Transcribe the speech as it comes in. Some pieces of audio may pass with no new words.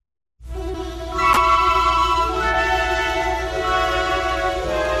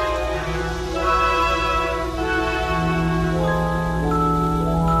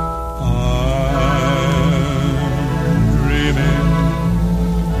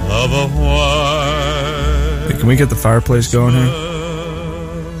of a white. Hey, can we get the fireplace going here?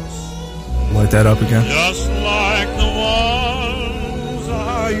 Light that up again. Just like the ones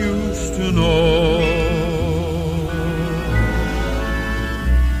I used to know,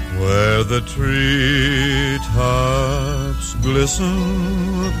 where the treetops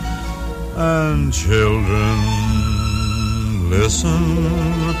glisten and children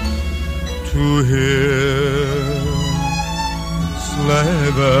listen to hear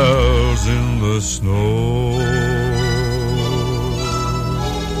sleigh bells in the snow.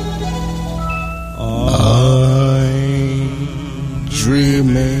 I'm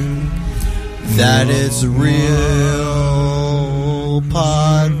dreaming that it's real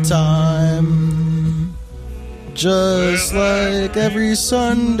pod time, just like every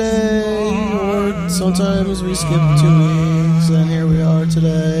Sunday, or sometimes we skip 2 weeks, and here we are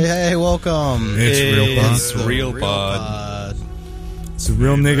today. Hey, welcome. It's real pod. It's the real pod. It's the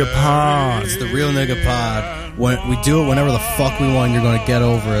real nigga pod. It's the real nigga pod. When we do it whenever the fuck we want, you're gonna get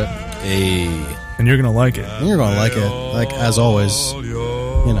over it. Hey. And you're gonna like it. And you're gonna like it, like as always.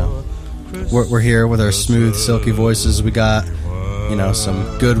 You know, we're here with our smooth, silky voices. We got, you know,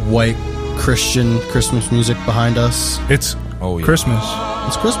 some good white Christian Christmas music behind us. It's Christmas.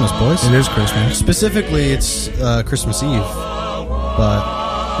 It's Christmas, boys. It is Christmas. Specifically, it's Christmas Eve,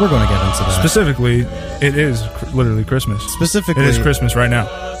 but we're going to get into that. Specifically, it is literally Christmas. Specifically, it is Christmas right now.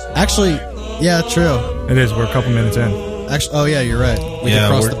 Actually, yeah, true. It is. We're a couple minutes in. Actually, oh yeah, you're right. We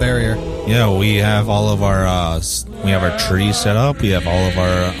crossed the barrier. Yeah, we have all of our we have our tree set up. We have all of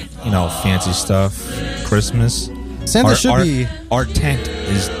our fancy stuff. Christmas. Santa should be. Our tent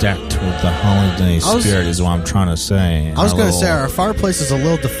is decked with the holiday spirit. Is what I'm trying to say. I was going to say our fireplace is a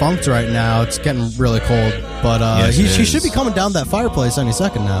little defunct right now. It's getting really cold, but yes, he should be coming down that fireplace any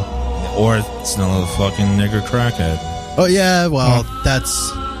second now. Or it's another fucking nigger crackhead. Oh yeah, well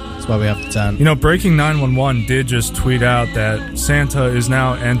that's why we have the tent. You know, Breaking 911 did just tweet out that Santa is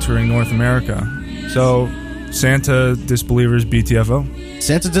now entering North America. So, Santa disbelievers BTFO.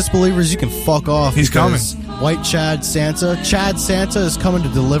 Santa disbelievers, you can fuck off. He's coming. White Chad Santa is coming to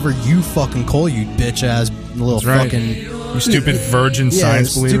deliver you fucking coal, you bitch ass little fucking. You stupid virgin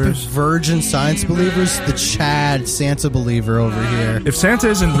science believers. Stupid virgin science believers. The Chad Santa believer over here. If Santa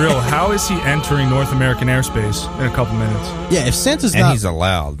isn't real, how is he entering North American airspace in a couple minutes? Yeah, if Santa's and not. He's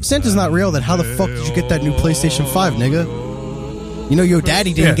allowed. Santa's not real, then how the fuck did you get that new PlayStation 5, nigga? You know your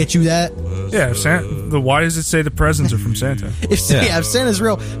daddy didn't get you that. Yeah, why does it say the presents are from Santa? If Santa's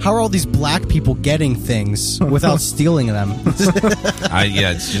real, how are all these black people getting things without stealing them?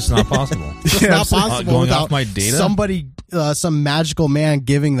 It's just not possible. It's not possible going without off my data? Somebody, some magical man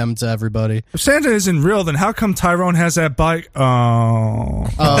giving them to everybody. If Santa isn't real, then how come Tyrone has that bike? Oh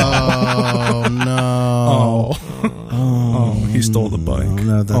no! Oh, he stole the bike. Oh,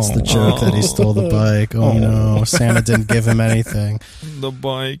 no, that's the joke that he stole the bike. Oh no! Santa didn't give him anything. The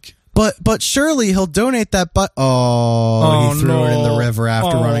bike. But surely he'll donate that bike. He threw it in the river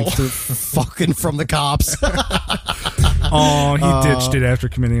after running through fucking from the cops. He ditched it after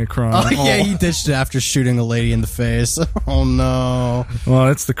committing a crime. He ditched it after shooting a lady in the face. Oh no! Well,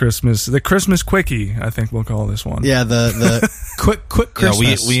 it's the Christmas quickie. I think we'll call this one. Yeah, the quick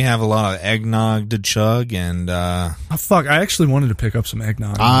Christmas. Yeah, we have a lot of eggnog to chug, and fuck! I actually wanted to pick up some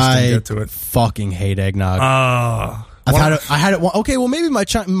eggnog. I didn't get to it. Fucking hate eggnog. I had it. Okay, well maybe my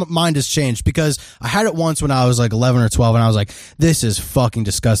mind has changed because I had it once when I was like 11 or 12, and I was like, "This is fucking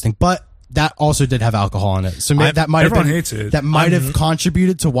disgusting." But that also did have alcohol in it, so maybe that might have been, hates it. That might have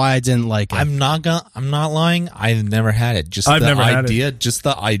contributed to why I didn't like it. I'm not lying. I've never had it. Just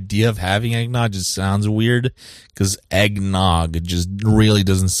the idea of having eggnog just sounds weird because eggnog just really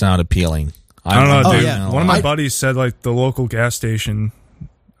doesn't sound appealing. I don't know, dude. One of my buddies said like the local gas station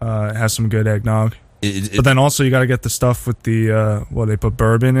has some good eggnog. But then also you got to get the stuff with the they put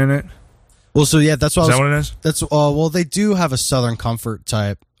bourbon in it. Well, so yeah, that's what. Is that what it is? That's well, they do have a Southern Comfort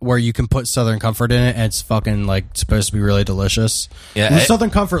type where you can put Southern Comfort in it, and it's fucking like supposed to be really delicious. Yeah,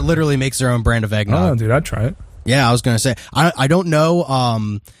 Southern Comfort literally makes their own brand of eggnog. Oh, dude, I'd try it. Yeah, I was gonna say I don't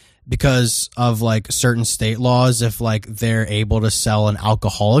know because of like certain state laws if like they're able to sell an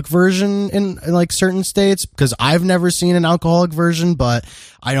alcoholic version in like certain states because I've never seen an alcoholic version, but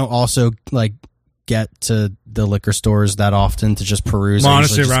I don't also like get to the liquor stores that often to just peruse. Well,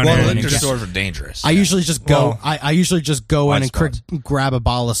 honestly, around here, liquor stores are dangerous. I usually just go. I usually just go in and grab a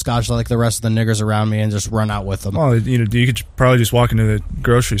bottle of scotch like the rest of the niggers around me and just run out with them. Well, you could probably just walk into the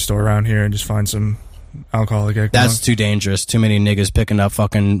grocery store around here and just find some alcoholic eggnog. That's too dangerous. Too many niggas picking up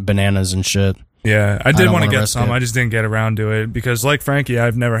fucking bananas and shit. Yeah, I did want to get some. I just didn't get around to it because, like Frankie,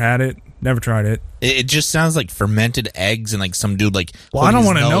 I've never had it. Never tried it. It just sounds like fermented eggs and like some dude like. Well, I don't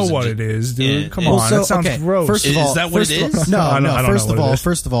want to know what it is, dude. Come on, that sounds gross. First of all, is that what it is? No.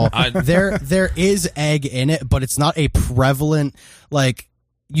 First of all, there is egg in it, but it's not a prevalent like.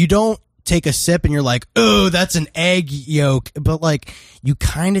 You don't take a sip and you're like, oh, that's an egg yolk, but like you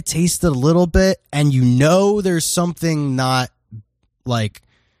kind of taste it a little bit, and you know there's something not like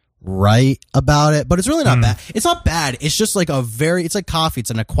right about it, but it's really not bad. It's not bad. It's just like it's like coffee.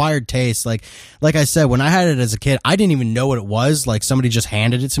 It's an acquired taste. Like I said, when I had it as a kid, I didn't even know what it was. Like somebody just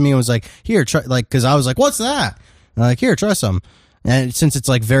handed it to me and was like, here, try, like, cause I was like, what's that? And like, here, try some. And since it's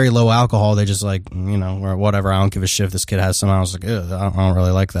like very low alcohol, they just like, you know, or whatever. I don't give a shit if this kid has some. I was like, I don't really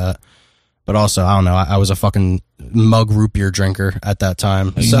like that. But also, I don't know. I was a fucking mug root beer drinker at that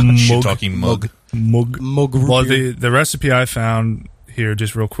time. So, talking mug root well, beer. The recipe I found here,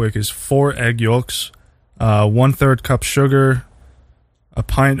 just real quick, is 4 egg yolks, 1/3 cup sugar, a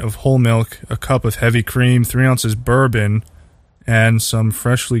pint of whole milk, a cup of heavy cream, 3 ounces bourbon, and some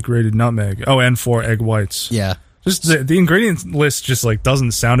freshly grated nutmeg. Oh, and 4 egg whites. Yeah. Just the ingredient list just like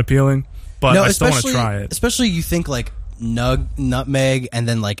doesn't sound appealing, but I still want to try it. Especially you think like nutmeg and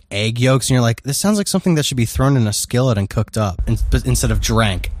then like egg yolks, and you're like, this sounds like something that should be thrown in a skillet and cooked up instead of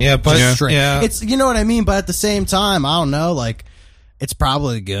drank. Yeah, but it's, you know what I mean. But at the same time, I don't know, like it's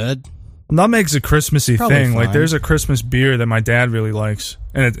probably good. Nutmeg's a Christmassy probably thing. fine. Like there's a Christmas beer that my dad really likes,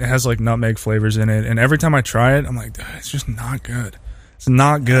 and it has like nutmeg flavors in it. And every time I try it, I'm like, it's just not good. It's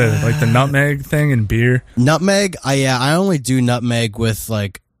not good. Like the nutmeg thing in beer. Nutmeg, I only do nutmeg with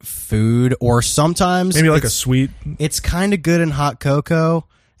like food, or sometimes maybe like a sweet. It's kind of good in hot cocoa,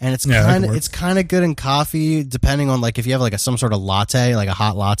 and it's kind of good in coffee, depending on like if you have like some sort of latte, like a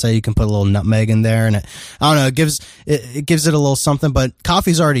hot latte, you can put a little nutmeg in there, and I don't know, it gives it a little something. But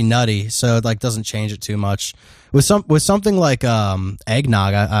coffee's already nutty, so it like doesn't change it too much. With something like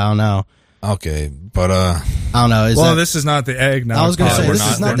eggnog, I don't know. Okay, but I don't know. This is not the eggnog. I was going to say this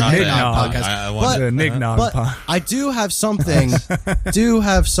is not the eggnog podcast. But I do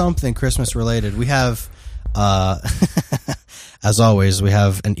have something. Christmas related. We have, as always, we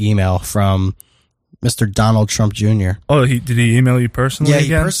have an email from Mr. Donald Trump Jr. Oh, did he email you personally? Yeah, he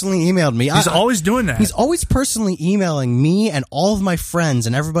again? personally emailed me. He's always doing that. He's always personally emailing me and all of my friends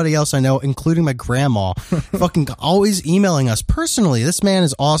and everybody else I know, including my grandma. Fucking always emailing us personally. This man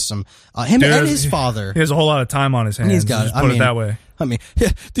is awesome. Him and his father. He has a whole lot of time on his hands. He's got it. Put it that way. I mean,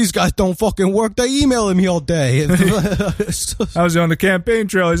 these guys don't fucking work. They email me all day. I was on the campaign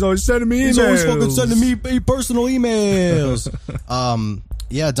trail. He's always sending me emails. He's always fucking sending me personal emails.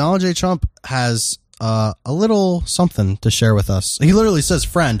 Yeah, Donald J. Trump has a little something to share with us. He literally says,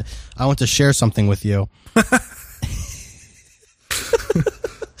 friend, I want to share something with you.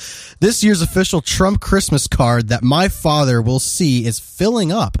 This year's official Trump Christmas card that my father will see is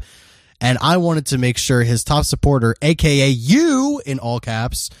filling up, and I wanted to make sure his top supporter, aka you in all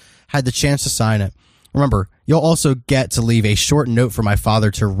caps, had the chance to sign it. Remember, you'll also get to leave a short note for my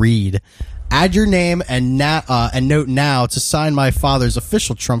father to read. Add your name and note now to sign my father's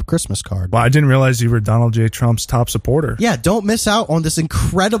official Trump Christmas card. Well, I didn't realize you were Donald J. Trump's top supporter. Yeah, don't miss out on this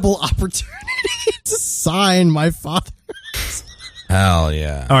incredible opportunity to sign my father. Hell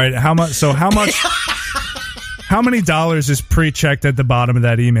yeah! All right, how much? So how much? How many dollars is pre-checked at the bottom of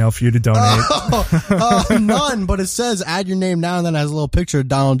that email for you to donate? None, but it says add your name now, and then it has a little picture of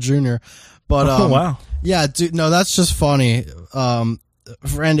Donald Jr. But wow, yeah, dude, no, that's just funny.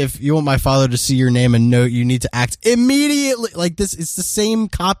 Friend, if you want my father to see your name and note, you need to act immediately. Like this, it's the same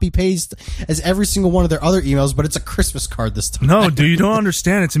copy paste as every single one of their other emails, but it's a Christmas card this time. No, dude, you don't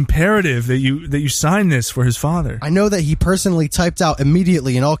understand. It's imperative that you sign this for his father. I know that he personally typed out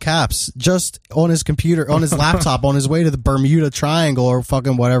immediately in all caps, just on his computer, on his laptop, on his way to the Bermuda Triangle or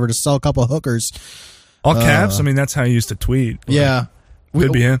fucking whatever to sell a couple of hookers. All caps? I mean, that's how he used to tweet. Yeah.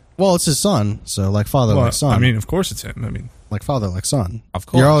 Could be him. Well, it's his son, so like father, like son. I mean, of course it's him. I mean, like father, like son. Of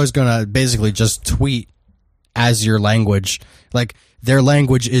course. You're always going to basically just tweet as your language. Like, their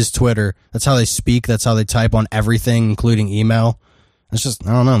language is Twitter. That's how they speak. That's how they type on everything, including email. It's just,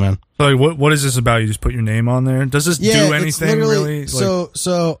 I don't know, man. So, like, what is this about? You just put your name on there? Does this do anything, really?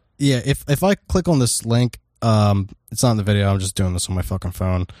 So, yeah, if I click on this link, it's not in the video. I'm just doing this on my fucking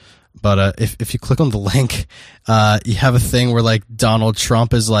phone. But if you click on the link, you have a thing where like Donald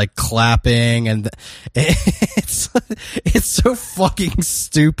Trump is like clapping, and it's so fucking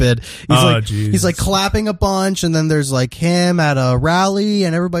stupid. He's like clapping a bunch, and then there's like him at a rally,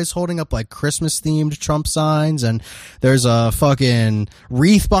 and everybody's holding up like Christmas themed Trump signs, and there's a fucking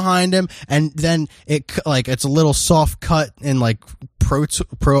wreath behind him, and then it's a little soft cut in like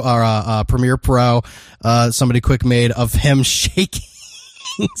Premiere Pro, somebody quick made of him shaking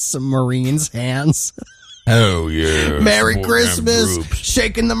some Marines' hands. Oh yeah! Merry Christmas,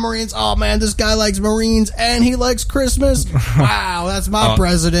 shaking the Marines. Oh man, this guy likes Marines and he likes Christmas. Wow, that's my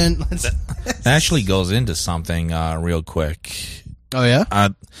president. That actually goes into something real quick. Oh yeah,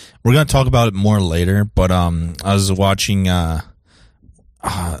 we're gonna talk about it more later. But I was watching. I'll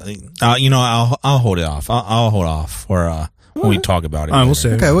hold it off. I'll hold off for when we talk about it. We'll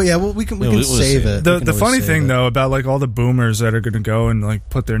save it. Okay, well, yeah, we can save it. The funny thing though about like all the boomers that are gonna go and like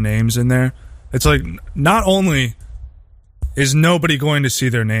put their names in there. It's like, not only is nobody going to see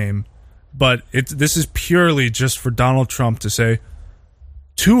their name, but this is purely just for Donald Trump to say,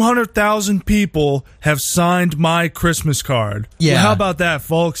 200,000 people have signed my Christmas card. Yeah. Well, how about that,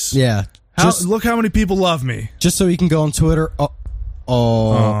 folks? Yeah. Look how many people love me. Just so he can go on Twitter.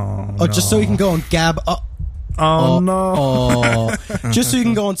 No. Just so he can go on Gab. No. Just so you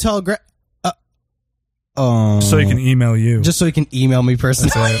can go on Telegram. So he can email you. Just so he can email me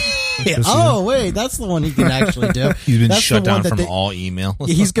personally. Just wait, that's the one he can actually do. He's been shut down from all email.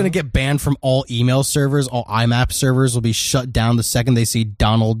 He's going to get banned from all email servers. All IMAP servers will be shut down the second they see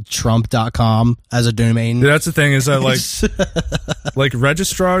DonaldTrump.com as a domain. That's the thing is that like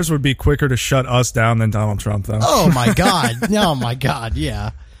registrars would be quicker to shut us down than Donald Trump though. Oh my god. Oh my god.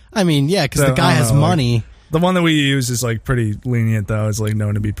 Yeah. I mean, yeah, because the guy has money. The one that we use is like pretty lenient though. It's like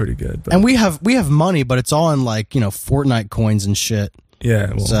known to be pretty good. But. And we have money, but it's all in like, Fortnite coins and shit.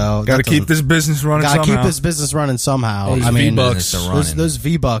 Yeah, well, so got to keep this business running somehow. Got to keep this business running somehow. Those V-Bucks. Those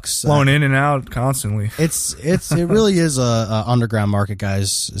V-Bucks. Flowing in and out constantly. It really is a underground market,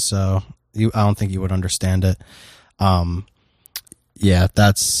 guys. So I don't think you would understand it. Yeah,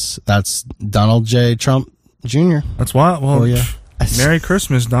 that's Donald J. Trump Jr. That's why. Well, yeah. Merry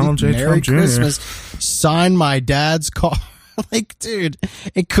Christmas, Donald J. Trump Jr. Merry Christmas. Sign my dad's card. Like, dude,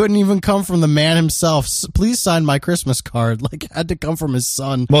 it couldn't even come from the man himself. Please sign my Christmas card. Like, it had to come from his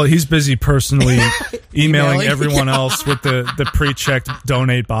son. Well, he's busy personally emailing everyone else with the pre-checked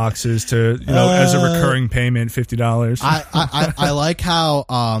donate boxes to, as a recurring payment, $50. I like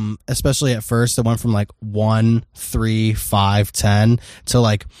how, especially at first, it went from like 1, 3, 5, 10 to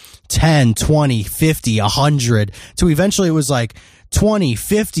like 10, 20, 50, 100 to eventually it was like 20,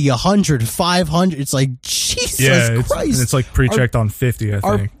 50, 100, 500. It's like, Jesus Christ. It's like pre-checked on 50, I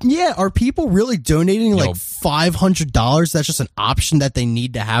think. Are people really donating like $500? That's just an option that they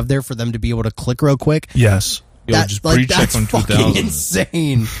need to have there for them to be able to click real quick? Yes. Just pre-check on 2000.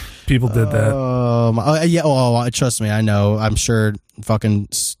 Insane. People did that. Trust me, I know. I'm sure fucking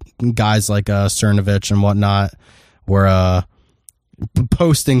guys like Cernovich and whatnot were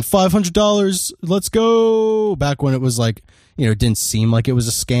posting $500. Let's go. Back when it was like, it didn't seem like it was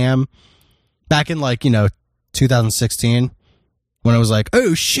a scam. Back in like, 2016 when it was like,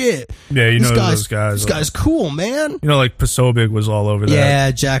 oh shit. Yeah, those guys. This guy's cool, man. Like Posobiec was all over that.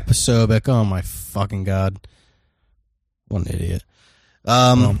 Yeah, Jack Posobiec. Oh my fucking God. What an idiot.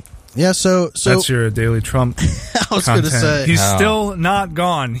 Yeah, so that's your daily Trump I was going to say. He's still not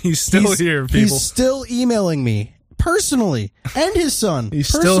gone. He's still here, people. He's still emailing me. Personally, and his son. He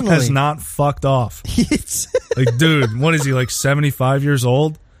still has not fucked off. Like, dude, what is he, like 75 years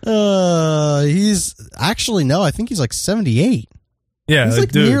old? He's actually, no, I think he's like 78. Yeah, he's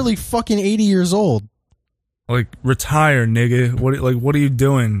like nearly fucking 80 years old. Like, retire, nigga. What are you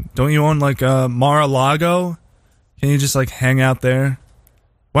doing? Don't you own like Mar-a-Lago? Can you just like hang out there?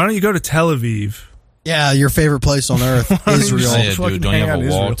 Why don't you go to Tel Aviv? Yeah, your favorite place on earth, Israel. Yeah, dude, don't you have a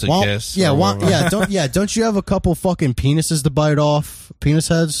wall to kiss? Yeah, don't you have a couple fucking penises to bite off? Penis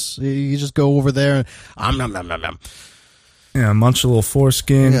heads? You just go over there and yeah, munch a little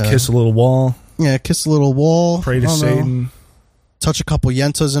foreskin, kiss a little wall. Yeah, kiss a little wall. Pray to Satan. Touch a couple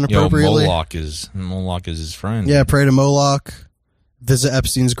yentas inappropriately. Moloch is his friend. Yeah, pray to Moloch. Visit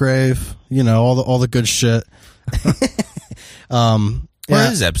Epstein's grave. All the good shit. Where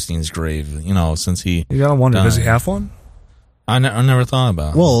is Epstein's grave? Since he... You gotta wonder, does he have one? I never thought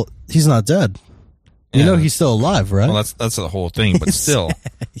about it. Well, he's not dead. He's still alive, right? Well, that's the whole thing, but still.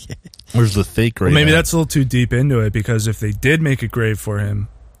 Where's the fake grave? Well, maybe that's a little too deep into it, because if they did make a grave for him,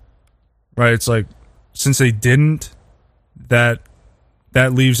 right, it's like, since they didn't, that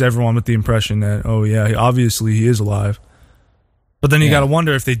leaves everyone with the impression that, oh yeah, obviously he is alive. But then you gotta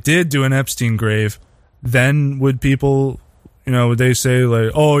wonder, if they did do an Epstein grave, then would people... would they say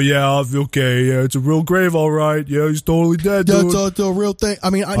like, oh yeah, okay, yeah, it's a real grave, all right, yeah, he's totally dead, dude. That's a real thing. I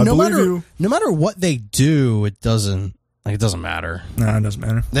mean, no matter what they do, it doesn't matter. Nah, it doesn't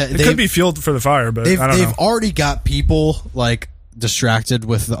matter. It could be fuel for the fire, but I don't know. They've already got people like distracted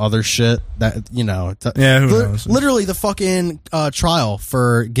with the other shit that who knows? Literally, the fucking trial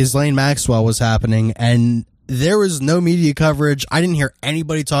for Ghislaine Maxwell was happening, and there was no media coverage. I didn't hear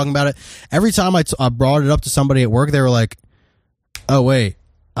anybody talking about it. Every time I brought it up to somebody at work, they were like, oh, wait,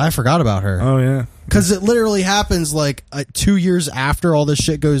 I forgot about her. Oh, yeah. Because it literally happens like 2 years after all this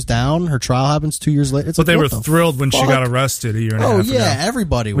shit goes down. Her trial happens 2 years later. It's but like, they were thrilled when she got arrested a year and a half ago. Oh, yeah,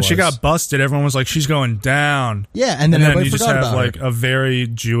 everybody was. When she got busted, everyone was like, she's going down. Yeah, and then everybody you just forgot have about like her. a very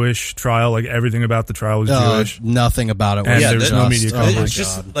Jewish trial. Like everything about the trial was Jewish. Nothing about it was And there's no media coverage. Oh, It's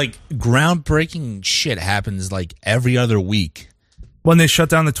just like groundbreaking shit happens like every other week. When they shut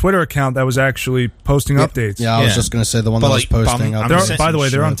down the Twitter account that was actually posting updates. Yeah, I was Yeah. just going to say the one But, that like, was posting. I'm updates They're, by the way,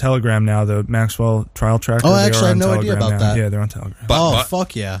 they're on shit. Telegram now, the Maxwell trial tracker. Oh, They actually, are I had on no idea Telegram about now. that. Yeah, they're on Telegram. But-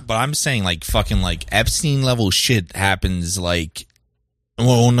 Fuck yeah. But I'm saying like fucking like Epstein level shit happens like,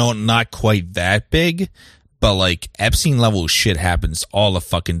 well, no, not quite that big, but like Epstein level shit happens all the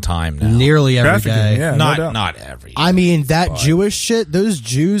fucking time now. Nearly every Trafficking, day. yeah. not no doubt. not every. I mean, that Jewish shit, those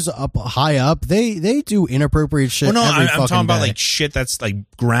Jews up high up, they do inappropriate shit well, no, every I'm fucking talking about day. like shit that's like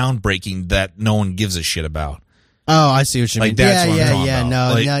groundbreaking that no one gives a shit about. Oh, I see what you Like, mean. that's what I'm talking yeah. about.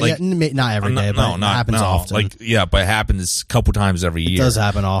 No, Like- yeah, like- not every day, but it happens often. Like, yeah, but it happens a couple times every year. It does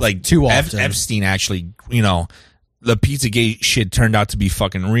happen often. Like Too often. Epstein actually, the Pizzagate shit turned out to be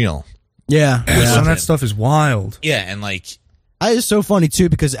fucking real. yeah. Some of that stuff is wild. Yeah, and like It's so funny too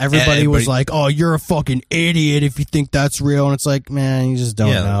because everybody was Everybody- like, "Oh, you're a fucking idiot if you think that's real," and it's like, man, you just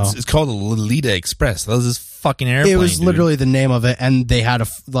don't know. it's called the Lolita Express. That was this fucking airplane. It was dude. literally the name of it, and they had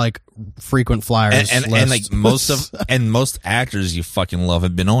frequent flyers and list. like most actors you fucking love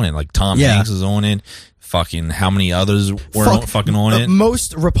have been on it. Like Tom Yeah. Hanks is on it. Fucking how many others were fucking on it?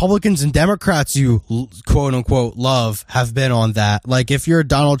 Most Republicans and Democrats you quote unquote love have been on that. Like if you're a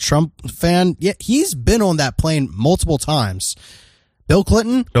Donald Trump fan, yeah, he's been on that plane multiple times. Bill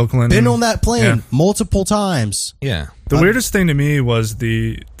Clinton been on that plane yeah. multiple times. Yeah. The weirdest thing to me was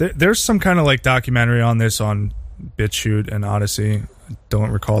there's some kind of like documentary on this on BitChute and Odyssey. I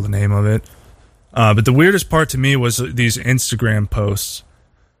don't recall the name of it. But the weirdest part to me was these Instagram posts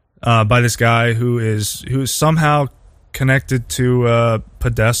by this guy who is somehow connected to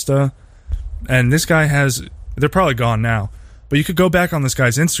Podesta. And this guy they're probably gone now. But you could go back on this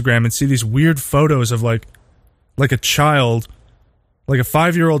guy's Instagram and see these weird photos of like a child, like a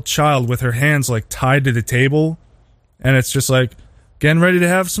 5-year-old child with her hands like tied to the table. And it's just like, getting ready to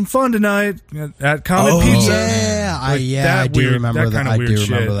have some fun tonight at Comet Pizza. Yeah, Like I do remember that. kind of I weird do shit.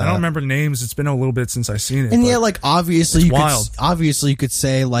 remember that. I don't remember names. It's been a little bit since I've seen it. And but yeah, like obviously it's you wild. could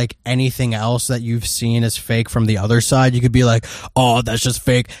say like anything else that you've seen is fake from the other side. You could be like, "Oh, that's just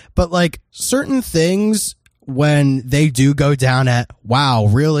fake." But like certain things when they do go down at wow,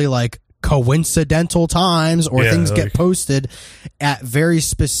 really like coincidental times or Yeah, things like- get posted at very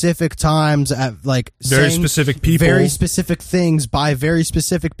specific times at like Very saying specific people. very specific things by very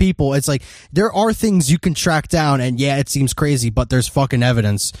specific people. It's like there are things you can track down and yeah, it seems crazy, but there's fucking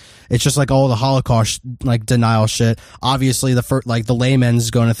evidence. It's just like all the Holocaust like denial shit. Obviously the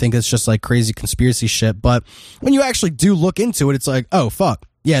layman's going to think it's just like crazy conspiracy shit, but when you actually do look into it, it's like, oh fuck.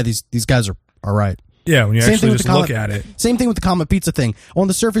 Yeah, these guys are right. Yeah, when you Same actually thing with just the look Comet- at it. Same thing with the Comet Pizza thing. On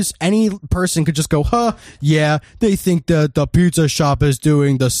the surface, any person could just go, huh, yeah, they think that the pizza shop is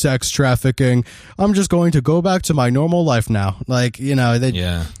doing the sex trafficking. I'm just going to go back to my normal life now. Like,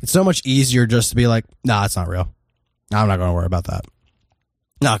 Yeah. it's so much easier just to be like, nah, it's not real. I'm not going to worry about that.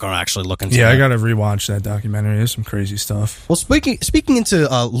 Not going to actually look into Yeah, that. I got to rewatch that documentary. There's some crazy stuff. Well, speaking into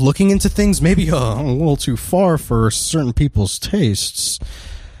looking into things, maybe a little too far for certain people's tastes.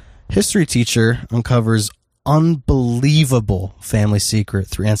 History teacher uncovers unbelievable family secret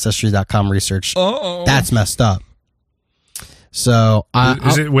through Ancestry.com research. Oh. That's messed up. So,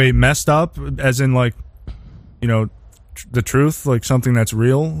 Is it messed up as in like, the truth, like something that's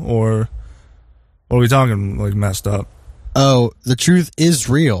real, or what are we talking like messed up? oh, the truth is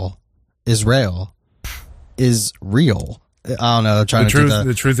real. Israel is real. I don't know. I'm trying to do that.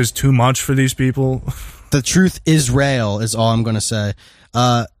 The truth is too much for these people. The truth Israel is all I'm going to say.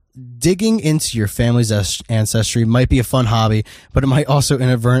 Digging into your family's ancestry might be a fun hobby, but it might also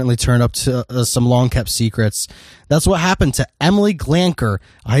inadvertently turn up to some long-kept secrets. That's what happened to Emily Glanker,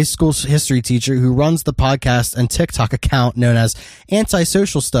 a high school history teacher who runs the podcast and TikTok account known as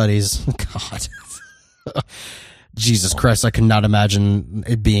Antisocial Studies. God. Jesus Christ, I could not imagine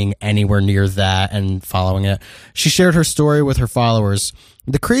it being anywhere near that and following it. She shared her story with her followers.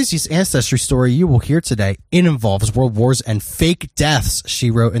 The craziest ancestry story you will hear today. It involves world wars and fake deaths,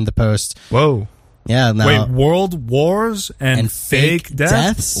 she wrote in the post. Whoa. Yeah, now, Wait, world wars and fake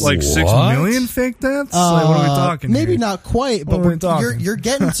deaths? Like 6 What? million fake deaths? Like, what are we talking maybe here? not quite, but What are we talking? you're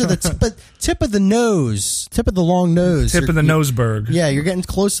getting to the tip of the nose, tip of the long nose. Tip of the noseberg. Yeah, you're getting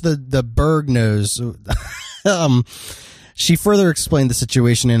close to the Berg nose. She further explained the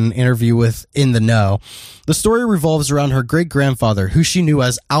situation in an interview with In the Know. The story revolves around her great-grandfather, who she knew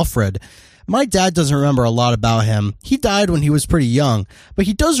as Alfred. My dad doesn't remember a lot about him. He died when he was pretty young, but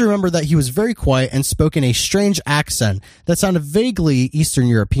he does remember that he was very quiet and spoke in a strange accent that sounded vaguely Eastern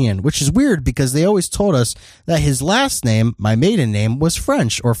European, which is weird because they always told us that his last name, my maiden name, was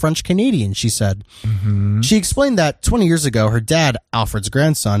French or French Canadian, she said. Mm-hmm. She explained that 20 years ago, her dad, Alfred's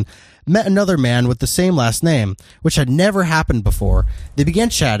grandson, met another man with the same last name, which had never happened before. They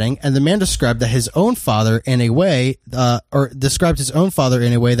began chatting, and the man described that his own father in a way, described his own father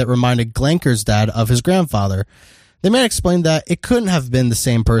in a way that reminded Glanker's dad of his grandfather. The man explained that it couldn't have been the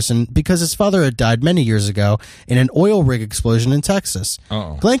same person because his father had died many years ago in an oil rig explosion in Texas.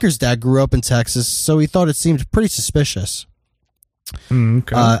 Uh-oh. Glanker's dad grew up in Texas, so he thought it seemed pretty suspicious.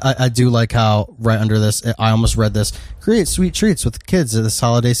 Okay. I do like how right under this, I almost read this. Create sweet treats with kids this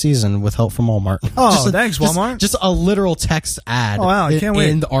holiday season with help from Walmart. Oh, thanks, Walmart. Just a literal text ad. Oh, wow, I can't wait.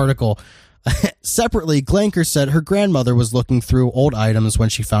 In the article. Separately, Glanker said her grandmother was looking through old items when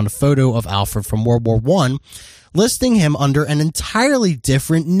she found a photo of Alfred from World War I, listing him under an entirely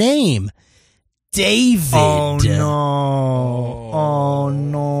different name. David. Oh, no. Oh,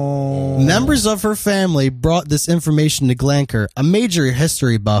 no. Members of her family brought this information to Glanker, a major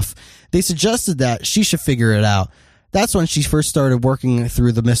history buff. They suggested that she should figure it out. That's when she first started working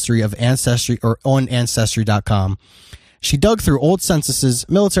through the mystery of Ancestry or on Ancestry.com. She dug through old censuses,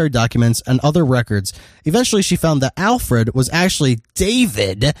 military documents, and other records. Eventually, she found that Alfred was actually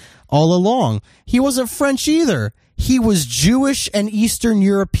David all along. He wasn't French either. He was Jewish and Eastern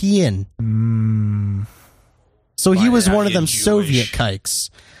European. So he was one of them Jewish? Soviet kikes.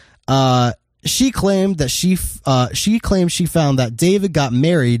 She claimed she found that David got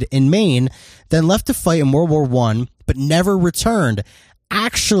married in Maine, then left to fight in World War I, but never returned.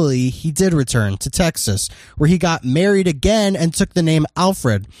 Actually, he did return to Texas, where he got married again and took the name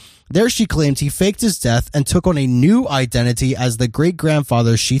Alfred. There she claimed he faked his death and took on a new identity as the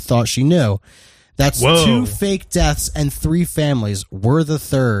great-grandfather she thought she knew. That's Whoa. 2 fake deaths and 3 families. We're the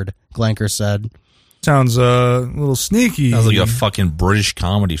third, Glanker said. Sounds a little sneaky. Sounds like a fucking British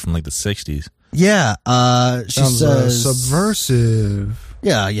comedy from like the 60s. Yeah, she Sounds says... subversive.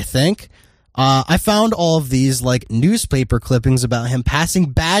 Yeah, you think? I found all of these like newspaper clippings about him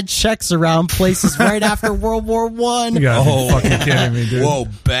passing bad checks around places right after World War I. You gotta be fucking kidding me, dude. Whoa,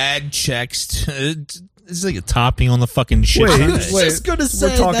 bad checks. It's like a topping on the fucking shit. Wait, was just gonna say,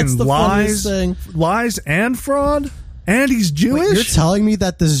 we're talking that's the lies, funniest thing. lies and fraud, and he's Jewish. Wait, you're telling me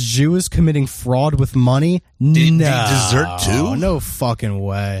that this Jew is committing fraud with money? Did he No. desert too? No fucking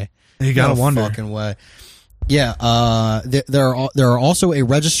way. You gotta no wonder. fucking way. Yeah, there are also a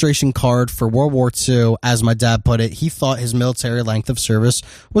registration card for World War II. As my dad put it, he thought his military length of service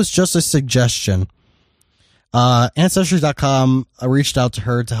was just a suggestion. Ancestry.com reached out to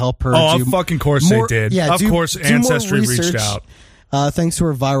her to help her. Oh, do of fucking course more, they did. Yeah, of course, do more Ancestry reached research, out. thanks to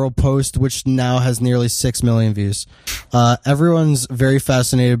her viral post, which now has nearly 6 million views. Everyone's very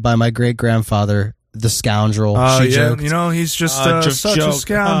fascinated by my great grandfather, the scoundrel. She Yeah, joked. you know, he's just such a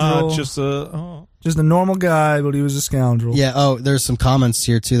scoundrel. Just a normal guy, but he was a scoundrel. Yeah. Oh, there's some comments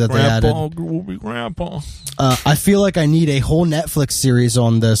here too that they added. will be grandpa. I feel like I need a whole Netflix series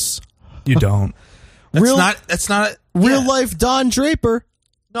on this. You don't. That's not Real life Don Draper.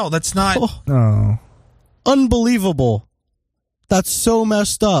 No, that's not. Oh, No. unbelievable. That's so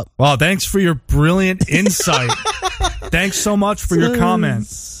messed up. Well, thanks for your brilliant insight. Thanks so much for your comment.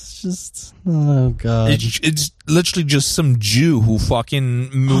 It's just, oh god. It's literally just some Jew who fucking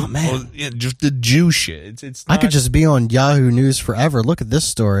moved. man. Just the Jew shit. It's not, I could just be on Yahoo News forever. Look at this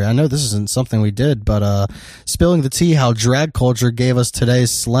story. I know this isn't something we did, but spilling the tea how drag culture gave us today's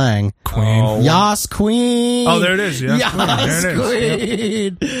slang. Queen. Oh. Yas Queen. Oh, there it is. Yeah. Yas There it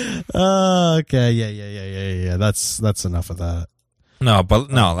is. Queen. Okay, yeah. That's enough of that. No,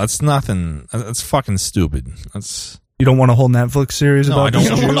 that's nothing. That's fucking stupid. You don't want a whole Netflix series No, I about don't.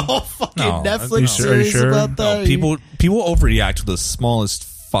 this You Jew? don't want a fucking No, Netflix are you series sure? about that? No, people overreact to the smallest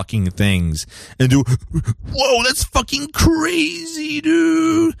fucking things and do. Whoa, that's fucking crazy,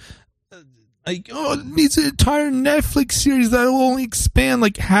 dude. Like, oh, it needs an entire Netflix series that will only expand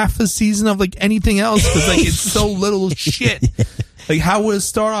like half a season of like anything else because like it's so little shit. Like, how would it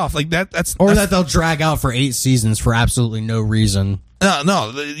start off like that? That's Or that they'll drag out for 8 seasons for absolutely no reason.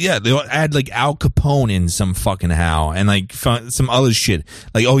 Yeah, they'll add like Al Capone in some fucking how, and like some other shit.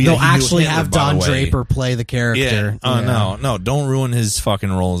 Like, oh yeah, They'll actually Hitler, have by Don the way. Draper play the character. Yeah. Oh no, don't ruin his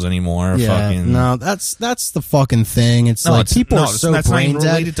fucking roles anymore. Yeah, Fucking no, that's the fucking thing. It's like people are so that's brain not even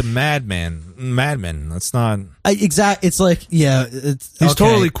dead. related to Mad Men. That's not. It's like, yeah, it's He's okay.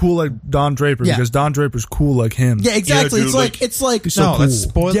 totally cool like Don Draper Yeah. because Don Draper's cool like him. Yeah, exactly. Yeah, dude, it's like so no, cool. that's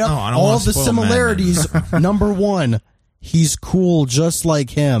spoiled. Yep, No, I don't all want to the spoil Mad Men. similarities. Number one, he's cool just like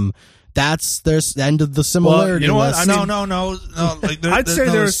him. There's the end of the similarity. you know what? list. I mean- No. Like, I'd say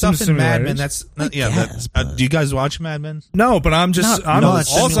there's some stuff in Mad Men. similarities. That's guess, but- do you guys watch Mad Men? No, but I'm Not I'm much.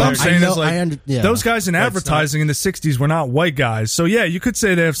 all I'm I saying know- is like yeah. those guys in advertising in the '60s were not white guys. So yeah, you could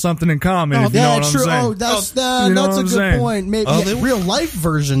say they have something in common. if you know yeah, what I'm true. saying. Oh, that's you know that's what a I'm good saying? point. Maybe Oh, they were- real life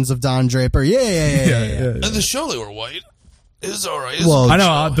versions of Don Draper. Yeah. In the show, they were white. It was all right. Well, I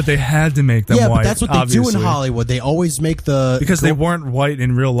know, but they had to make them yeah, white. but that's what they obviously. do in Hollywood. They always make the because they weren't white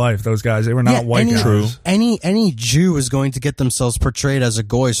in real life. Those guys, they were not white any, guys. True. Any Jew is going to get themselves portrayed as a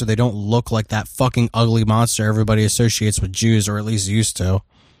goy, so they don't look like that fucking ugly monster everybody associates with Jews, or at least used to.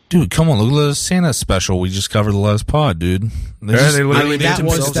 Dude, come on, look at the Santa special we just covered the last pod, dude. They literally made That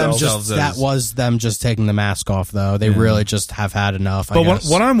was themselves them just taking the mask off, though. They really just have had enough. But I guess.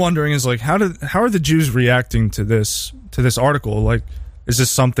 what I'm wondering is like, how are the Jews reacting to this article? Like, is this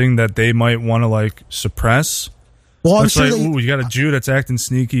something that they might want to like suppress? well, I'm It's sure like, they, ooh, you got a Jew that's acting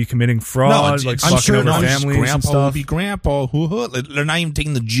sneaky, committing fraud, like I'm fucking sure over no, families grandpa and will stuff. be grandpa. They're not even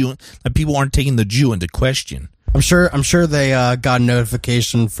taking the Jew. People aren't taking the Jew into question. I'm sure they got a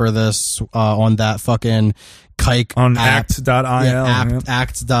notification for this on that fucking kike On app. act.il. Yeah,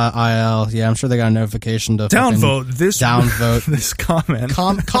 act.il. Yeah, I'm sure they got a notification to Downvote this downvote. this comment.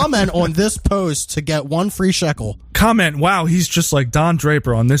 Comment on this post to get 1 free shekel. Comment, wow, he's just like Don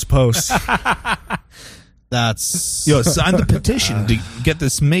Draper on this post. That's Yo, sign the petition to get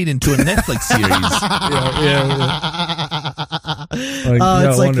this made into a Netflix series. Like,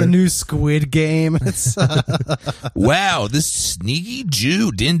 it's like wonder- the new Squid Game. It's Wow, this sneaky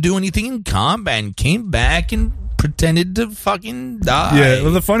Jew didn't do anything in combat and came back and pretended to fucking die. Yeah,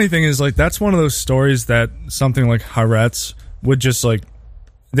 well, the funny thing is, like, that's one of those stories that something like Haaretz would just, like,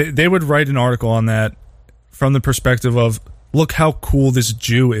 they would write an article on that from the perspective of, look how cool this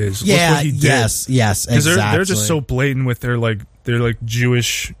Jew is. Look what he did. yes, Because exactly. they're just so blatant with their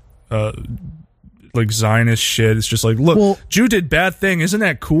Jewish, like, Zionist shit. It's just like, look, Well- Jew did bad thing. Isn't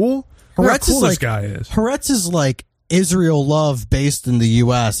that cool? Look how Haaretz cool is this like- guy is. Haaretz is like Israel love based in the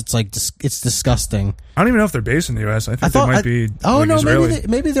U.S. It's like it's disgusting. I don't even know if they're based in the U.S. I think they might be Oh no, Israeli.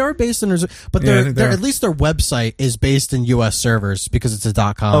 maybe they are based in Israel, but Yeah, I they're, think they are. at least their website is based in U.S. servers because it's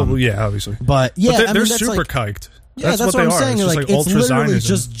a .com. Oh, well, yeah, obviously. But yeah, But they're, I mean, they're that's super like, kiked. yeah, that's what they I'm are. saying. It's just Like like it's literally ultra-Zionism.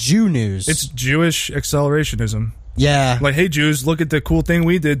 just Jew news. It's Jewish accelerationism. yeah, Like, hey, Jews, look at the cool thing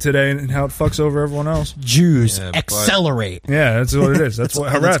we did today and how it fucks over everyone else. Jews Yeah, but- accelerate. Yeah, that's what it is. That's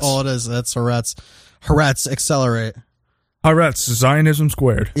what That's Haaretz. all it is. That's Haaretz. Haaretz accelerate. Haaretz, Zionism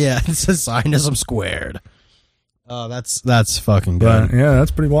squared. Yeah, it's a Zionism squared. Oh, that's fucking good. But, yeah, that's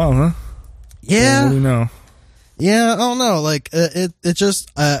pretty wild, huh? Yeah, What do you know? yeah. I don't know. Like it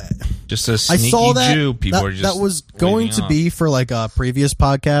just. Just a I sneaky saw that Jew. People that, are just that was going waving to off. be for like a previous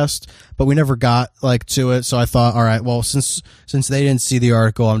podcast, but we never got like to it. So I thought, all right, well, since they didn't see the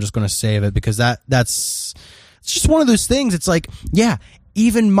article, I'm just going to save it because that's it's just one of those things. It's like, yeah,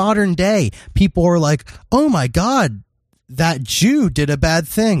 even modern day people are like, oh my god, that Jew did a bad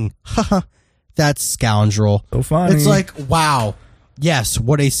thing. That scoundrel. So funny. It's like, wow. Yes,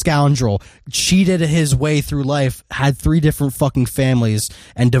 what a scoundrel. Cheated his way through life, had 3 different fucking families,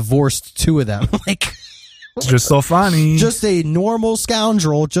 and divorced 2 of them. Like, it's just so funny. just a normal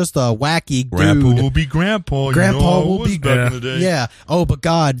scoundrel, just a wacky Grandpa dude. will be grandpa. Grandpa you know, will be back in the day. Yeah. Oh, but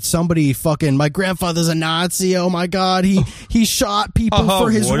God, somebody fucking, my grandfather's a Nazi. Oh my God, he shot people for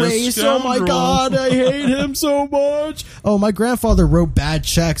his what a race. Oh my scoundrel. God, I hate him so much. Oh, my grandfather wrote bad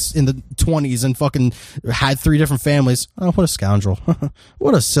checks in the 20s and fucking had 3 different families. Oh, what a scoundrel.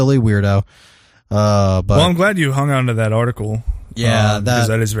 What a silly weirdo. But well, I'm glad you hung on to that article. Yeah, because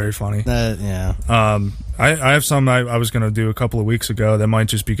that is very funny. yeah. I have some I was going to do a couple of weeks ago that might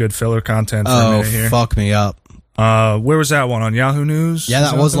just be good filler content for a Oh, minute here. fuck me up. Where was that one? On Yahoo News? Yeah,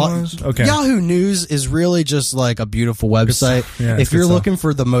 that Is was what it Okay. Yahoo News is really just like a beautiful website. Yeah, it's if good you're stuff. looking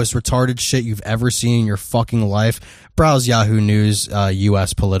for the most retarded shit you've ever seen in your fucking life, browse Yahoo News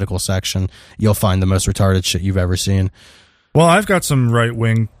U.S. political section. You'll find the most retarded shit you've ever seen. Well, I've got some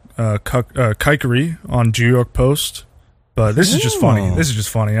right-wing kikery on New York Post, but this is just funny. This is just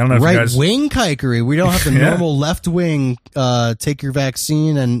funny. I don't know if you Right guys... wing kikery. We don't have the Yeah. normal left wing. Take your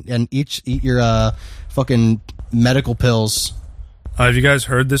vaccine and eat your fucking medical pills. Have you guys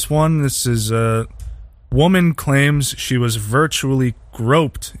heard this one? This is woman claims she was virtually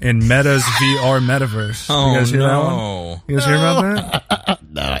groped in Meta's VR metaverse. Oh, you guys hear no. that one? You guys hear about that?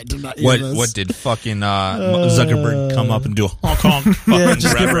 No, I did not hear this. What did fucking Zuckerberg come up and do a honk honk? Yeah, fucking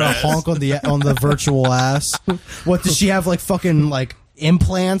just give her a grab ass? honk on the virtual ass. What, does she have like fucking like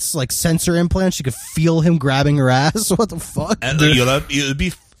implants, like sensor implants? She could feel him grabbing her ass. What the fuck? And, it would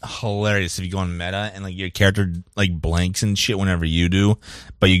be hilarious if you go on Meta and like your character like blanks and shit whenever you do,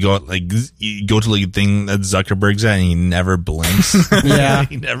 but you go to like the thing that Zuckerberg's at and he never blinks. Yeah,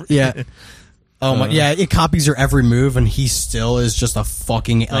 He never. yeah. Oh my, yeah. It copies her every move, and he still is just a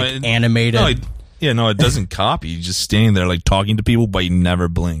fucking like animated. No, it doesn't copy. He's just standing there like talking to people, but he never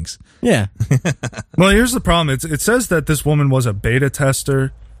blinks. Yeah. Well, here's the problem. It says that this woman was a beta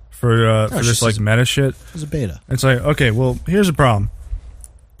tester for this like meta shit. It was a beta. It's like, okay, well, here's a problem.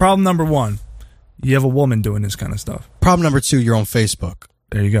 Problem number one, you have a woman doing this kind of stuff. Problem number 2, you're on Facebook.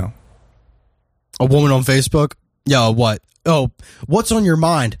 There you go. A woman on Facebook? Yo, what? Oh, what's on your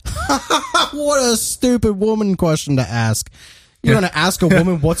mind? What a stupid woman question to ask. You're going to ask a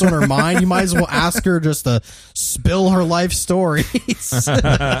woman what's on her mind? You might as well ask her just to spill her life stories.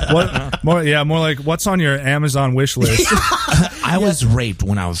 More like, what's on your Amazon wish list? I was raped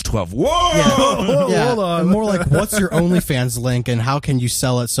when I was 12. Whoa! Yeah, hold on. More like, what's your OnlyFans link and how can you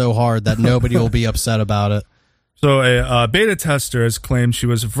sell it so hard that nobody will be upset about it? So a beta tester has claimed she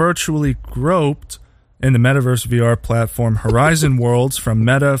was virtually groped in the metaverse VR platform Horizon Worlds from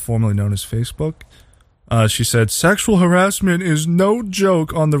Meta, formerly known as Facebook. She said, sexual harassment is no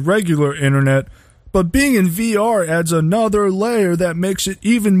joke on the regular internet, but being in VR adds another layer that makes it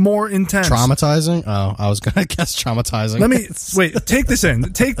even more intense. Traumatizing? Oh, I was going to guess traumatizing. Let me, wait, take this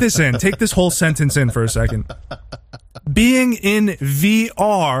in. Take this whole sentence in for a second. Being in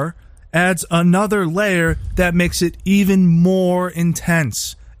VR adds another layer that makes it even more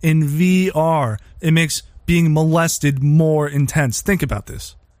intense. In VR, it makes being molested more intense. Think about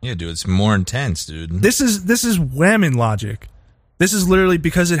this. Yeah, dude, it's more intense, dude. This is women logic. This is literally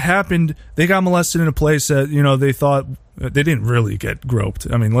because it happened. They got molested in a place that, you know, they thought they didn't really get groped.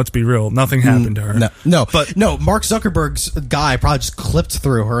 I mean, let's be real. Nothing happened to her. No. Mark Zuckerberg's guy probably just clipped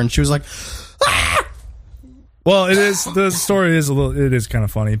through her and she was like, ah! Well, the story is it is kind of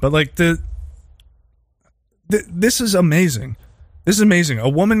funny, but like this is amazing. This is amazing. A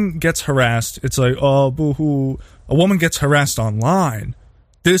woman gets harassed. It's like, oh, boo-hoo. A woman gets harassed online.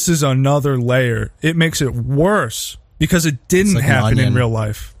 This is another layer. It makes it worse because it didn't like happen in real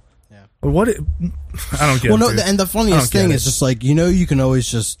life. Yeah. But I don't get it. Well, no, and the funniest thing is just like, you know, you can always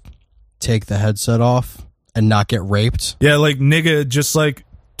just take the headset off and not get raped. Yeah, like, nigga, just like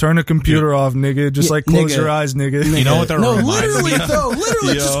turn the computer off, nigga. Just like close your eyes, nigga. You know what that reminds me of?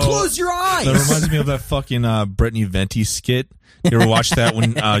 Literally, just close your eyes. That reminds me of that fucking Brittany Venti skit. You ever watched that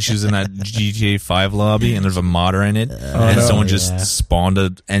when she was in that GTA 5 lobby and there's a modder in it and someone just spawned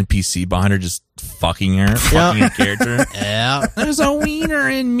an NPC behind her just fucking her character? Yeah. There's a wiener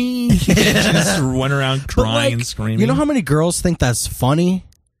in me. She just went around crying and screaming. You know how many girls think that's funny?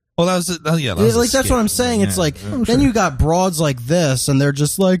 Well, that was like that's what I'm saying. It's like then you got broads like this, and they're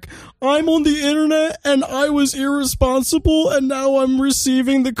just like, I'm on the internet and I was irresponsible, and now I'm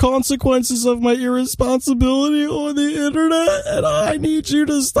receiving the consequences of my irresponsibility on the internet, and I need you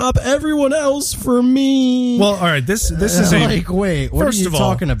to stop everyone else for me. Well, all right, this is like, wait, what are you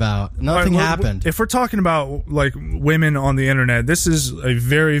talking about? Nothing happened. If we're talking about like women on the internet, this is a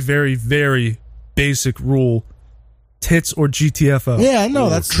very, very, very basic rule. Tits or GTFO. Yeah, no,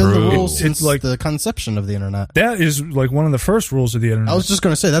 that's been the rule since it's like the conception of the internet. That is like one of the first rules of the internet. I was just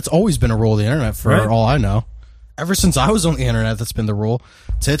going to say, that's always been a rule of the internet for all I know. Ever since I was on the internet, that's been the rule.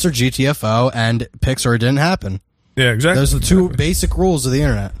 Tits or GTFO and pics or it didn't happen. Yeah, exactly. Those are the two basic rules of the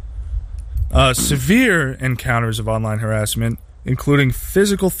internet. Severe encounters of online harassment, including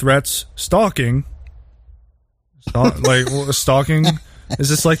physical threats, stalking. Stalking? Is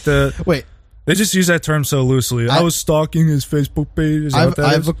this like the... Wait. They just use that term so loosely. I was stalking his Facebook page. Is that what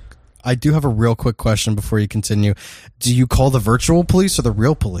that is? I do have a real quick question before you continue. Do you call the virtual police or the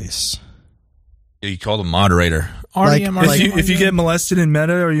real police? You call the moderator. If you get molested in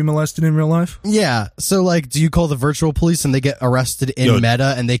Meta, are you molested in real life? Yeah. So, like, do you call the virtual police and they get arrested in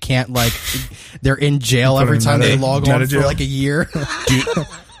Meta and they can't, like, they're in jail every time they log on for, like, a year? Dude,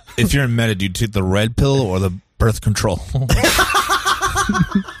 if you're in Meta, do you take the red pill or the birth control?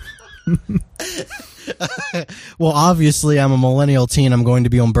 Well, obviously, I'm a millennial teen. I'm going to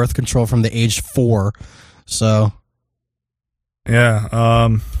be on birth control from the age 4. So, yeah.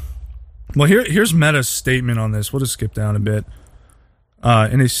 Well, here's Meta's statement on this. We'll just skip down a bit.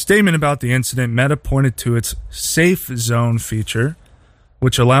 In a statement about the incident, Meta pointed to its Safe Zone feature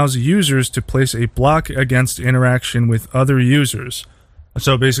which allows users to place a block against interaction with other users.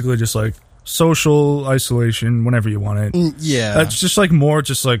 So basically just like social isolation whenever you want it. Yeah. That's just like more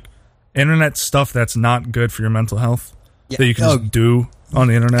just like internet stuff that's not good for your mental health that you can just do on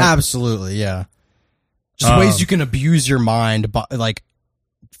the internet. Absolutely, yeah. Just ways you can abuse your mind, but like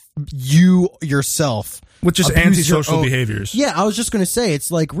you yourself. Which is abuse antisocial your own behaviors. Yeah, I was just going to say,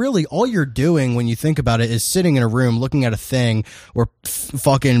 it's like really all you're doing when you think about it is sitting in a room looking at a thing where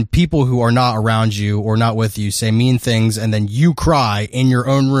fucking people who are not around you or not with you say mean things, and then you cry in your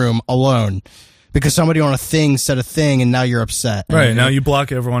own room alone because somebody on a thing said a thing and now you're upset. Right, now you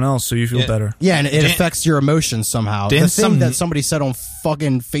block everyone else so you feel better. Yeah, and it affects your emotions somehow. The thing that somebody said on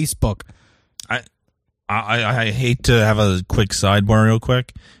fucking Facebook. I hate to have a quick sidebar real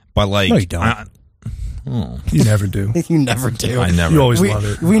quick, but like... No, you don't. You never do. You never do. I never. You always love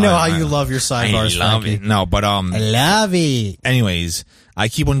it. We know how you love your sidebars, I love Frankie. it. No, but I love it. anyways, I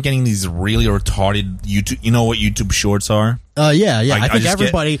keep on getting these really retarded YouTube. You know what YouTube Shorts are? Yeah. I I think just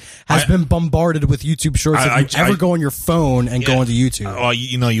everybody has been bombarded with YouTube Shorts. If you ever go on your phone and go into YouTube. Oh,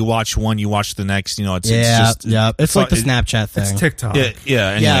 you watch one, you watch the next. You know, it's It's like the it- Snapchat thing. It's TikTok. Yeah.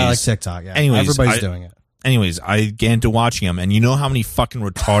 Anyways, Yeah, like TikTok. Yeah. Anyways, Everybody's doing it. Anyways, I get into watching them, and you know how many fucking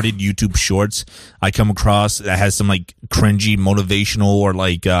retarded YouTube Shorts I come across that has some like cringy motivational or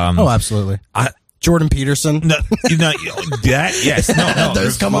like Oh, absolutely. Jordan Peterson. No, that yes, no.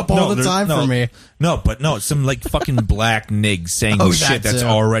 Those come up all the time for me. No, some like fucking black nig saying Oh, shit that that's too.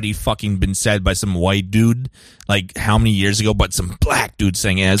 already fucking been said by some white dude, like how many years ago? But some black dude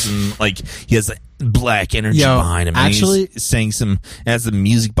saying it as in like he has like black energy behind him. Actually, and he's saying has the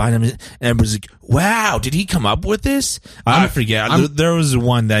music behind him, and everybody's like, "Wow, did he come up with this?" I forget. There was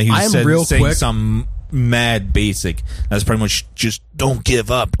one that he said saying some mad basic. That's pretty much just don't give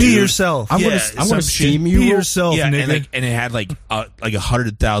up. Dude. Be yourself. I'm gonna steam you. Be yourself, Yeah, nigga. and it had like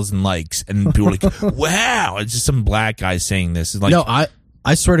 100,000 likes, and people were like, "Wow!" It's just some black guy saying this. It's like, No,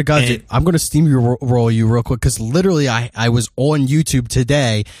 I swear to God, dude, I'm going to steam you roll you real quick because literally I was on YouTube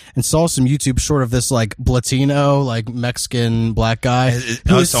today and saw some YouTube short of this like Latino, like Mexican black guy.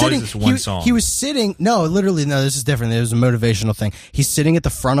 It's always this one song. He was sitting. No, literally, no. This is different. It was a motivational thing. He's sitting at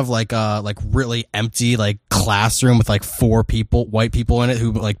the front of like really empty like classroom with like 4 people, white people in it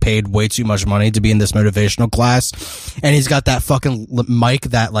who like paid way too much money to be in this motivational class, and he's got that fucking mic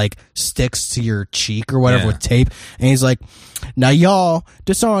that like sticks to your cheek or whatever with tape, and he's like, "Now y'all,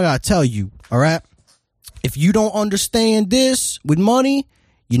 this is all I gotta tell you, all right? If you don't understand this with money,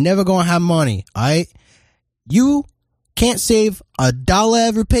 you're never gonna have money, all right? You can't save $1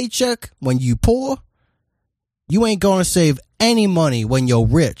 every paycheck when you poor. You ain't gonna save any money when you're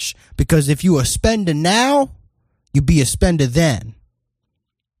rich, because if you a spender now, you be a spender then."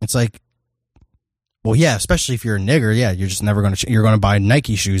 It's like, well, yeah, especially if you're a nigger, yeah, you're just never you're gonna buy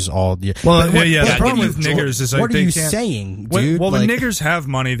Nike shoes all year. Well, But the problem with niggers is like what are they you can't. saying, Well, dude? the Like, niggers have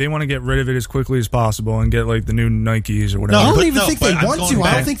money. They want to get rid of it as quickly as possible and get like the new Nikes or whatever. I don't but even no, think but they I'm want going to. I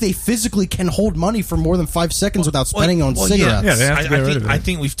back. don't think they physically can hold money for more than 5 seconds without spending on cigarettes. Yeah, they have to get rid of it. I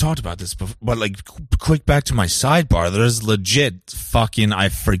think we've talked about this before, but like, quick back to my sidebar. There's legit fucking, I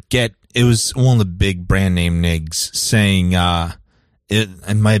forget, it was one of the big brand name nigs saying,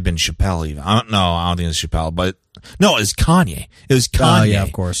 it might have been Chappelle even. I don't think it's Chappelle, but no, it was Kanye. It was Kanye. Oh, yeah,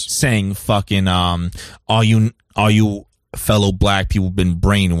 of course. Saying fucking, all you fellow black people been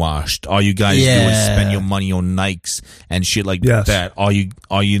brainwashed. All you guys do is spend your money on Nikes and shit like that. All you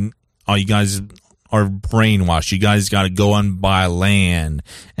guys are brainwashed. You guys got to go and buy land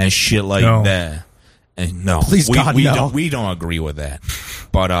and shit like that. And no, Please, God, no. We don't agree with that.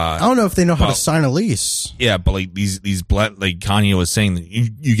 But I don't know if they know how to sign a lease. yeah, but like these black, like Kanye was saying that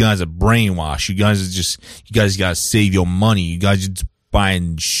you guys are brainwashed. You guys gotta save your money. You guys are just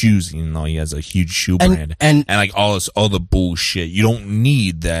buying shoes, even though he has a huge shoe brand and like all this other bullshit. You don't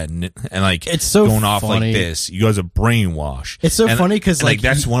need that, and like it's so going off funny. like this. You guys are brainwashed. It's so funny because like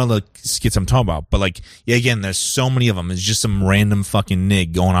that's one of the skits I'm talking about. But like, yeah, again, there's so many of them. It's just some random fucking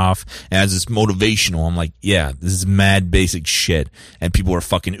nig going off as this motivational. I'm like, yeah, this is mad basic shit, and people are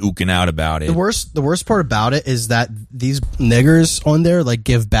fucking ooking out about it. The worst part about it is that these niggers on there like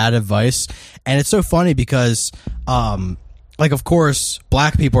give bad advice, and it's so funny because like, of course,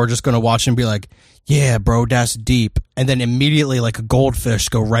 black people are just going to watch and be like, yeah, bro, that's deep. And then immediately, like a goldfish,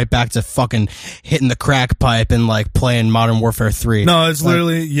 go right back to fucking hitting the crack pipe and, like, playing Modern Warfare 3. No, it's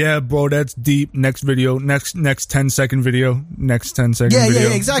literally, yeah, bro, that's deep. Next video, next 10-second video, next 10-second video.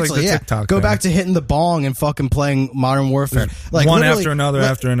 Yeah, exactly. It's like the TikTok go thing. back to hitting the bong and fucking playing Modern Warfare. Like, one literally, after another,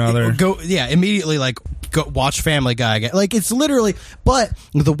 after another. Go, yeah, immediately, like, go watch Family Guy again. Like, it's literally, but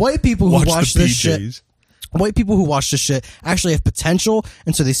the white people who watch the this shit. PJs. white people who watch this shit actually have potential,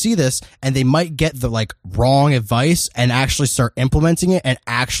 and so they see this and they might get the like wrong advice and actually start implementing it and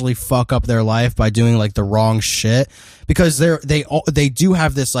actually fuck up their life by doing like the wrong shit, because they do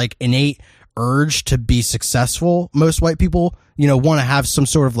have this like innate urge to be successful. Most white people, you know, want to have some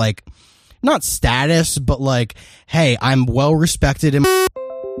sort of like, not status, but like, hey, I'm well respected in.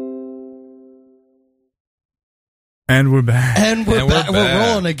 And we're back. And we're back. We're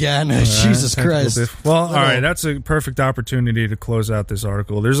rolling again. Jesus Christ. Well, all right. That's a perfect opportunity to close out this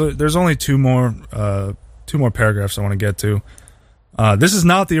article. There's only two more paragraphs I want to get to. This is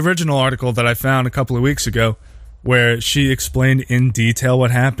not the original article that I found a couple of weeks ago, where she explained in detail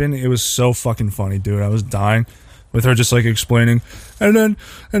what happened. It was so fucking funny, dude. I was dying with her just like explaining. And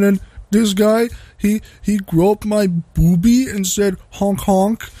then this guy, he groped my boobie and said honk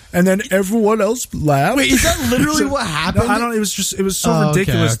honk, and then everyone else laughed. Wait, is that literally what happened? No, I don't. It was so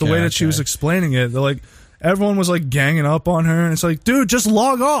ridiculous the way that she was explaining it. They're like, everyone was like ganging up on her, and it's like, dude, just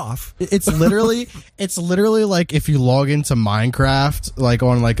log off. It's literally like if you log into Minecraft, like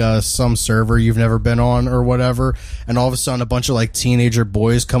on like some server you've never been on or whatever, and all of a sudden a bunch of like teenager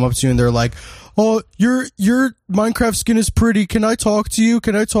boys come up to you and they're like, "Oh, your Minecraft skin is pretty. Can I talk to you?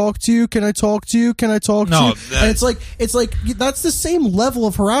 Can I talk to you? Can I talk to you? Can I talk to you?" And it's like that's the same level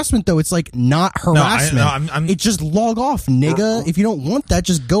of harassment, though. It's like not harassment. It's just log off, nigga. If you don't want that,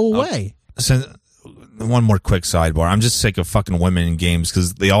 just go away. So, one more quick sidebar. I'm just sick of fucking women in games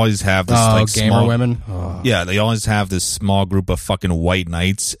because they always have this like gamer small women. Yeah, they always have this small group of fucking white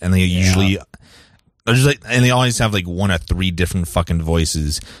knights, and they usually. They're just like, and they always have like one or three different fucking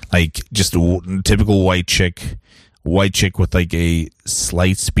voices, like just a typical white chick with like a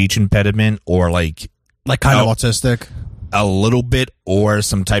slight speech impediment, or like kind of autistic, a little bit, or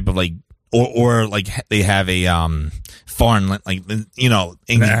some type of like, or like they have a foreign, like, you know,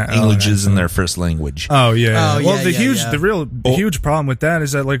 English is in their first language. Oh yeah. Well, the huge problem with that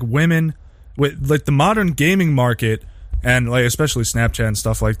is that like women with like the modern gaming market, and like especially Snapchat and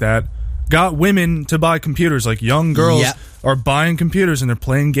stuff like that, got women to buy computers. Like young girls are buying computers and they're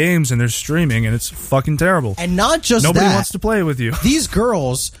playing games and they're streaming, and it's fucking terrible. And not just nobody that, wants to play with you. These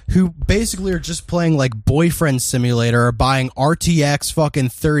girls who basically are just playing like Boyfriend Simulator are buying RTX fucking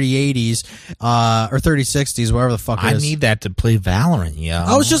 3080s or 3060s, whatever the fuck it is. I need that to play Valorant,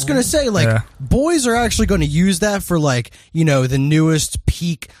 I was just gonna say, like, boys are actually going to use that for like, you know, the newest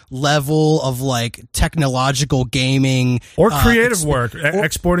peak level of like technological gaming or creative work,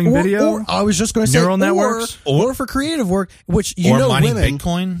 exporting video. Or, I was just going to say neural networks, or for creative work, which or mining women,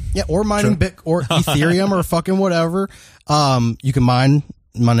 Bitcoin, or mining or Ethereum or fucking whatever. You can mine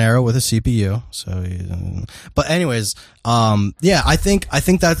Monero with a CPU. So, but anyways, I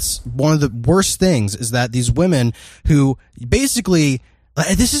think that's one of the worst things is that these women who basically.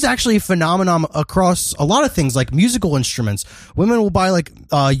 This is actually a phenomenon across a lot of things, like musical instruments. Women will buy like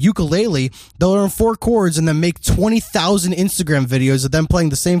ukulele, they'll learn 4 chords and then make 20,000 Instagram videos of them playing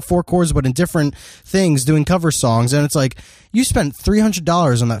the same 4 chords but in different things, doing cover songs. And it's like, you spent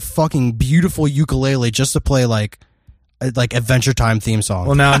 $300 on that fucking beautiful ukulele just to play like Adventure Time theme song.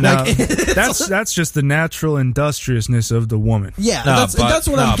 Well, now that's just the natural industriousness of the woman. Yeah, that's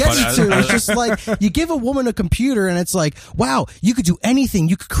what I'm getting to. It's just like you give a woman a computer and it's like, wow, you could do anything.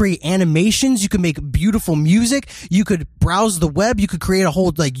 You could create animations. You could make beautiful music. You could browse the web. You could create a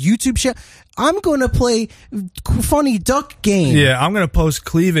whole like YouTube shit. I'm going to play funny duck game. Yeah, I'm going to post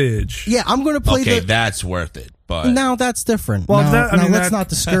cleavage. Yeah, I'm going to play. Okay, that's worth it. But now that's different. Well, let's not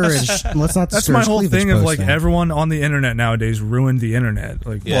discourage. That's my whole thing of like everyone on the internet nowadays ruined the internet.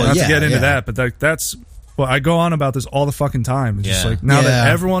 Like, not to get into that, but that's. Well, I go on about this all the fucking time. It's just like now that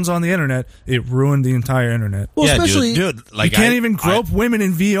everyone's on the internet, it ruined the entire internet. Well, especially, dude, like you can't even grope women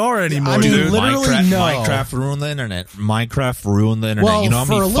in VR anymore. I mean, dude. literally, Minecraft ruined the internet. Well, you know,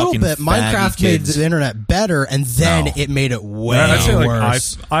 for a little bit, Minecraft made the internet better, and then it made it way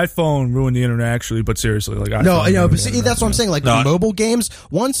worse. iPhone ruined the internet, actually, but seriously, like but see, that's what I'm saying. Like mobile games,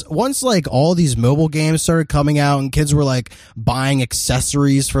 once like all these mobile games started coming out, and kids were like buying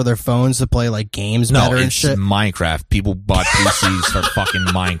accessories for their phones to play like games better. It's shit. Minecraft. People bought PCs for fucking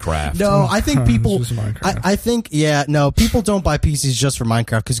Minecraft. No, I think people. People don't buy PCs just for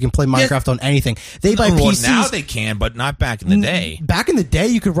Minecraft because you can play Minecraft on anything. They buy PCs now. They can, but not back in the day. Back in the day,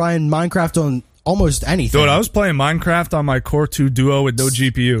 you could run Minecraft on almost anything. Dude, I was playing Minecraft on my Core 2 Duo with no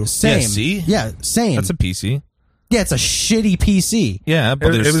GPU. Same. Yeah, see? Yeah, same. That's a PC. Yeah, it's a shitty PC. Yeah,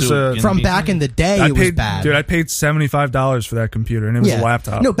 but It there's was still a- From back in the day, it was bad. Dude, I paid $75 for that computer, and it was a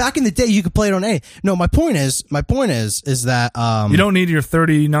laptop. No, back in the day, you could play it on any. No, my point is that you don't need your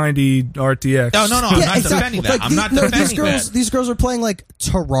 3090 RTX. No, I'm not defending that. Like, I'm not no, defending that. These girls are playing like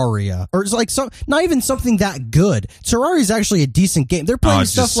Terraria, or it's like not even something that good. Terraria is actually a decent game. They're playing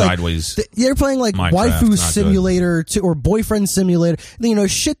it's just stuff like sideways. They're playing like Minecraft, Waifu not Simulator or Boyfriend Simulator. You know,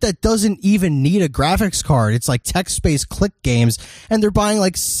 shit that doesn't even need a graphics card. It's like text-based click games, and they're buying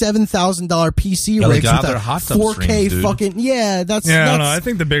like $7,000 PC Yeah, they rigs got with their a hot tub 4K streams, dude. fucking That's I don't know. I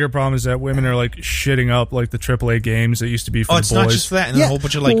think the bigger problem is that women are like shitting up like the AAA games that used to be for Oh, the it's boys. not just that, and Yeah, a whole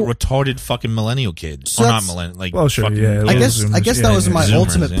bunch of like well- retarded fucking millennial kids. So Or not that's- millennial, like Well, sure, fucking yeah, I little guess Zoomers, that was yeah, my Zoomers,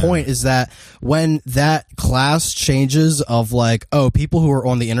 ultimate yeah. point is that when that class changes of like, oh, people who are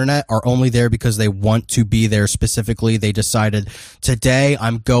on the internet are only there because they want to be there specifically. They decided today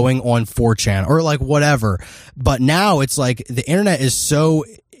I'm going on 4chan or like whatever. But now it's like the internet is so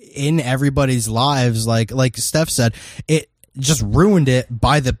in everybody's lives. Like Steph said, it just ruined it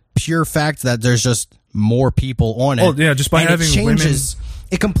by the pure fact that there's just more people on it. Oh, yeah, just by And having it changes.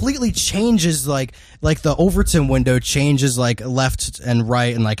 It completely changes like the Overton window changes like left and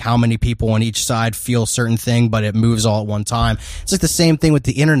right and like how many people on each side feel certain thing, but it moves all at one time. It's like the same thing with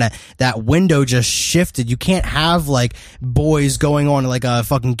the internet. That window just shifted. You can't have like boys going on like a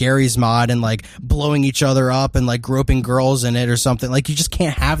fucking Gary's mod and like blowing each other up and like groping girls in it or something. Like you just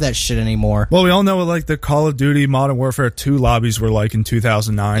can't have that shit anymore. Well, we all know what like the Call of Duty Modern Warfare 2 lobbies were like in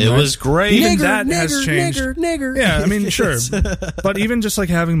 2009. It right? was great. Even Nigger, that nigger, has changed. nigger. Yeah, I mean, sure, but even just like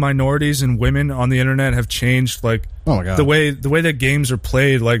having minorities and women on the internet have changed. Like, Oh my God. the way that games are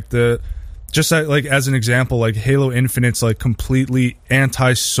played. Like like as an example, like Halo Infinite's like completely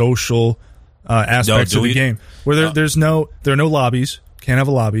antisocial aspects of the game, where there are no lobbies. Can't have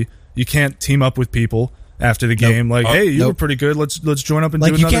a lobby. You can't team up with people after the game. Like, hey, you were pretty good. Let's join up and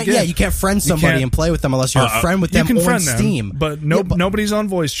Like do you another can't, game. yeah, you can't friend somebody and play with them unless you're a friend with You them can on friend them, Steam. but nobody's on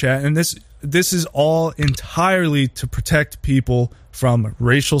voice chat, and this is all entirely to protect people from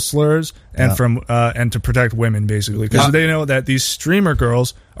racial slurs and from and to protect women, basically, because they know that these streamer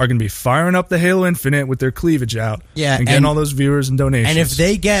girls are going to be firing up the Halo Infinite with their cleavage out, and getting all those viewers and donations. And if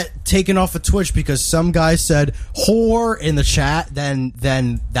they get taken off of Twitch because some guy said whore in the chat, then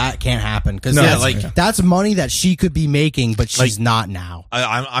that can't happen because that's money that she could be making, but she's not now.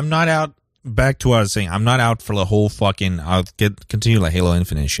 I'm not out. Back to what I was saying, I'm not out for the whole fucking. I'll continue like Halo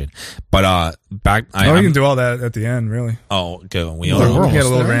Infinite shit, but back. we can do all that at the end, really. Oh, okay. We We'll get a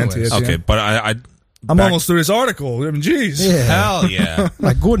little ranty. At the okay, end. but I'm almost through this article. I mean, jeez. Yeah. hell yeah.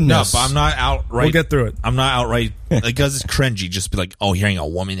 My No, goodness. but I'm not outright. We'll get through it. I'm not outright because it's cringy. Just be like, oh, hearing a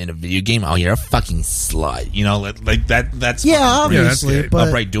woman in a video game. Oh, you're a fucking slut. You know, like that. That's yeah, fucking cringy. obviously, that's gay. but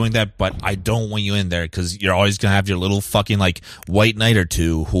Upright doing that, but I don't want you in there because you're always gonna have your little fucking like white knight or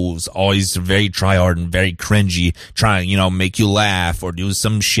two who's always very tryhard and very cringy, trying make you laugh or do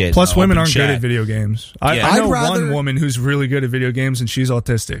some shit. Plus, women aren't chat. good at video games. I Yeah. know I'd rather- one woman who's really good at video games, and she's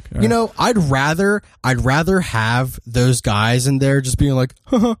autistic. you know, I'd rather have those guys in there just being like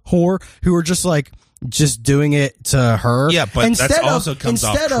whore, who are just like just doing it to her. Yeah, but instead that also comes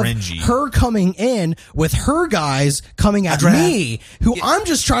off instead of cringy. her coming in with her guys coming at me, who I'm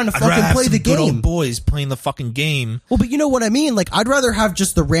just trying to I'd rather fucking have play some the good game. old boys playing the fucking game. Well, but you know what I mean? Like, I'd rather have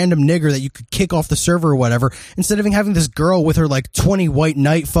just the random nigger that you could kick off the server or whatever, instead of having this girl with her, like, 20 white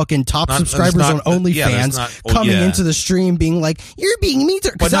knight fucking top subscribers on OnlyFans coming into the stream being like, you're being mean to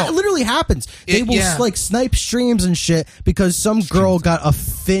her. Because that literally happens. They will, like, snipe streams and shit because some girl got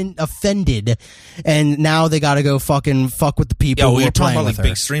offended, and now they gotta go fucking fuck with the people who we're are talking playing about with like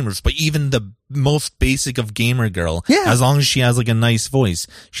her. big streamers, but even the most basic of gamer girl, Yeah. as long as she has like a nice voice,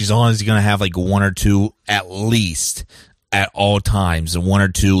 she's always gonna have like one or two at least at all times, and one or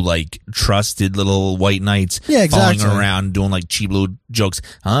two like trusted little white knights following her around doing like cheap little jokes.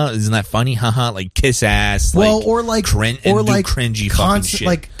 Isn't that funny? Haha, like kiss ass. Well, like, or like, cringy fucking shit.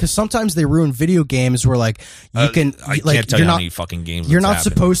 like, because sometimes they ruin video games where like you can, I like, can't tell you're you how not, many fucking games you're that's not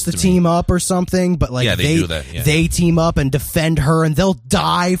happened supposed to me. team up or something, but like Yeah, they do that, yeah. they team up and defend her, and they'll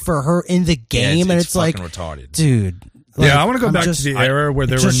die for her in the game, and it's like, fucking retarded. dude. Like, I want to go I'm back just- to the era where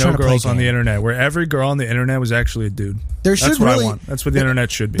there were just no trying to play girls on the game. internet, where every girl on the internet was actually a dude. There That's should what really- I want. That's what the internet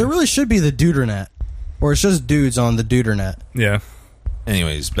should be. There really should be the dudernet, or it's just dudes on the dudernet. Yeah.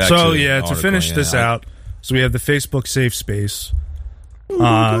 Anyways, back So to the to article, finish this out, so we have the Facebook safe space,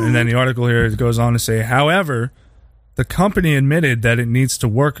 and then the article here goes on to say, however, the company admitted that it needs to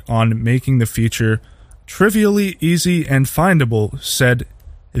work on making the feature trivially easy and findable, said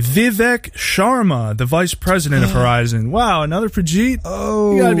Vivek Sharma, the vice president of Horizon. Wow, another Pajit?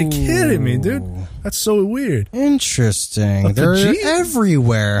 Oh, you gotta be kidding me, dude. That's so weird. Interesting. They're Pajit?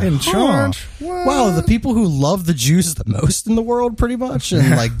 everywhere. In charge? Huh. Wow, the people who love the Jews the most in the world, pretty much, and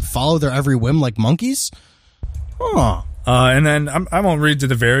like follow their every whim like monkeys. Huh. And then I won't read to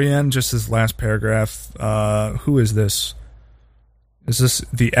the very end, just this last paragraph. Who is this? Is this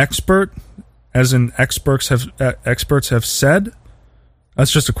the expert? As in experts have said?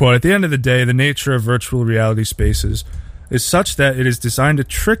 That's just a quote. At the end of the day, the nature of virtual reality spaces is such that it is designed to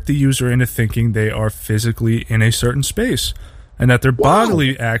trick the user into thinking they are physically in a certain space and that their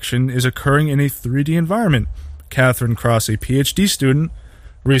bodily action is occurring in a 3D environment. Catherine Cross, a PhD student,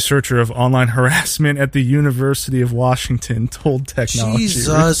 researcher of online harassment at the University of Washington, told Technology.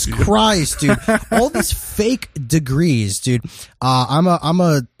 Jesus Christ, dude! All these fake degrees, dude. I'm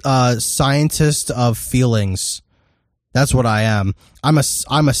a scientist of feelings. That's what I am. I'm a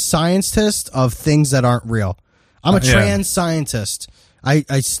scientist of things that aren't real. I'm a trans scientist. I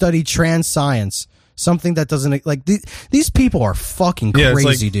study trans science. Something that doesn't like these people are fucking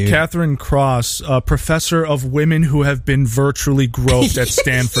crazy, dude. Catherine Cross, professor of women who have been virtually groped at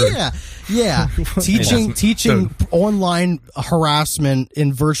Stanford. yeah. teaching online harassment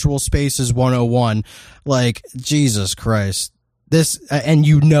in virtual spaces 101. Like, Jesus Christ. This, and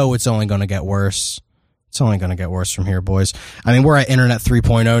it's only going to get worse. It's only going to get worse from here, boys. I mean, we're at Internet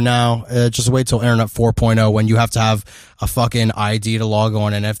 3.0 now. Just wait till Internet 4.0 when you have to have a fucking ID to log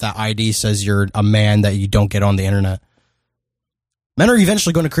on, and if that ID says you're a man, that you don't get on the Internet. Men are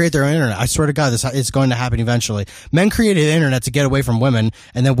eventually going to create their own Internet. I swear to God, it's going to happen eventually. Men created the Internet to get away from women,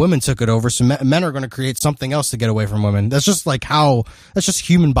 and then women took it over, so men are going to create something else to get away from women. That's just that's just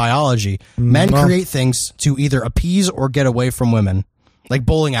human biology. Men create things to either appease or get away from women, like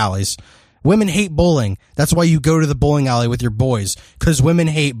bowling alleys. Women hate bowling. That's why you go to the bowling alley with your boys, because women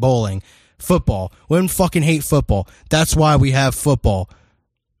hate bowling. Football. Women fucking hate football. That's why we have football.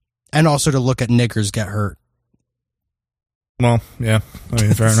 And also to look at niggers get hurt. Well, yeah. I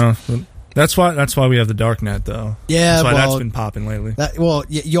mean, fair enough. That's why we have the darknet, though. Yeah, that's why that's been popping lately.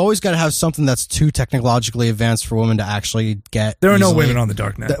 You always got to have something that's too technologically advanced for women to actually get. There are no women on the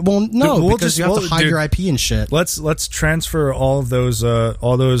darknet. Because you have to hide your IP and shit. Let's transfer all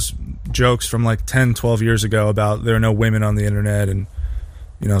those jokes from like 10, 12 years ago about there are no women on the internet and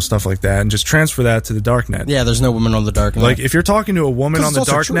stuff like that, and just transfer that to the darknet. Yeah, there's no women on the darknet. Like if you're talking to a woman on the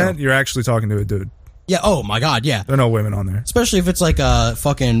darknet, you're actually talking to a dude. Yeah, oh my God, yeah. There are no women on there. Especially if it's like a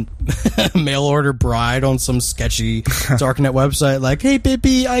fucking mail order bride on some sketchy darknet website. Like, hey,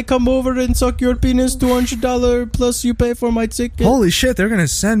 baby, I come over and suck your penis, $200 plus you pay for my ticket. Holy shit, they're going to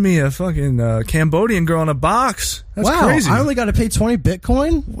send me a fucking Cambodian girl in a box. That's crazy. I only got to pay 20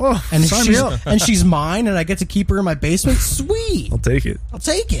 Bitcoin? Whoa, and she's mine, and I get to keep her in my basement? Sweet. I'll take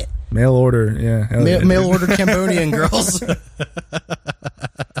it. Mail order, yeah. Mail order Cambodian girls.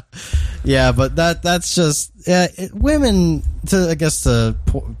 Yeah, but that's just women. To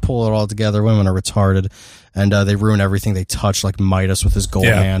pull it all together, women are retarded, and they ruin everything they touch, like Midas with his gold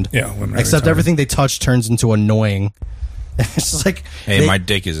hand. Yeah, women. Except everything they touch turns into annoying. It's just like, hey, my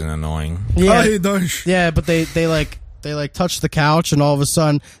dick isn't annoying. Yeah, but they touch the couch, and all of a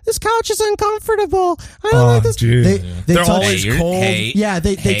sudden, this couch is uncomfortable. I don't like this. They're always cold. They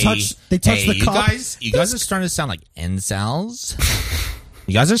touch the cup. You guys are starting to sound like incels.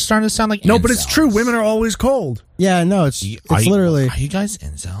 You guys are starting to sound like no, incels. but it's true. Women are always cold. Yeah, no, it's literally. Are you guys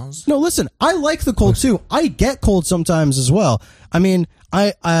incels? No, listen, I like the cold too. I get cold sometimes as well. I mean,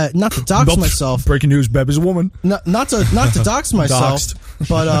 I not to dox myself. Breaking news: Beb is a woman. Not to dox myself,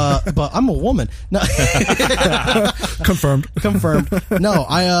 but I'm a woman. No. Confirmed. No,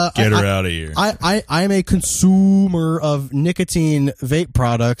 get her out of here. I'm a consumer of nicotine vape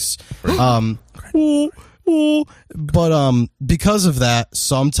products. But because of that,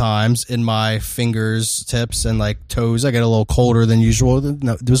 sometimes in my fingers, tips, and like toes, I get a little colder than usual.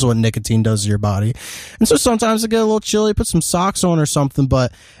 No, this is what nicotine does to your body. And so sometimes I get a little chilly, put some socks on or something.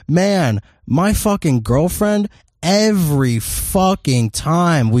 But man, my fucking girlfriend, every fucking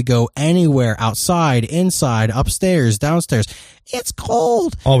time we go anywhere, outside, inside, upstairs, downstairs, it's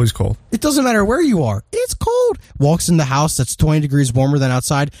cold. Always cold. It doesn't matter where you are. It's cold. Walks in the house that's 20 degrees warmer than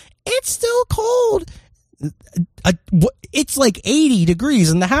outside. It's still cold. It's like 80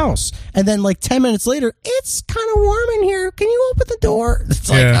 degrees in the house, and then like 10 minutes later, it's kind of warm in here. Can you open the door? It's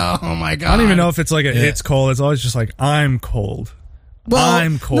like, oh my God. I don't even know if it's like it's cold. It's always just like, I'm cold. Well,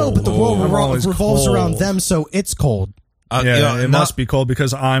 I'm cold. No, but the world revolves around them, so it's cold. It must be cold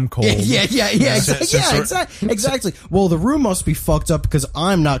because I'm cold. Exactly. Well, the room must be fucked up because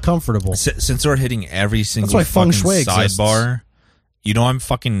I'm not comfortable. Since we're hitting every single That's why feng fucking shui sidebar, You know, I'm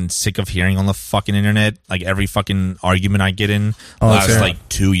fucking sick of hearing on the fucking internet, like every fucking argument I get in the Oh, last fair. like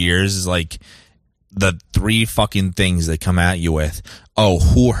 2 years is like the 3 fucking things they come at you with. Oh,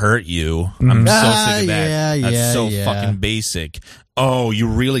 who hurt you? I'm so sick of that. That's so fucking basic. Oh, you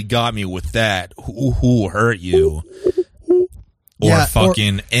really got me with that. Who hurt you? Or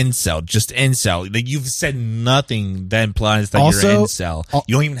fucking incel, just incel. Like, you've said nothing that implies that Also- you're an incel.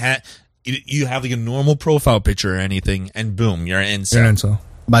 You don't even have. You have like a normal profile picture or anything, and boom, you're an incel. You're an incel.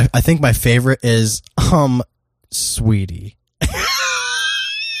 I think my favorite is sweetie.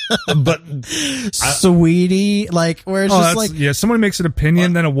 But Sweetie, like where it's just like yeah. Someone makes an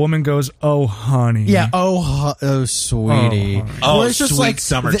opinion, then a woman goes, "Oh, honey." yeah, oh sweetie. Oh, oh, Where it's just sweet like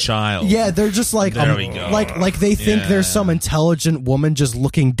summer child. Yeah, they're just like There we go. like they think Yeah. there's some intelligent woman just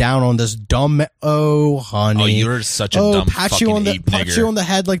looking down on this dumb honey. Oh, you're such a dumb pat you fucking on the ape pat nigger. you on the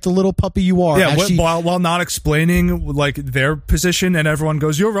head like the little puppy you are. Yeah, as she- while not explaining like their position, and everyone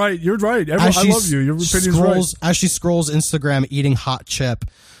goes, "You're right, you're right. as I she love you. Your opinion's scrolls, right." As she scrolls Instagram eating hot chip,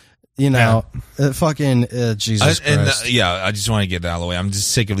 you know, fucking Jesus Christ. I just want to get that out of the way. I'm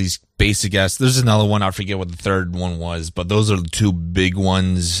just sick of these basic ass. There's another one. I forget what the third one was, but those are the 2 big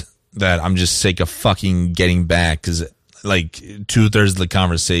ones that I'm just sick of fucking getting back, because like 2/3 of the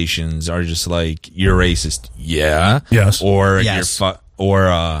conversations are just like, you're racist. Yeah. Yes. Or Yes.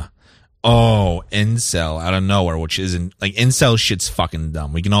 oh, incel out of nowhere, which isn't like, incel shit's fucking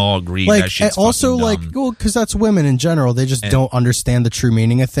dumb. We can all agree Like, that shit's and also, fucking like, dumb. well, because that's women in general. They just don't understand the true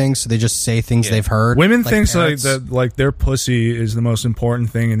meaning of things, so they just say things they've heard. Women like thinks like parrots. that, like their pussy is the most important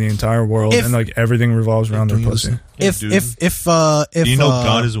thing in the entire world, If- and like everything revolves around their pussy. If dude. if Do you know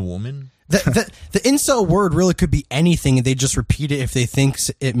God is a woman? the incel word really could be anything, and they just repeat it if they think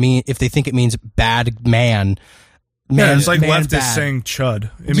it means bad man. Yeah, it's like man leftists bad. saying "chud."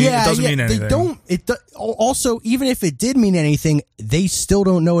 It doesn't mean anything. They don't. Also, even if it did mean anything, they still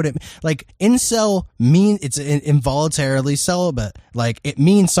don't know what it like. Incel it's involuntarily celibate. Like, it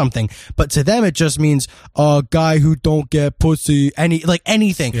means something, but to them it just means a guy who don't get pussy.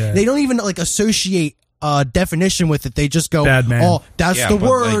 Anything. Yeah. They don't even like associate definition with it. They just go, Bad man. "Oh, that's Yeah, the but,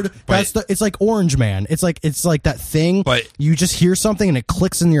 word. like, but- That's the." It's like Orange Man. It's like that thing. But- you just hear something and it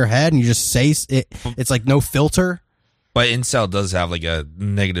clicks in your head, and you just say it. It's like no filter. But incel does have like a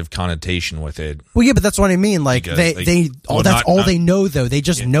negative connotation with it. Well, yeah, but that's what I mean. Like, Because, that's all they know, though. They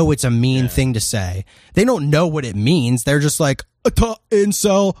just know it's a mean thing to say. They don't know what it means. They're just like,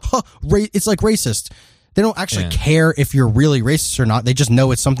 incel, it's like racist. They don't actually care if you're really racist or not. They just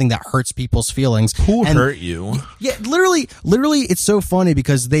know it's something that hurts people's feelings. Who And- hurt you? Yeah, literally, it's so funny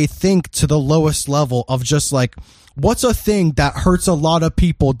because they think to the lowest level of just like, what's a thing that hurts a lot of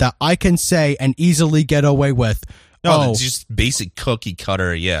people that I can say and easily get away with? No, it's just basic cookie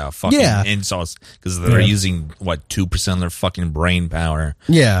cutter, fucking insults, because they're using, 2% of their fucking brain power.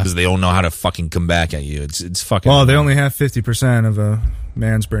 Yeah. Because they don't know how to fucking come back at you. It's fucking... Well, they only have 50% of a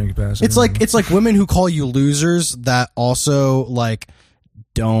man's brain capacity. It's like women who call you losers that also like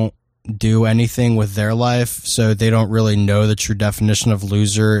don't do anything with their life, so they don't really know the true definition of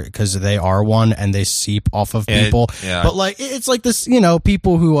loser because they are one and they seep off of people. Yeah. But like it's like this,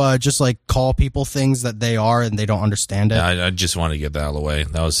 people who just like call people things that they are and they don't understand it. I just want to get that out of the way.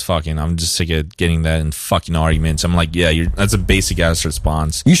 That was fucking... I'm just sick of getting that in fucking arguments. I'm like, that's a basic ass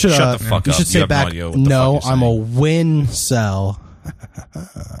response. You should shut the fuck you up. should say have back, no, idea what the no, fuck you're I'm a saying. win cell.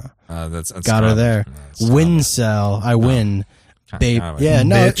 That's Got her there. Win cell. I win. Babe, yeah,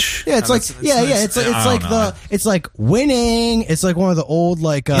 no, Bitch. yeah, it's like, it's like winning. It's like one of the old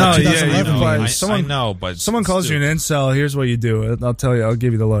like No, yeah, 2011 you know, games. I know, but... someone calls you an incel. Here's what you do. I'll tell you. I'll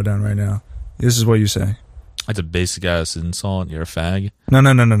give you the lowdown right now. This is what you say. That's a basic ass insult. You're a fag. No.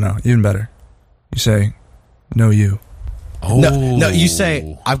 Even better. You say, "No, you." Oh. No, you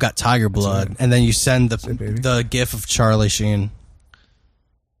say I've got tiger blood, and then you send baby. the gif of Charlie Sheen.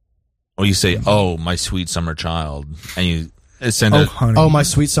 Or you say, "Oh, my sweet summer child," and you send Oh, it. honey. Oh, my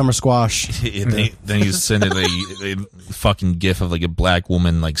sweet summer squash. Then you send it a fucking gif of like a black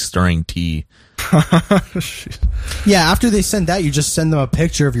woman like stirring tea. Yeah, after they send that, you just send them a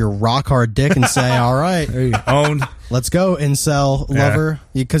picture of your rock hard dick and say, "All right, Hey, owned. let's go, incel lover,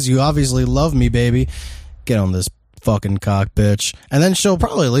 because you obviously love me, baby. Get on this fucking cock, bitch." And then she'll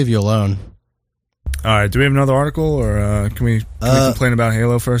probably leave you alone. All right, do we have another article, or can we complain about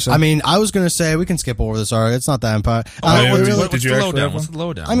Halo for a second? I mean, I was going to say we can skip over this article. It's not that important. Did you actually have What's the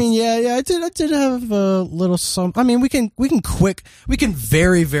lowdown? I mean, yeah, I did have a little some. I mean, we can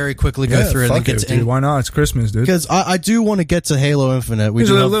very, very quickly go through it and get to. Dude, why not? It's Christmas, dude. Because I do want to get to Halo Infinite. Here's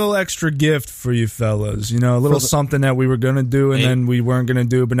a little extra gift for you fellas. You know, a little something that we were going to do and then we weren't going to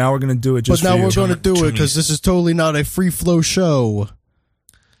do, but now we're going to do it just for you. But now we're going to do it because this is totally not a free flow show.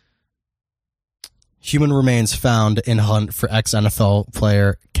 Human remains found in hunt for ex-NFL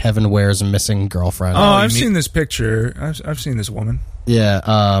player Kevin Ware's missing girlfriend. Oh, I've seen this picture. I've seen this woman.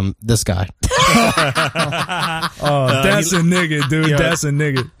 Yeah, this guy. That's a nigga, dude. That's a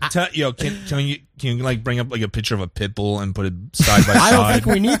nigga. Can you like bring up like a picture of a pit bull and put it side by side? I don't think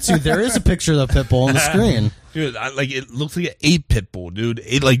we need to. There is a picture of the pit bull on the screen. Dude, it looks like an 8 pit bull, dude.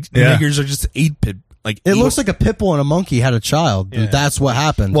 Niggers are just 8 pit. It looks like a pit bull and a monkey had a child. Yeah. That's what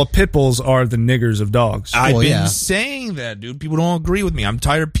happened. Well, pit bulls are the niggers of dogs. I've been saying that, dude. People don't agree with me. I'm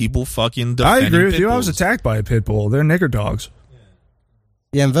tired of people fucking defending I agree with pit you. bulls. I was attacked by a pit bull. They're nigger dogs.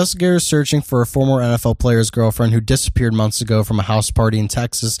 Yeah, investigators searching for a former NFL player's girlfriend who disappeared months ago from a house party in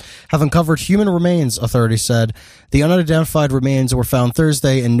Texas have uncovered human remains, authorities said. The unidentified remains were found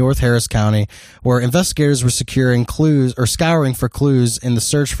Thursday in North Harris County, where investigators were scouring for clues in the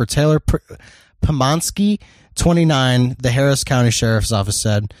search for Taylor Pomansky, 29, the Harris County Sheriff's Office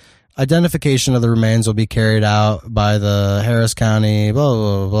said. Identification of the remains will be carried out by the Harris County,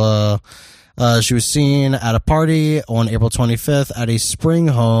 blah, blah, blah. She was seen at a party on April 25th at a spring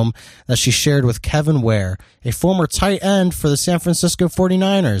home that she shared with Kevin Ware, a former tight end for the San Francisco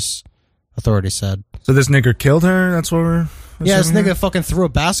 49ers, authorities said. So this nigger killed her? That's what we're... Yeah, this nigga fucking threw a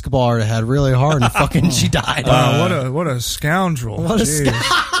basketball at her head really hard and fucking she died. Wow, what a scoundrel. What a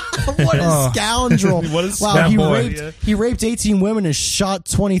scoundrel. What a wow, he raped 18 women and shot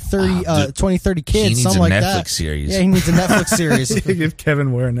 20, 30 kids, something like that. He needs a Netflix series. Yeah, he needs a Netflix series. Give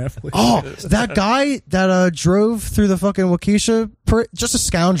Kevin Ware Netflix. Oh, that guy that drove through the fucking Waukesha, just a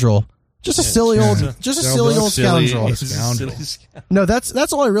scoundrel. Just a silly old scoundrel. No,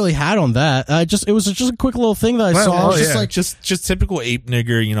 that's all I really had on that. It was just a quick little thing that I saw. Just typical ape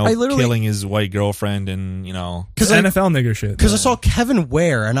nigger, killing his white girlfriend and because NFL nigger shit. Because I saw Kevin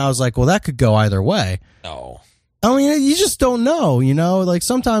Ware and I was like, well, that could go either way. No. I mean, you just don't know, like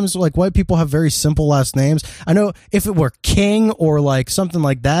sometimes like white people have very simple last names. I know if it were King or like something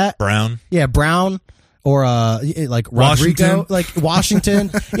like that. Brown. Yeah, Brown. Or like Rodrigo, like Washington.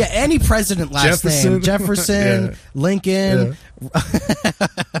 Yeah, any president last name. Jefferson, Lincoln,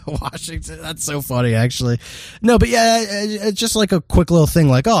 Washington. That's so funny, actually. No, but yeah, it's just like a quick little thing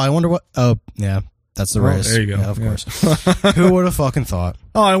like, oh, I wonder what... Oh, yeah, that's the race. There you go. Yeah, of course. Who would have fucking thought?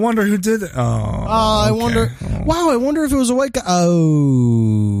 Oh, I wonder who did it. I wonder... Wow, I wonder if it was a white guy.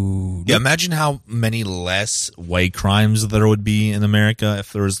 Oh. Yeah, imagine how many less white crimes there would be in America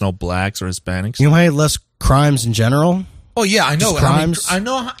if there was no blacks or Hispanics. You know how many less crimes in general? Oh yeah, I know. Crimes. I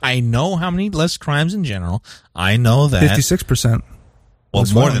know how many less crimes in general. I know that 56%. Well,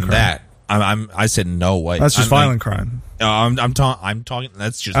 more than that. I said no white. That's just violent crime. I'm talking.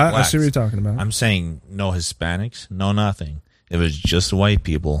 That's just. I see what you're talking about. I'm saying no Hispanics, no nothing. It was just white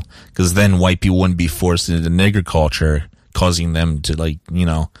people, because then white people wouldn't be forced into the nigger culture, causing them to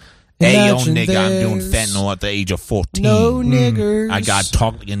hey, yo, nigga, I'm doing fentanyl at the age of 14. No niggers. I got to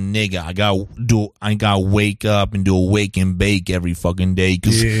talk like a nigga. I got to wake up and do a wake and bake every fucking day,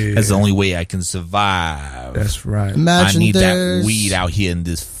 because that's the only way I can survive. That's right. Imagine I need that weed out here in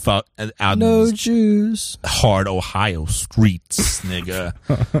this Jews. hard Ohio streets, nigga.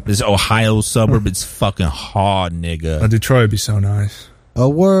 This Ohio suburb is fucking hard, nigga. Detroit would be so nice. A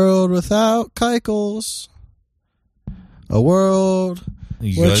world without Keuchels. A world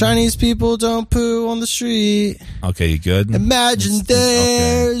where Chinese people don't poo on the street. Okay, you good? Imagine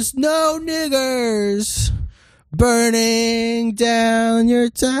there's no niggers burning down your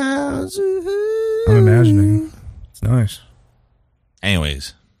towns. I'm imagining. It's nice.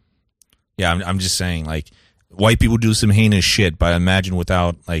 Anyways. Yeah, I'm just saying, like, white people do some heinous shit, but imagine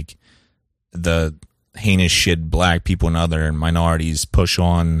without, like, the heinous shit black people and other minorities push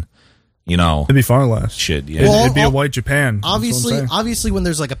on, it'd be far less shit. Yeah, Well, it'd be a white Japan. Obviously, when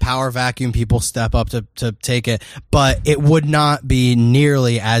there's like a power vacuum, people step up to take it, but it would not be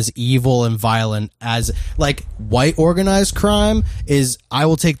nearly as evil and violent as like white organized crime is. I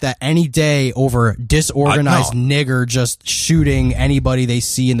will take that any day over disorganized nigger just shooting anybody they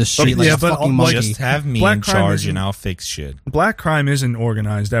see in the street like a fucking monkey. Just have me in charge and I'll fix shit. Black crime isn't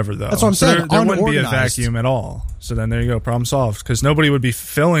organized ever, though. That's what I'm saying. There wouldn't be a vacuum at all. So then there you go, problem solved. Because nobody would be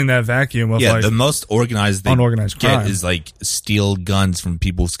filling that vacuum of the most organized they unorganized get crime. is like steal guns from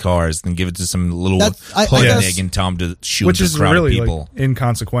people's cars and give it to some little I hood guess- nigga and tell him to shoot which a is crowd really of people. like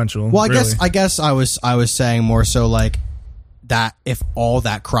inconsequential. Well, really. I guess I was saying more so like that if all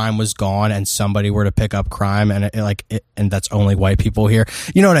that crime was gone and somebody were to pick up crime and and that's only white people here,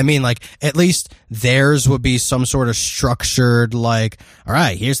 you know what I mean? Like at least theirs would be some sort of structured like, all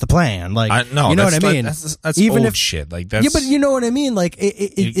right, here's the plan. Like, you know what I mean? That's Even old if shit. Like that's yeah, but you know what I mean? Like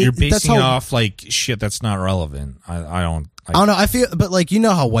you're that's basing how, off like shit that's not relevant. I don't know. I feel, but like you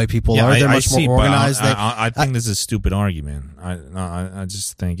know how white people Yeah, are. They're I much see, more but organized. I think this is a stupid argument. I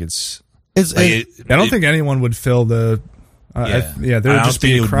just think it's. It's Like, I don't think anyone would fill the. There would I don't just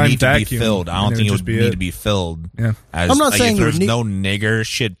think be it a would crime need vacuum. to be filled. I don't and think it just would be need to be filled. Yeah. As, I'm not like, saying if it there's would need- no nigger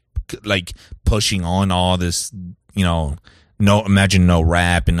shit like pushing on all this, you know. No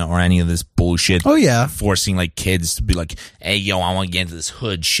rap or any of this bullshit. Oh, yeah. Forcing like kids to be like, hey yo, I want to get into this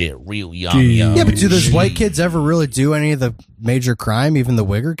hood shit real young. Yeah, yeah, but do those Gee. white kids ever really do any of the major crime? Even the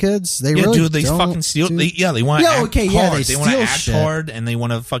Wigger kids, they Yeah, really dude, they don't fucking steal. do- They want to Yeah, act okay, hard. yeah, they want to steal act shit. hard, and they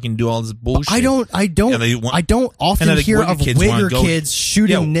want to fucking do all this bullshit. I don't Yeah, they want- often and then the hear Wigger of kids wanna Wigger go- kids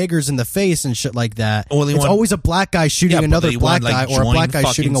shooting Yeah. niggers in the face and shit like that. Well, they it's want- always a black guy shooting Yeah, but another they black want, like, guy or a join black guy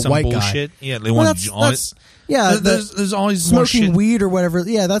fucking shooting a some white bullshit. guy. Yeah, they Well, want that's yeah. There's always more Smoking shit. weed or whatever.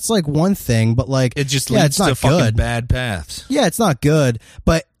 Yeah, that's like one thing, but like It just yeah, leads it's not to fucking good. bad paths. Yeah, it's not good.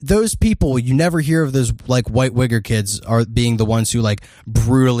 But those people, you never hear of those like white Wigger kids are being the ones who like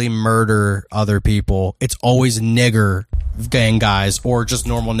brutally murder other people. It's always nigger gang guys or just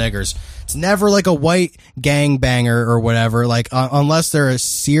normal niggers. It's never like a white gang banger or whatever. Like unless they're a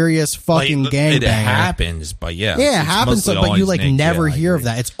serious fucking Like, gang it banger. happens, but yeah, Yeah, it it's happens, mostly but you always like Nick. never Yeah, I hear of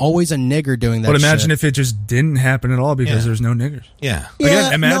agree. that. It's always a nigger doing that. But imagine shit. if it just didn't happen at all because Yeah. there's no niggers. Yeah. Yeah,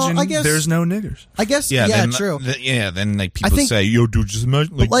 Again, imagine no, I guess- there's no niggers. I guess Yeah, yeah, then, true. Then like people think- say, "Yo, dude, just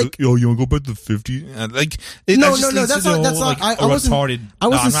imagine, like- yo, you want to go back to the 50s?" Like, No, that just no, leads that's to the not- that's whole, not- like, I wasn't- retarded. I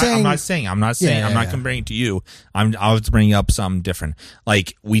wasn't I'm saying- not saying. I'm not saying. Yeah, I'm not yeah. comparing to you. I was bringing up something different.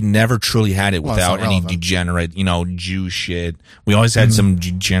 Like, we never truly had it Well, it's without not any relevant. degenerate, Jew shit. We always had some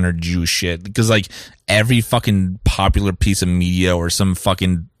degenerate Jew shit because, like, every fucking popular piece of media or some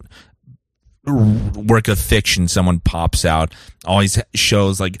fucking work of fiction someone pops out always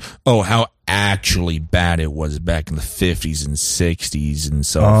shows like, oh, how actually bad it was back in the 50s and 60s and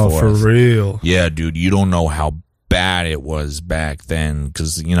so Oh, forth. for real. Yeah, dude, you don't know how bad it was back then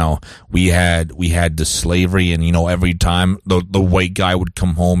because we had the slavery, and every time the white guy would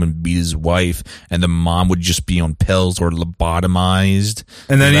come home and beat his wife, and the mom would just be on pills or lobotomized.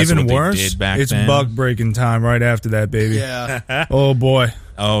 And then That's even what they worse, did back it's then. bug breaking time right after that, baby. Yeah. Oh boy,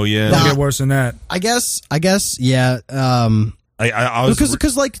 Oh yeah, don't Nah. get worse than that. I guess yeah. I was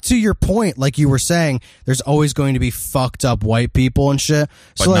Because like to your point, like you were saying, there's always going to be fucked up white people and shit.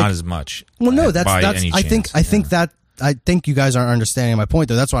 but So like, not as much. well, no, by that's. any I think chance. I think you guys aren't understanding my point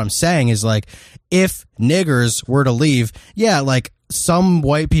though. That's what I'm saying is like if niggers were to leave, yeah, like some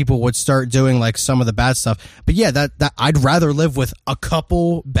white people would start doing like some of the bad stuff. But yeah, that I'd rather live with a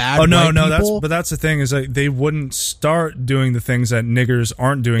couple bad. Oh no, white no, people. that's the thing is like they wouldn't start doing the things that niggers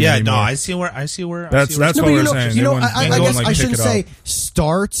aren't doing. Yeah, anymore. no, I see where. That's No, what but we're saying. They wouldn't- I they wouldn't, guess like, I pick shouldn't it say up.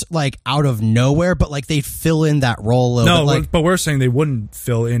 start like out of nowhere, but like they'd fill in that role a little No, bit. Like, but we're saying they wouldn't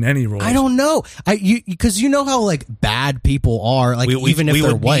fill in any roles. I don't know. Because you know how like bad people are. Like even if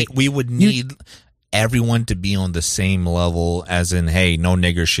they're would white, we would need everyone to be on the same level, as in, hey, no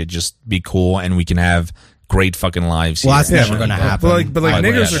nigger shit, just be cool, and we can have great fucking lives. Well, here. that's never gonna happen. But like Like,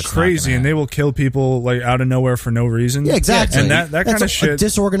 niggers yeah, are that's not crazy gonna and they will kill people like out of nowhere for no reason. yeah, exactly. And that That's kind a of shit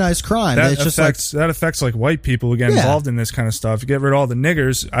disorganized crime. that It's just affects like white people again Yeah. involved in this kind of stuff. You get rid of all the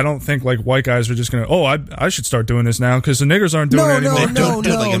niggers. I don't think like white guys are just gonna I should start doing this now because the niggers aren't doing it anymore. No.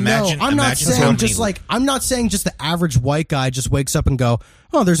 Like, imagine- I'm not imagine how saying many- just like I'm not saying just the average white guy just wakes up and go,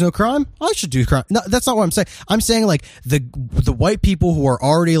 oh, there's no crime. I should do crime. No, that's not what I'm saying. I'm saying like the white people who are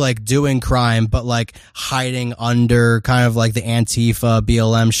already like doing crime, but like hiding under kind of like the Antifa,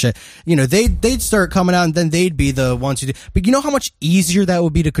 BLM shit. They'd start coming out, and then they'd be the ones who do. But you know how much easier that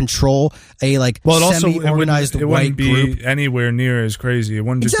would be to control a like Well, it also semi-organized it white wouldn't be group. anywhere near as crazy. It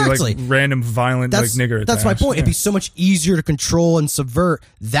wouldn't just be Exactly. like random violent like nigger attacks. That's my point. Yeah. It'd be so much easier to control and subvert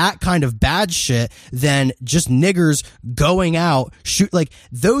that kind of bad shit than just niggers going out shoot like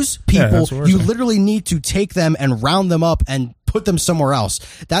those people. that's what we're You saying. literally need to take them and round them up and put them somewhere else.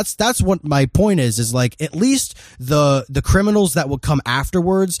 That's what my point is like, at least the criminals that would come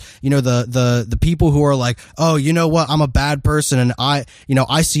afterwards, the people who are like, oh, you know what, I'm a bad person and I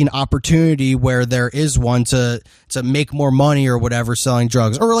see an opportunity where there is one to make more money or whatever selling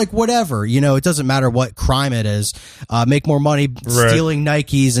drugs or like whatever, it doesn't matter what crime it is, make more money stealing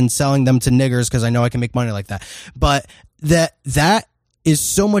Nikes and selling them to niggers because I know I can make money like that. But that is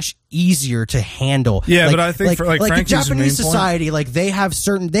so much easier to handle. Yeah, but I think for like Frankie's Japanese main society, point, like they have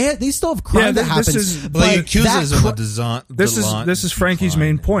certain they still have crime that happens. But Yakuza is a design. This is Frankie's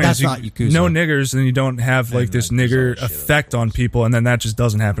main point. That's is not Yakuza. No niggers, and you don't have like this nigger effect on people, and then that just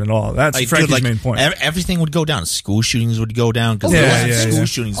doesn't happen at all. That's Frankie's main point. Everything would go down. School shootings would go down because school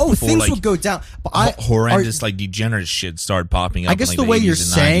shootings. Things would go down. But horrendous, like degenerate shit started popping up. I guess in, the way you're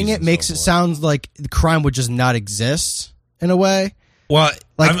saying it makes it sound like the crime would just not exist in a way. Well,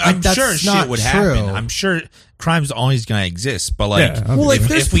 like, I'm sure shit would happen. True. I'm sure crime's always going to exist, but like,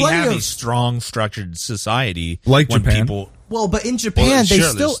 if we have a strong, structured society, like when Japan. people. Well, but in Japan, they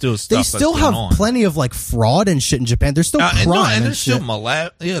still have plenty of like fraud and shit in Japan. There's still crime and there's still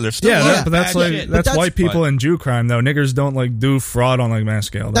there's still but that's white people and Jew crime though. Niggers don't like do fraud on like mass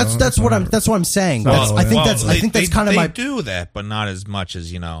scale. That's what I'm saying. I think that's kind of my. They do that, but not as much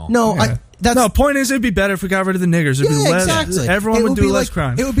as No, point is it'd be better if we got rid of the niggers. It'd be less, exactly. Everyone would do less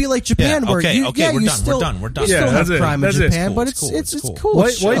crime. It would be like Japan, where we're done. You still have crime in Japan, but it's cool.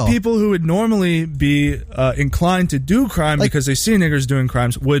 White people who would normally be inclined to do crime because they see niggers doing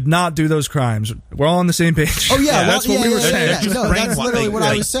crimes would not do those crimes. We're all on the same page. Oh yeah, that's what we were saying. No, that's literally what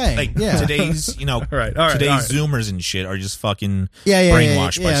I was saying. Like today's, today's Zoomers and shit are just fucking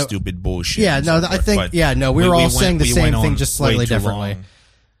brainwashed by stupid bullshit. Yeah, no, I think we were all saying the same thing, just slightly differently.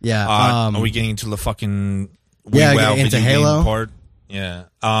 Yeah. Are we getting into the fucking into Halo part? Yeah.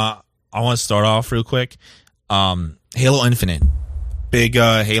 I want to start off real quick. Halo Infinite, big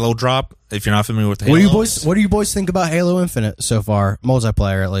Halo drop. If you're not familiar with Halo, what do you boys think about Halo Infinite so far?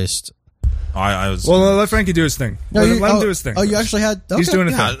 Multiplayer, at least. I was. Well, let Frankie do his thing. Let him do his thing. Oh, you actually had. Okay, he's doing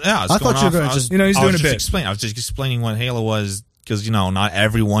a thing. Yeah, I thought you were going to just. He's doing a bit. I was just explaining what Halo was. Because not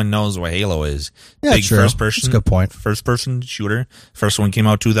everyone knows what Halo is. Yeah, big true. first person. That's a good point. First person shooter. First one came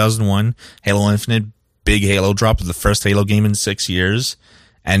out 2001. Halo Infinite, big Halo drop. The first Halo game in 6 years,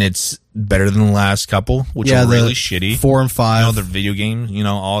 and it's better than the last couple, which are really shitty. 4 and 5. The video game,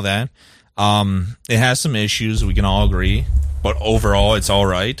 all that. It has some issues. We can all agree, but overall, it's all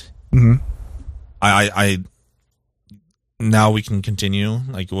right. Mm-hmm. I now we can continue.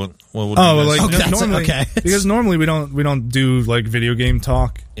 Like what would normally because normally we don't do like video game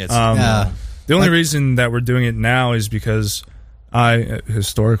talk. The only reason that we're doing it now is because I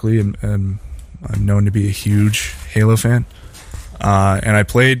historically am I'm known to be a huge Halo fan. And I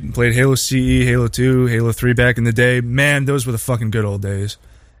played Halo CE, Halo 2, Halo 3 back in the day. Man, those were the fucking good old days.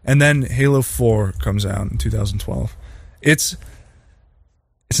 And then Halo 4 comes out in 2012. It's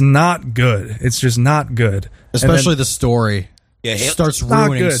not good. It's just not good. Especially the story. Yeah, it starts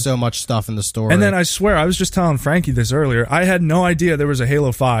ruining so much stuff in the story. And then I swear, I was just telling Frankie this earlier. I had no idea there was a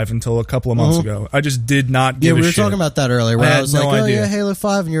Halo 5 until a couple of months ago. I just did not give a shit. Yeah, we were talking about that earlier. Where I was like, idea. Oh yeah, Halo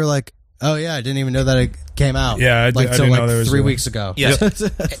 5, and you're like, oh yeah, I didn't even know that it came out. Yeah, I didn't know there was 3 weeks ago. Yeah,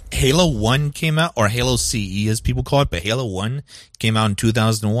 Halo 1 came out, or Halo CE as people call it, but Halo 1 came out in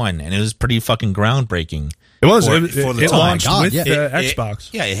 2001, and it was pretty fucking groundbreaking. It was. For the it time. launched with the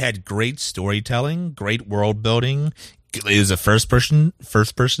Xbox. It had great storytelling, great world building. It was a first person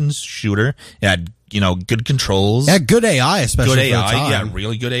shooter. It had good controls. Yeah, good AI, especially good for the time. Yeah,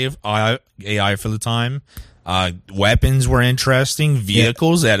 really good AI for the time. Weapons were interesting.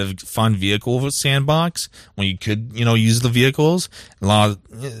 Vehicles, they had a fun vehicle sandbox when you could use the vehicles. A lot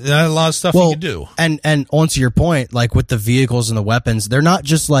of stuff you could do. And onto your point, like with the vehicles and the weapons, they're not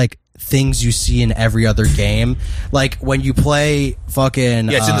just like things you see in every other game. Like when you play fucking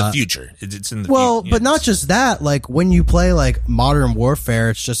it's in the future. It's in the future. But not just that. Like when you play like Modern Warfare,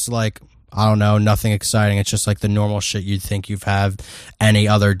 it's just like, I don't know, nothing exciting. It's just like the normal shit you'd think you've had any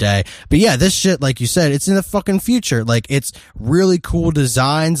other day. But yeah, this shit, like you said, it's in the fucking future. Like it's really cool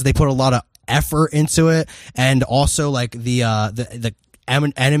designs. They put a lot of effort into it, and also like the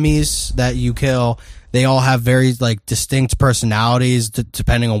enemies that you kill, they all have very like distinct personalities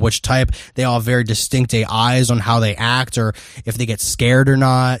depending on which type. They all have very distinct AIs on how they act or if they get scared or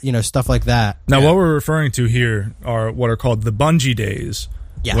not, stuff like that. Now, what we're referring to here are what are called the Bungie days.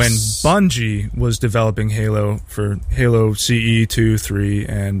 Yes. When Bungie was developing Halo for Halo CE 2, 3,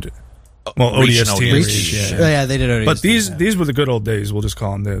 and ODST. Yeah, they did ODST. But these were the good old days. We'll just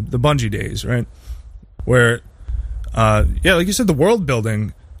call them the Bungie days, right? Where, like you said, the world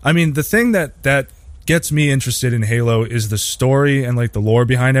building. I mean, the thing that gets me interested in Halo is the story and like the lore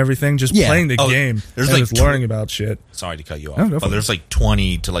behind everything. Just playing the game there's and like just learning about shit. Sorry to cut you off, No, go for but it. there's like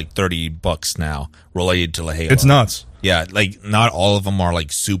 20 to like 30 books now related to Halo. It's nuts. Yeah, like not all of them are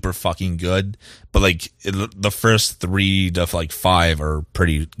like super fucking good, but like the first 3 to like 5 are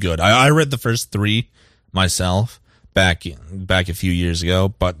pretty good. I read the first 3 myself back a few years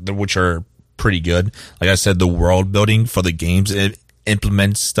ago, but which are pretty good. Like I said, the world building for the games, it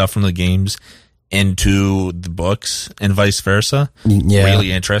implements stuff from the games into the books and vice versa. Yeah.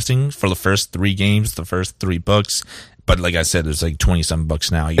 Really interesting for the first 3 games, the first 3 books. But like I said, there's like 20-some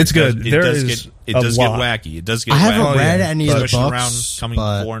books now. It's good. It There does is get a get lot. wacky. It does get I wacky. haven't read yeah. any of the Especially books, around coming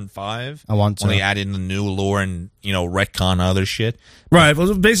but 4 and 5. I want to. When they add in the new lore and, retcon other shit. Right.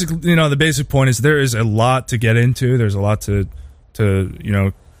 Well, basically, the basic point is there is a lot to get into. There's a lot to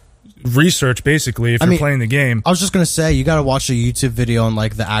research, basically, if you're playing the game. I was just gonna say you got to watch a YouTube video on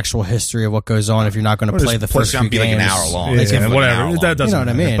like the actual history of what goes on if you're not going to play the It's first gonna few be like games. an hour long. Yeah, It's gonna be like an whatever. hour That long. doesn't You know what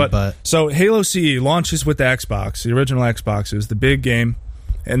I matter. mean, but- so Halo CE launches with the Xbox, the original Xbox is the big game,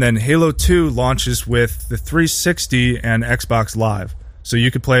 and then Halo 2 launches with the 360 and Xbox Live, so you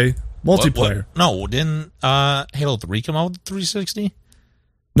could play multiplayer. No, didn't Halo 3 come out with 360?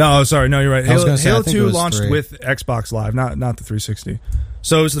 No, sorry, no, you're right. I was Halo, gonna say, I Halo think it 2 was launched 3. with Xbox Live, not the 360.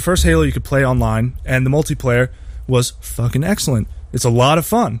 So it was the first Halo you could play online, and the multiplayer was fucking excellent. It's a lot of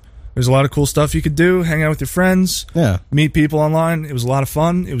fun. There's a lot of cool stuff you could do, hang out with your friends, Yeah. meet people online. It was a lot of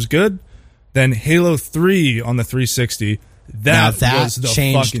fun. It was good. Then Halo 3 on the 360, Now that was the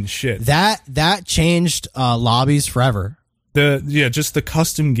changed, fucking shit. That changed lobbies forever. Just the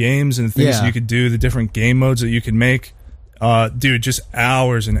custom games and things Yeah. you could do, the different game modes that you could make. Dude, just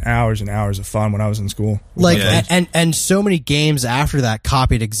hours and hours and hours of fun when I was in school. Like Yeah. and so many games after that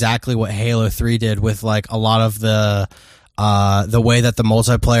copied exactly what Halo 3 did with like a lot of the way that the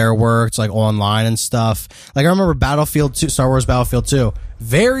multiplayer worked, like online and stuff. Like I remember Battlefield 2, Star Wars Battlefield 2,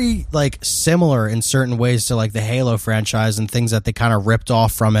 very like similar in certain ways to like the Halo franchise and things that they kind of ripped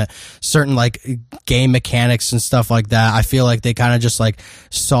off from it. Certain like game mechanics and stuff like that. I feel like they kind of just like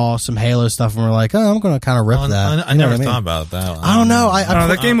saw some Halo stuff and were like, oh, I'm going to kind of rip that. I You know never what thought about that. I don't know. I I don't know,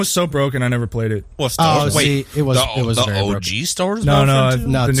 that game was so broken I never played it. Well, Star Wars, see, it was the very OG broken. Star Wars? No, Battlefront 2?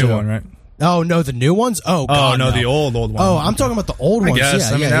 No, the new 2. one, right? Oh no, the new ones. Oh God, no, the old one. Oh, I'm talking about the old ones. guess. Yeah,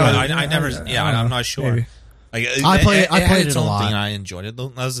 I mean, yeah, that yeah. was- I never. Yeah, I'm not sure. Maybe. Like, I played had it its a own lot. thing. I enjoyed it. That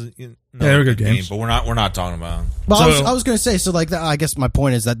was, they were good games. But we're not talking about. But So- I was going to say, so like, that, I guess my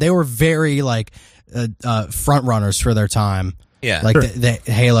point is that they were very like front runners for their time. Yeah. like the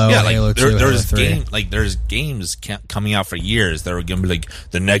Halo, Yeah, like Halo 2, Halo there's 3. there's games coming out for years that were gonna be like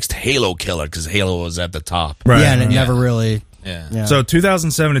the next Halo killer because Halo was at the top. Right. Yeah, and it right. never really. Yeah. Yeah. So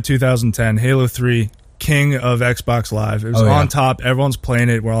 2007 to 2010, Halo 3, king of Xbox Live. It was Oh, yeah. on top. Everyone's playing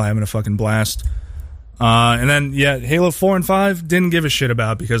it. We're all having a fucking blast. And then, Halo 4 and 5 didn't give a shit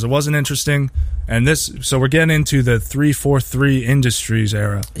about because it wasn't interesting. And so we're getting into the 343 Industries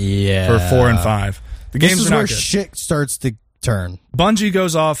era Yeah, for 4 and 5. The This games is are where not good. shit starts to turn. Bungie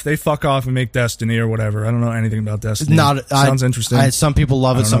goes off. They fuck off and make Destiny or whatever. I don't know anything about Destiny. Sounds interesting. Some people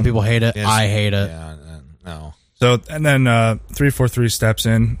love it. don't Some know. people hate it. Yes. I hate it. Yeah. No. So and then 343 steps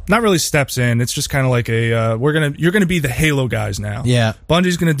in. Not really steps in. It's just kind of like a you're gonna be the Halo guys now. Yeah.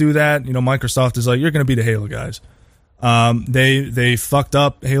 Bungie's gonna do that. Microsoft is like, you're gonna be the Halo guys. They fucked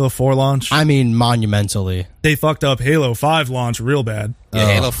up Halo 4 launch. I mean, monumentally. They fucked up Halo 5 launch real bad. Yeah,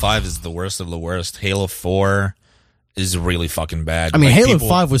 Halo 5 is the worst of the worst. Halo 4 is really fucking bad. I mean, Like, Halo people-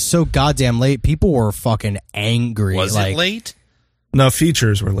 5 was so goddamn late. People were fucking angry. Was like, it late? No,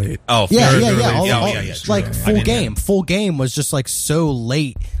 features were late. Oh, Yeah, fair. yeah, They're yeah. really- All, true. like I full didn't game. Full game was just like so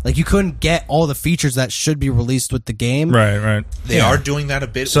late. Like you couldn't get all the features that should be released with the game. Right. They are doing that a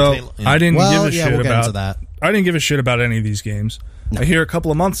bit. So with Halo. I didn't Well, give a yeah, shit we'll get about into that. I didn't give a shit about any of these games. I hear a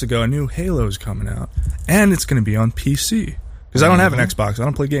couple of months ago a new Halo's coming out, and it's going to be on PC because I don't have an Xbox. I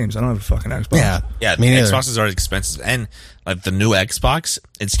don't play games. I don't have a fucking Xbox. Yeah. Yeah, Me neither. Xboxes are expensive, and like the new Xbox,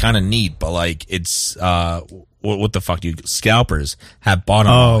 it's kind of neat, but like it's what the fuck? Scalpers have bought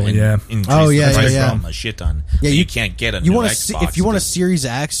them. Oh, and yeah. increased Oh, the yeah, price yeah, from a shit ton. Yeah, So you- you can't get a You new want Xbox. to if you want a Series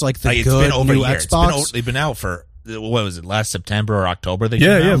X, like the like, it's good been over new a year. Xbox. They've been out for what was it? Last September or October? They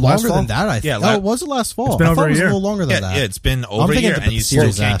Yeah, came yeah, out? last longer fall. than that, I think. Yeah, Oh, was it last fall? been I over thought a it was year. a little longer than that. Yeah, it's been over a thinking year, the and you still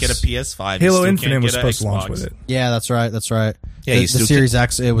Series can't get S. a PS5. You Halo still Infinite can't was get a supposed to launch Xbox. with it. Yeah, that's right. That's right. Yeah, the you still Series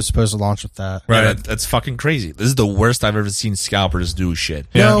X, it was supposed to launch with that. Right. Yeah, that's fucking crazy. This is the worst I've ever seen scalpers do shit.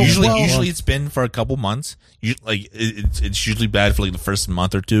 Yeah. No, usually it's been for a couple months. It's usually bad for like the first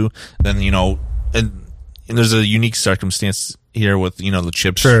month or two. Then and there's a unique circumstance here with the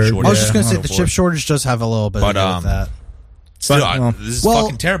chip Sure. shortage. I was just Yeah, going to say I'm the for chip it. shortage does have a little bit But, to do with that. Still, But, this is well-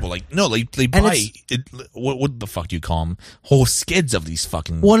 fucking terrible. Like, no, they buy it. What the fuck do you call them? Whole skids of these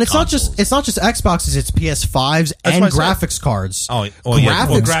fucking. Well, and it's consoles. not just Xboxes, it's PS5s and what I said. graphics cards. Oh, well, yeah.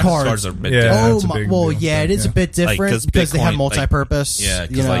 Well, Graphics graphics cards. cards are a bit Yeah. different. Oh that's a my, big well, deal, yeah, it is a yeah. bit different because they have Bitcoin, multi-purpose. Yeah, you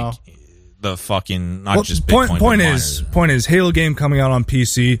because know. like the fucking not Well, just Bitcoin. point is, Halo game coming out on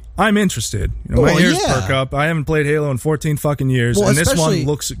PC. I'm interested. You know, my Well, ears yeah. perk up. I haven't played Halo in 14 fucking years, Well, and this one especially-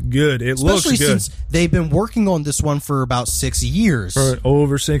 looks good. It looks Especially good since they've been working on this one for about 6 years. for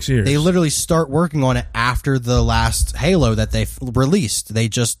over 6 years. They literally start working on it after the last Halo that they released. They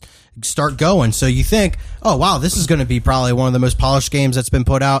just start going. So you think, oh wow, this is going to be probably one of the most polished games that's been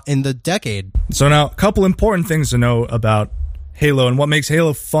put out in the decade. So now, a couple important things to know about Halo and what makes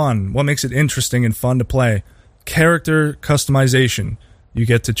Halo fun, what makes it interesting and fun to play. Character customization. You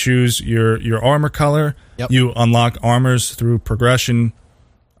get to choose your armor color. Yep. You unlock armors through progression,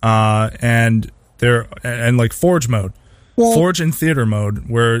 and like Forge mode. Forge and theater mode,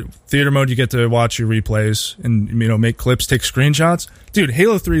 where theater mode you get to watch your replays and make clips, take screenshots. Dude,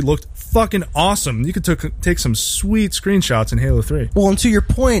 Halo 3 looked fucking awesome. You could take some sweet screenshots in Halo 3. Well, and to your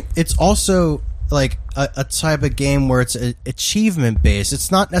point, it's also like a type of game where it's achievement based.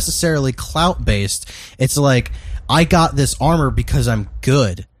 It's not necessarily clout based. It's like, I got this armor because I'm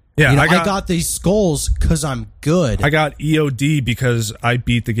good. Yeah, I I got these skulls because I'm good. I got EOD because I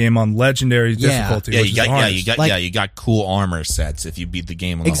beat the game on legendary difficulty. Yeah, which is the hardest. you got cool armor sets if you beat the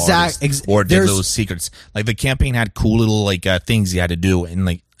game on the Exact- hardest, or did there's- those secrets. Like the campaign had cool little things you had to do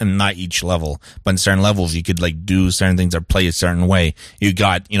in not each level, but in certain levels you could like do certain things or play a certain way. You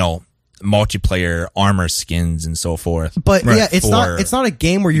got multiplayer armor skins and so forth. But Right. yeah, it's not a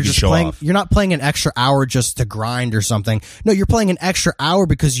game where you're You just show playing. off. You're not playing an extra hour just to grind or something. No, you're playing an extra hour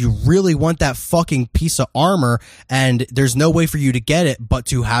because you really want that fucking piece of armor, and there's no way for you to get it but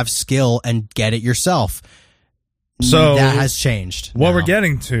to have skill and get it yourself. So that has changed. What now. we're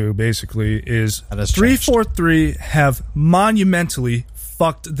getting to basically is That has 343 have monumentally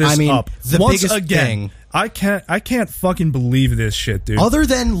fucked this I mean, up. the Once biggest again, thing- I can't fucking believe this shit, dude. Other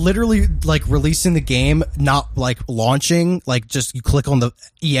than literally like releasing the game, not like launching, like just you click on the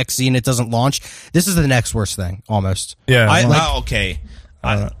EXE and it doesn't launch. This is the next worst thing, almost. yeah, Okay.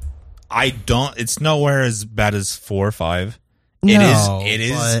 I don't. It's nowhere as bad as 4 or 5. No,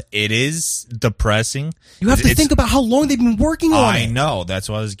 It is depressing. You have to It's- think about how long they've been working on I it. know. That's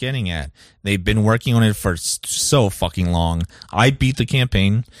what I was getting at. They've been working on it for so fucking long. I beat the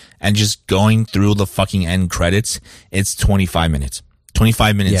campaign, and just going through the fucking end credits, it's 25 minutes.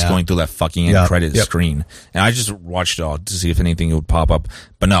 25 minutes Yeah. going through that fucking end Yep. credit screen. And I just watched it all to see if anything would pop up.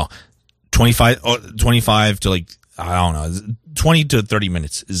 But no, 25 to like, I don't know, 20 to 30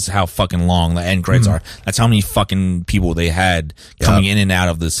 minutes is how fucking long the end credits are. That's how many fucking people they had coming in and out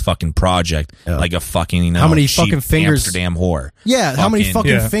of this fucking project, like a fucking, How many cheap fucking fingers- Amsterdam whore. Yeah, how many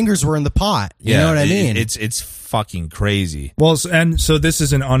fucking Yeah. fingers were in the pot? You know what I mean? It's fucking crazy. Well, so this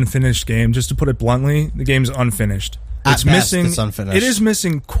is an unfinished game. Just to put it bluntly, the game's unfinished. At It's best, missing. it's unfinished. It is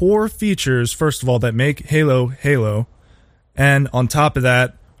missing core features. First of all, that make Halo, and on top of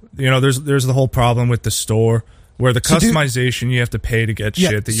that, there's the whole problem with the store where the So do- customization you have to pay to get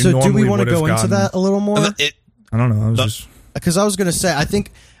shit that you so do normally we want would to have go gotten. into that a little more? I don't know. I was just. Because I was going to say, I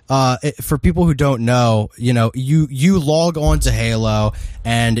think for people who don't know, you log on to Halo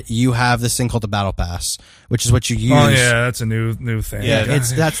and you have this thing called the Battle Pass, which is what you use. Oh yeah, that's a new thing. Yeah,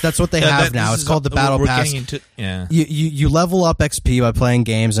 It's that's what they have now. It's called the Battle Pass. You level up XP by playing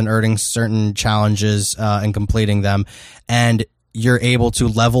games and earning certain challenges and completing them, and you're able to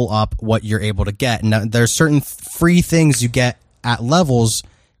level up what you're able to get. Now, there's certain free things you get at levels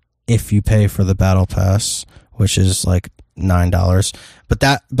if you pay for the Battle Pass, which is like $9. But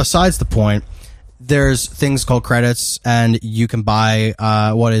that, besides the point, there's things called credits, and you can buy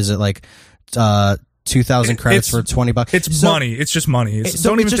what is it, like 2,000 credits for $20. It's money. It's just money.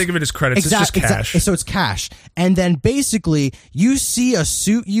 Don't even think of it as credits. It's just cash. So it's cash. And then basically, you see a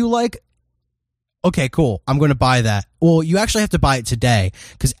suit you like, okay, cool, I'm going to buy that. Well, you actually have to buy it today,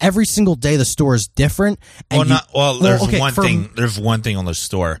 because every single day the store is different. And There's one thing on the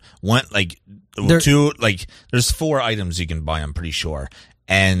store. There's 4 items you can buy, I'm pretty sure.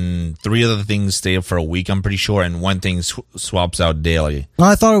 And 3 other things stay up for a week, I'm pretty sure, and 1 thing swaps out daily. Well,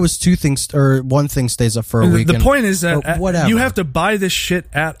 I thought it was 2 things, or 1 thing stays up for a week. The point is that whatever. you have to buy this shit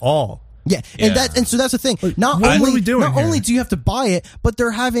at all. Yeah, and so that's the thing. Not what are we doing here? only do you have to buy it, but they're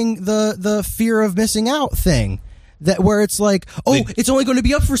having the fear of missing out thing. that where it's like, it's only going to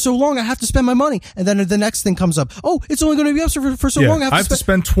be up for so long, I have to spend my money, and then the next thing comes up, it's only going to be up for so long, I have to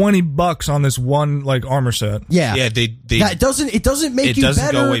spend $20 on this one like armor set. It doesn't make you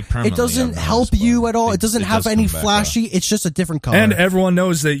better. Go away permanently, it doesn't help you at all. It doesn't have any flashy. It's just a different color. And everyone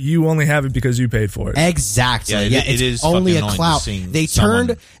knows that you only have it because you paid for it. Exactly. It is only a fucking clout.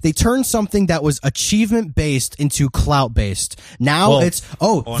 They turned something that was achievement based into clout based. Now it's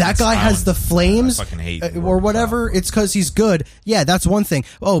that guy has the flames or whatever. It's because he's good. Yeah, that's one thing.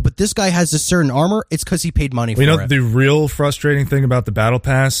 But this guy has a certain armor. It's because he paid money for it. The real frustrating thing about the battle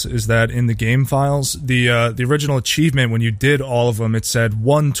pass is that in the game files, the original achievement, when you did all of them, it said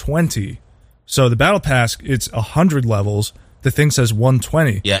 120. So the battle pass, it's 100 levels. The thing says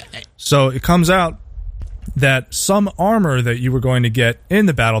 120. Yeah. So it comes out that some armor that you were going to get in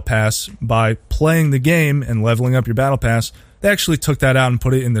the battle pass by playing the game and leveling up your battle pass, they actually took that out and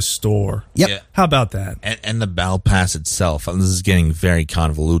put it in the store. Yep. Yeah. How about that? And the battle pass itself, and this is getting very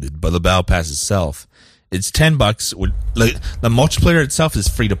convoluted, but the battle pass itself, it's $10. Like the multiplayer itself is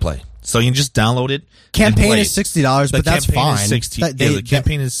free to play, so you can just download it. Campaign is $60, but that's fine. The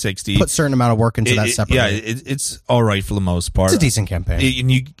campaign is $60. Put a certain amount of work into that separately. Yeah, it's all right for the most part. It's a decent campaign.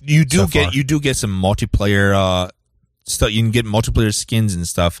 And you do get some multiplayer stuff. You can get multiplayer skins and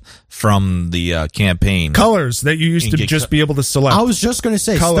stuff from the campaign. Colors that you used to just be able to select. I was just going to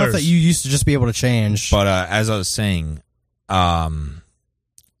say Colors. stuff that you used to just be able to change. But as I was saying, the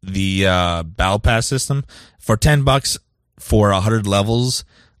battle pass system for $10 for 100 levels,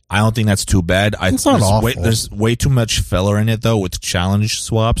 I don't think that's too bad. It's not awful. There's way too much filler in it though with challenge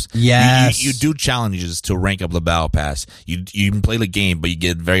swaps. Yes, you do challenges to rank up the battle pass. You can play the game, but you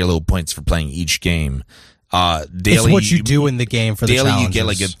get very low points for playing each game. Daily, it's what you do in the game for the daily. Challenges. You get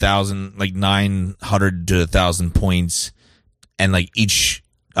like 1,000, like 900 to 1,000 points, and like each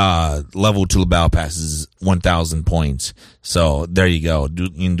level to the battle pass is 1,000 points. So there you go. You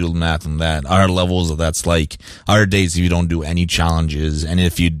can do the math on that. Our levels, that's like other days if you don't do any challenges, and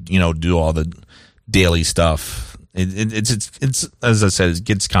if you do all the daily stuff, it's as I said, it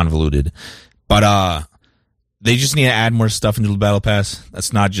gets convoluted. But they just need to add more stuff into the battle pass.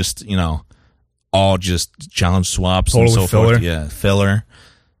 That's not just all just challenge swaps and so filler. forth. Yeah, filler.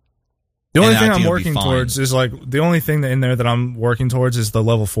 The only And I thing think I'm it'll be working fine. towards is the only thing in there that I'm working towards is the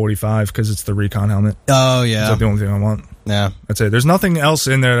level 45 because it's the recon helmet. Oh yeah, That's the only thing I want. yeah. That's it. There's nothing else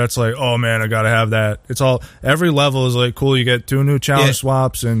in there that's like, oh man, I gotta have that. It's all, every level is like, cool, you get 2 new challenge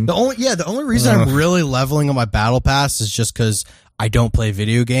swaps and The only reason I'm really leveling on my battle pass is just because I don't play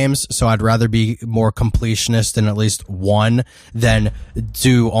video games, so I'd rather be more completionist in at least one than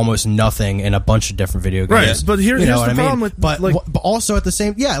do almost nothing in a bunch of different video games. Right, but here's the problem with, but also at the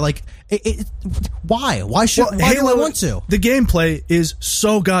same, why should why do I want to? The gameplay is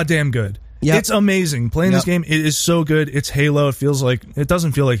so goddamn good. Yep. It's amazing. Playing this game, it is so good. It's Halo. It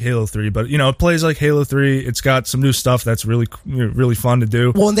doesn't feel like Halo 3, but it plays like Halo 3. It's got some new stuff that's really really fun to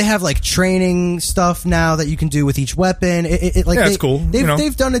do. Well, and they have like training stuff now that you can do with each weapon. It's cool.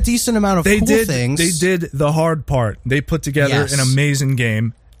 They've done a decent amount of cool things. They did the hard part. They put together an amazing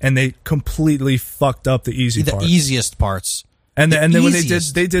game, and they completely fucked up the easy part. The easiest parts. And then when they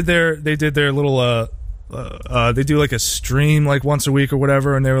did their little they do like a stream like once a week or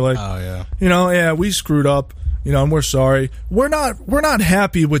whatever, and they were like, oh yeah, we screwed up, and we're sorry. We're not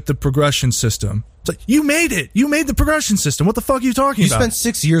happy with the progression system. It's like, you made it. You made the progression system. What the fuck are you talking about? You spent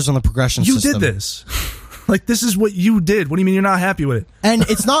 6 years on the progression system. You did this. Like, this is what you did. What do you mean you're not happy with it? And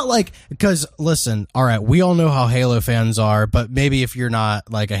it's not like, because listen, all right, we all know how Halo fans are, but maybe if you're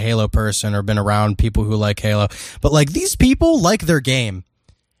not like a Halo person or been around people who like Halo, but like these people like their game.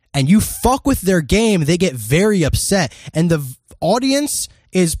 And you fuck with their game, they get very upset. And the audience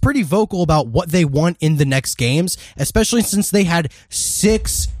is pretty vocal about what they want in the next games, especially since they had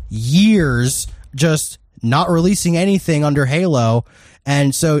 6 years just not releasing anything under Halo.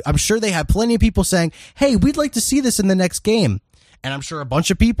 And so I'm sure they had plenty of people saying, hey, we'd like to see this in the next game. And I'm sure a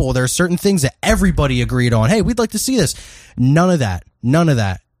bunch of people, there are certain things that everybody agreed on. Hey, we'd like to see this. None of that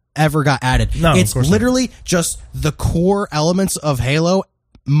ever got added. No, it's of course literally just the core elements of Halo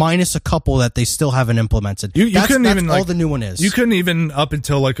minus a couple that they still haven't implemented. You couldn't even all the new one is. You couldn't even, up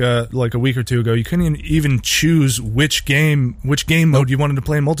until like a week or two ago, you couldn't even choose which game mode you wanted to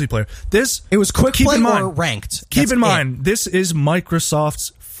play in multiplayer. It was quick play or ranked. Keep in mind, this is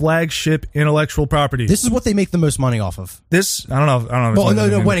Microsoft's flagship intellectual property. This is what they make the most money off of. This, I don't know. Well,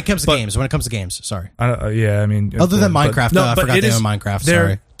 no, when it comes to games. Sorry. Yeah, I mean, other than Minecraft, I forgot they own Minecraft. Their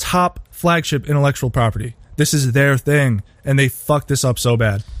Sorry. top flagship intellectual property. This is their thing, and they fucked this up so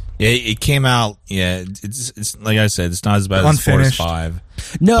bad. It came out. Yeah, it's like I said, it's not as bad as Unfinished. Force 5.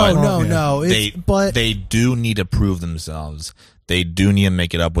 No. But They do need to prove themselves. They do need to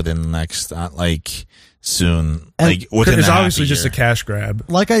make it up within the next soon. Like within It's a half obviously a just a year. cash grab.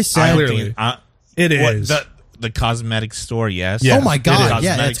 like I said, Clearly. It is. The cosmetic store, yes. Yeah. oh my It god, is.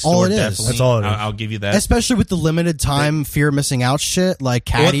 yeah, Cosmetic that's all store, it is. definitely. That's all it is. I'll give you that. Especially with the limited time fear of missing out shit, like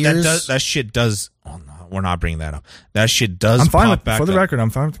cat Well, ears. that shit does. Oh no, we're not bringing that up. That shit does. I'm fine pop with, back for the up. record,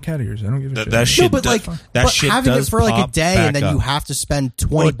 I'm fine with the cat ears. I don't give a shit. That shit. No, but does, like, that but shit having it does for like a pop day back and then up. you have to spend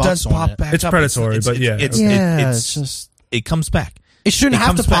Well, $20 it does on pop it. back It's up. predatory, but yeah. It's just it comes back. it shouldn't It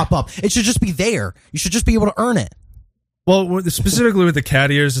have to comes back. pop up. It should just be there. You should just be able to earn it. Well, specifically with the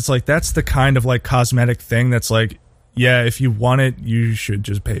cat ears, it's like that's the kind of like cosmetic thing that's like, yeah, if you want it, you should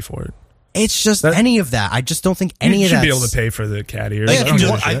just pay for it. It's just That- any of that. I just don't think any you of should that. be able to pay for the cat ears. Yeah, I if don't you give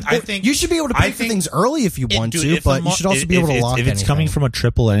a want- shit. I think You should be able to pay for think- things early if you want Dude, to, if but a you should also be able to lock if it's coming anything. from a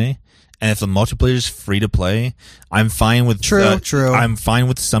AAA, and if the multiplayer is free to play, I'm fine with True. I'm fine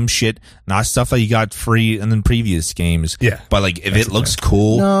with some shit, not stuff that you got free in the previous games. Yeah. but like if That's it the looks thing.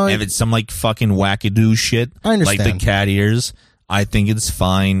 cool, No, if it's some like fucking wackadoo shit, I like the understand. cat ears, I think it's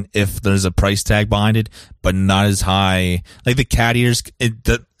fine if there's a price tag behind it, but not as high. Like the cat ears, it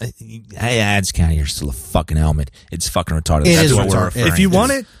adds cat ears to the fucking helmet. It's fucking retarded. It That's is what we're retarded. referring If you to.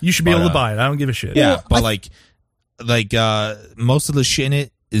 want it, you should be But, able to buy it. I don't give a shit. Yeah, Well, but like most of the shit in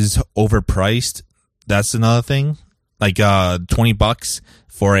it is overpriced. That's another thing. Like $20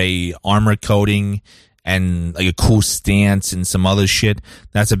 for a armor coating and like a cool stance and some other shit.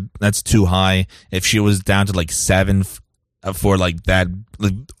 That's too high. If she was down to like $7 for like that,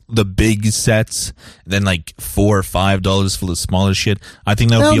 like the big sets, then like $4 or $5 for the smaller shit, I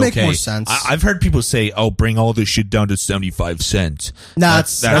think that would That'll be make okay. more sense. I've heard people say, "Oh, bring all this shit down to 75 cents." Nah,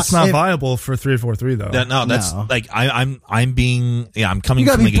 That's not if- viable for 343 though. That's No. like I'm coming. I'm You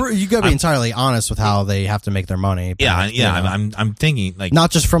gotta from be like a- you gotta be I'm- entirely honest with how they have to make their money. but, Yeah, you know, I'm thinking like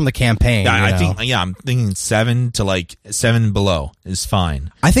not just from the campaign. yeah, you I know. think I'm thinking 7 to like 7 below is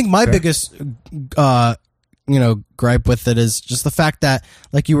fine. I think my biggest, gripe with it is just the fact that,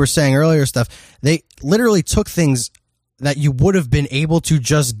 like you were saying earlier, stuff they literally took things that you would have been able to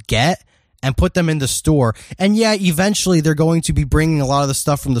just get and put them in the store. And yeah, eventually they're going to be bringing a lot of the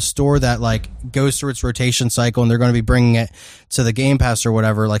stuff from the store that like goes through its rotation cycle, and they're going to be bringing it to the Game Pass or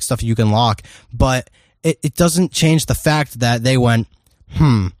whatever, like stuff you can lock. But it doesn't change the fact that they went,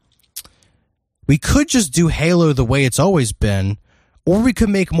 we could just do Halo the way it's always been, or we could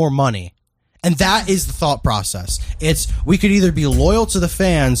make more money. And that is the thought process. It's, we could either be loyal to the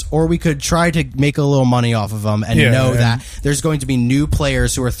fans, or we could try to make a little money off of them and know that there's going to be new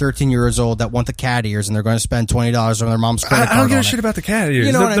players who are 13 years old that want the cat ears, and they're going to spend $20 on their mom's credit card. I don't give on a shit it. about the cat ears.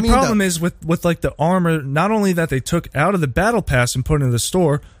 You know the what I mean, problem though? is with like the armor, not only that they took out of the battle pass and put into the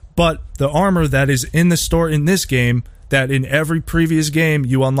store, but the armor that is in the store in this game that in every previous game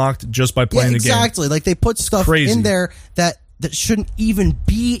you unlocked just by playing the game. Exactly. Like they put stuff Crazy. in there that shouldn't even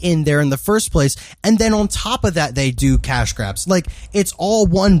be in there in the first place, and then on top of that they do cash grabs. Like it's all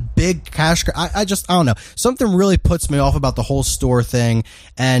one big cash grab. I don't know, something really puts me off about the whole store thing.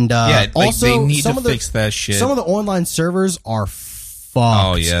 And Like, also they need some to of the, fix that shit. some of the online servers are fucked.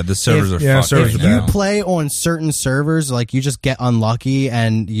 Oh yeah, the servers are fucked. servers If are you down. play on certain servers, like you just get unlucky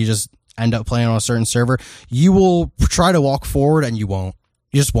and you just end up playing on a certain server, you will try to walk forward and you won't.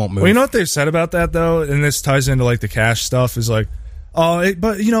 You just won't move. Well, you know what they've said about that though, and this ties into like the cash stuff. Is like,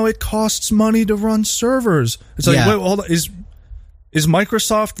 but it costs money to run servers. It's like, Yeah. wait, hold on, is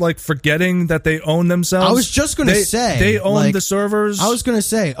Microsoft like forgetting that they own themselves? I was just gonna say, they own like, the servers. I was going to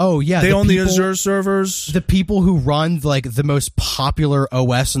say, oh yeah, they own the people- Azure servers. The people who run like the most popular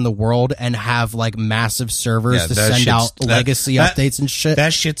OS in the world and have like massive servers Yeah, to that send shit's- out that- legacy that- updates and shit.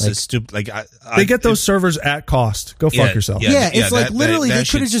 That shit's Like, a stupid. Like They get those servers at cost. Go fuck yourself. yeah, it's like that- literally that they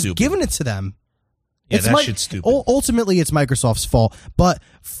could have shit's just stupid. given it to them. Yeah, It's that Mi- shit's stupid. Ultimately, it's Microsoft's fault, but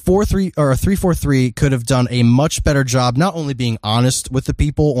 343 could have done a much better job, not only being honest with the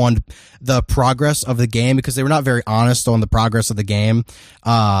people on the progress of the game, because they were not very honest on the progress of the game,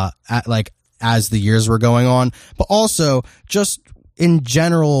 as the years were going on, but also just in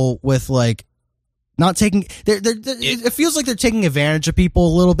general with like not taking. It feels like they're taking advantage of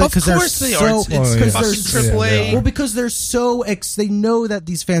people a little bit Of because they're course they so. are. It's because fucking they're AAA. well, because they're so they know that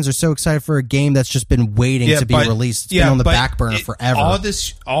these fans are so excited for a game that's just been waiting to be released. It's been on the back burner forever. All of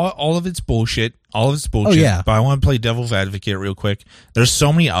it's bullshit. All of it's bullshit. Oh, yeah. But I want to play devil's advocate real quick. There's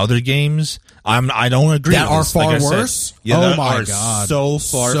so many other games. I don't agree that with are this. Like far I said. worse. Yeah, oh that my are god, so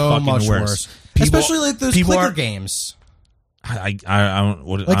far so fucking much worse. Especially like those people clicker are- games. I don't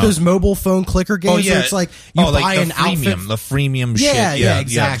what Like those mobile phone clicker games where it's like you buy an outfit. The freemium Yeah, shit. yeah,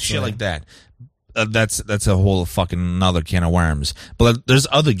 exactly. Shit like that. That's a whole fucking another can of worms. But there's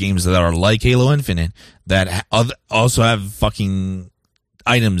other games that are like Halo Infinite that also have fucking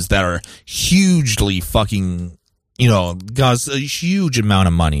items that are hugely fucking, cost a huge amount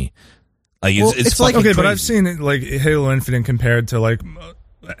of money. Like it's like okay, crazy. but I've seen it like Halo Infinite compared to like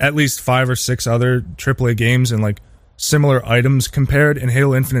at least 5 or 6 other AAA games and like similar items compared. In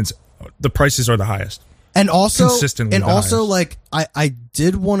Halo Infinite, the prices are the highest. And also, Consistently also, like I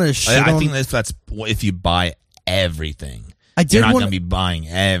did want to shit I on. think that's if you buy everything. I did You're not wanna- going to be buying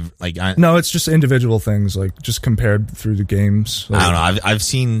No, it's just individual things, like just compared through the games. Like, I don't know. I've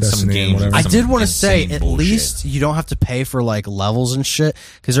seen some Destiny and games. whatever. I some did want to say, insane at bullshit. least you don't have to pay for like levels and shit.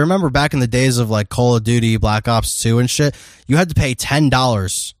 Because I remember back in the days of like Call of Duty, Black Ops 2 and shit, you had to pay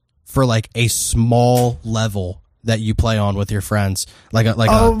 $10 for like a small level that you play on with your friends.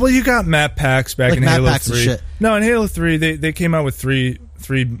 well, you got map packs back Like in map Halo packs and 3. shit. No, in Halo 3, they came out with three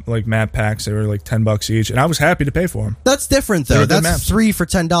like map packs. They were like $10 each, and I was happy to pay for them. That's different They though. were good That's maps. 3 for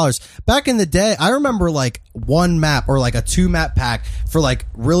 $10. Back in the day, I remember like one map or like a 2 map pack for like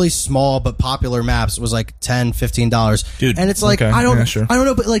really small but popular maps was like $10, $15. Dude, and it's like okay, I don't yeah, sure.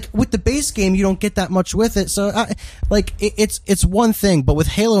 know, but like with the base game, you don't get that much with it. So it's one thing, but with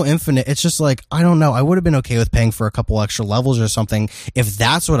Halo Infinite, it's just like I don't know. I would have been okay with paying for a couple extra levels or something if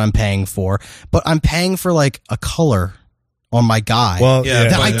that's what I'm paying for. But I'm paying for like a color on my guy Well, Yeah, yeah,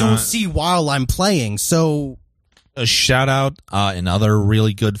 that but, I don't see while I'm playing. So A shout out, another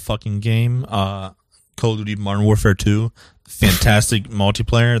really good fucking game, Call of Duty Modern Warfare 2. Fantastic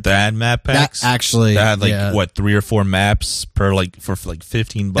multiplayer. That had map packs. That actually, That had like yeah. 3 or 4 maps for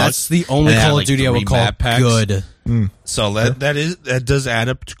 $15. That's the only And it had, Call like, of Duty I 3 would call map packs. good. So that does add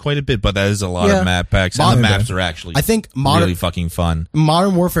up to quite a bit, but that is a lot Yeah. of map packs, and Modern the maps Day. are actually I think really fucking fun.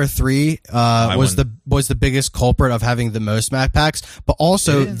 Modern Warfare 3 was the biggest culprit of having the most map packs, but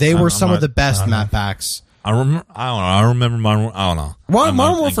also they were I'm some not- of the best map packs. I remember Modern. I don't know. I'm Modern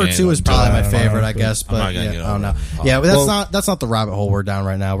not Warfare getting 2 is into probably that. my favorite, I guess, I'm not but gonna yeah, get I don't know. over it. Yeah, but that's not the rabbit hole we're down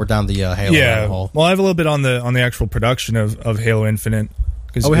right now. We're down the Halo rabbit yeah. hole. Well, I have a little bit on the actual production of Halo Infinite.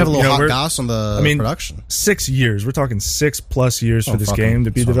 Oh, we have a little hot we're- goss on the production. 6 years. We're talking 6+ years for this fucking- game to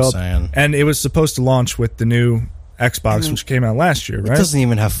be that's what I'm developed, saying. and it was supposed to launch with the new Xbox, which came out last year, It right? doesn't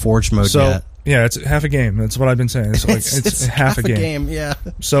even have Forge mode So yet. yeah, it's half a game. That's what I've been saying. It's like it's half a game. Yeah.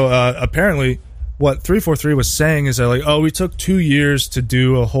 So apparently, what 343 was saying is that like, oh, we took 2 years to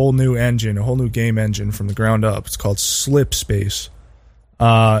do a whole new engine, a whole new game engine from the ground up. It's called Slipspace,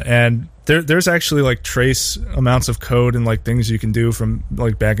 and there's actually like trace amounts of code and like things you can do from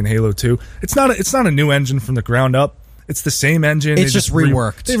like back in Halo 2. It's not a new engine from the ground up. It's the same engine. It's just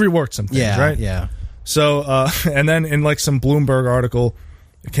reworked. They reworked some things, Yeah, right? yeah. So, and then in like some Bloomberg article,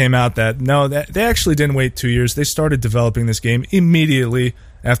 it came out that no, that they actually didn't wait 2 years. They started developing this game immediately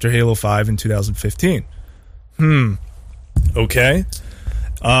after Halo 5 in 2015. Okay.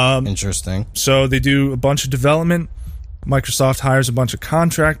 Interesting. So they do a bunch of development. Microsoft hires a bunch of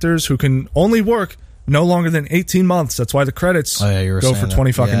contractors who can only work no longer than 18 months. That's why the credits Oh yeah, you were go saying for that.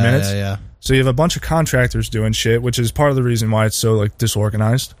 20 fucking Yeah, minutes. Yeah, yeah. So you have a bunch of contractors doing shit, which is part of the reason why it's so like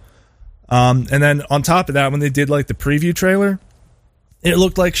disorganized. And then on top of that, when they did like the preview trailer, it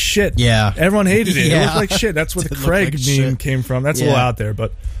looked like shit. Yeah. Everyone hated it. It Yeah. looked like shit. That's where the Did look Craig like meme shit. came from. That's a Yeah. little out there,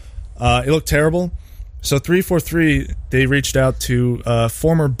 but it looked terrible. So 343, they reached out to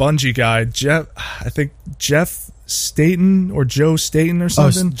former Bungie guy, Jeff Staten or Joe Staten or Oh,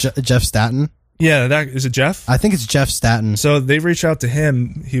 something. Jeff Staten. Yeah, that is it. Jeff. I think it's Jeff Staten. So they reach out to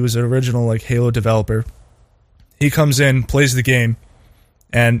him. He was an original like Halo developer. He comes in, plays the game,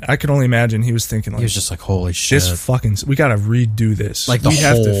 and I can only imagine he was thinking like, He was just like, holy shit. "This fucking, we got to redo this. Like the we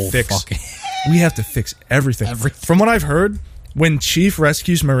have whole to fix, fucking... we have to fix everything." Everything. From what I've heard, when Chief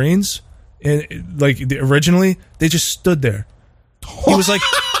rescues Marines, originally they just stood there. He was like,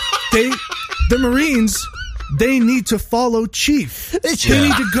 the Marines. They need to follow Chief. They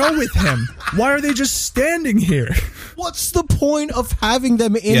need to go with him. Why are they just standing here? What's the point of having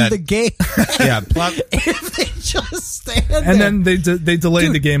them in Yeah. the game Yeah, plot, if they just stand there? And then they delayed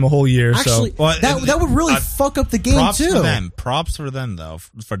Dude, the game a whole year. Actually, Well, that would really fuck up the game props too. for them. Props for them though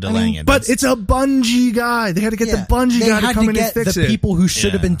for delaying it. but it's a Bungie guy. They had to get the Bungie they guy had to come in get and fix the it. people who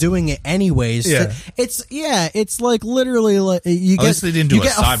should have Yeah. been doing it anyways. Yeah. It's like literally like you at get. least they didn't do you a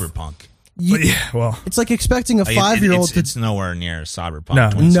get Cyberpunk. But yeah, well, it's like expecting a 5-year-old to. It's nowhere near Cyberpunk. No.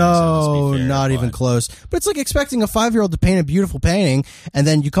 2077, No, let's be fair, not even but- close. But it's like expecting a 5-year-old to paint a beautiful painting, and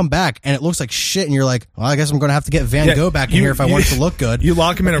then you come back and it looks like shit, and you're like, well, I guess I'm going to have to get Van Yeah, Gogh back in you- here if I want it to look good. you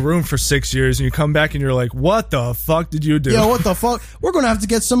lock him in a room for 6 years, and you come back and you're like, "What the fuck did you do? Yeah, what the fuck? We're going to have to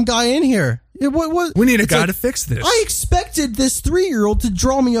get some guy in here. Yeah, what? We need a It's guy like, to fix this." I expected this 3-year-old to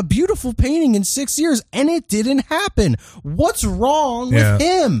draw me a beautiful painting in 6 years, and it didn't happen. What's wrong Yeah. with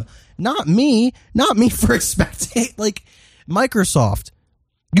him? Not me for expecting. Like, Microsoft,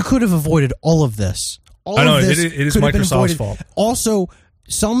 you could have avoided all of this. All I know, of this it is could have been Microsoft's avoided. fault. Also,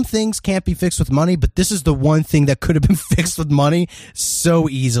 some things can't be fixed with money, but this is the one thing that could have been fixed with money so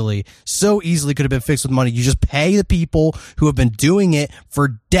easily. So easily could have been fixed with money. You just pay the people who have been doing it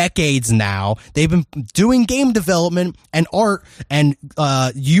for decades now. They've been doing game development and art and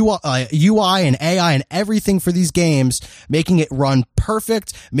UI and AI and everything for these games, making it run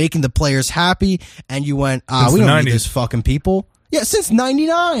perfect, making the players happy, and you went, Since we the don't need 90s. this fucking people. Yeah, since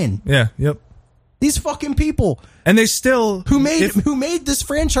 99. Yeah, yep. These fucking people And they still who made this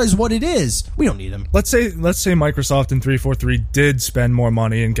franchise what it is. We don't need them. let's say Microsoft and 343 did spend more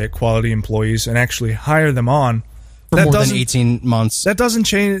money and get quality employees and actually hire them on. For That more than doesn't- 18 months. That doesn't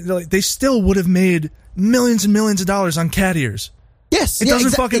change. Like, they still would have made millions and millions of dollars on cat ears. Yes. It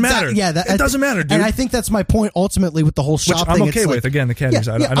doesn't fucking matter. Yeah, It doesn't matter, dude. And I think that's my point ultimately with the whole shop Which I'm thing. okay It's with. like- Again, the cat ears.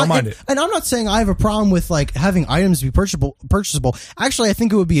 I don't mind it. And I'm not saying I have a problem with like having items be purchasable. Actually, I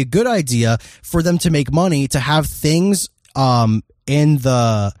think it would be a good idea for them to make money to have things in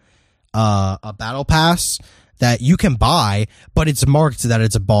the a battle pass that you can buy, but it's marked that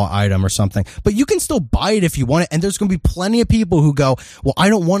it's a bought item or something. But you can still buy it if you want it, and there's going to be plenty of people who go, well, I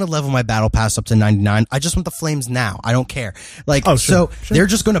don't want to level my battle pass up to 99. I just want the flames now. I don't care. Like, Oh, sure, so they're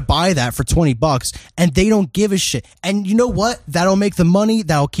just going to buy that for $20, and they don't give a shit. And you know what? That'll make the money.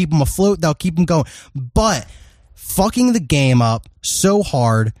 That'll keep them afloat. That'll keep them going. But fucking the game up so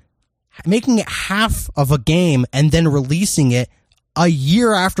hard, making it half of a game, and then releasing it a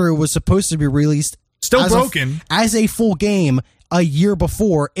year after it was supposed to be released. Still as broken. as a full game a year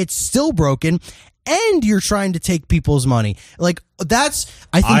before, it's still broken, and you're trying to take people's money. Like,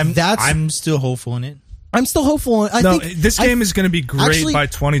 I'm still hopeful in it. I'm still hopeful. I No, think this game is going to be great actually, by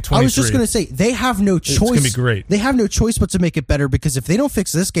 2023. I was just going to say they have no choice. gonna be great. They have no choice but to make it better, because if they don't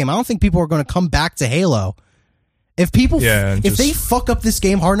fix this game, I don't think people are going to come back to Halo. If people, Yeah, if they fuck up this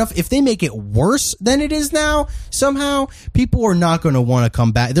game hard enough, if they make it worse than it is now, somehow people are not going to want to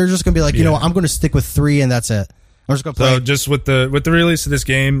come back. They're just going to be like, you know what, I'm going to stick with 3 and that's it. I'm just going to play. So just with the release of this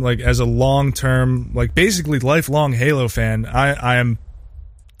game, like as a long-term, like basically lifelong Halo fan, I am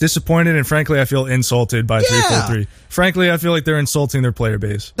disappointed, and frankly, I feel insulted by 343. Frankly, I feel like they're insulting their player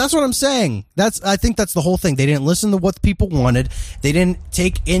base. That's what I'm saying. I think that's the whole thing. They didn't listen to what the people wanted. They didn't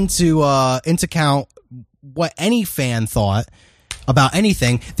take into account what any fan thought about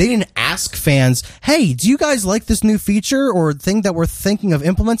anything. They didn't ask fans, hey, do you guys like this new feature or thing that we're thinking of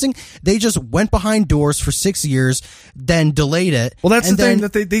implementing? They just went behind doors for 6 years, then delayed it. Well, that's and the thing,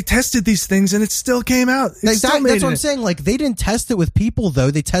 then- that they tested these things and it still came out. It still Exactly. made That's what I'm it. saying. Like, they didn't test it with people, though.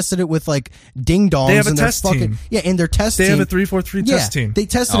 They tested it with like ding dongs. They have a and their test fucking, team. Yeah, in their test They team. have a 343 test team. They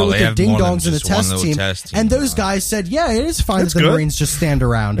tested Oh, it with they their have ding more than dongs in the just one test little team. test team. And those guys said, yeah, it is fine That's that the good. Marines just stand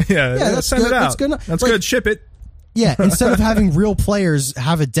around. Yeah, that's send good. it out. That's good. That's Like, good. Ship it. Yeah, instead of having real players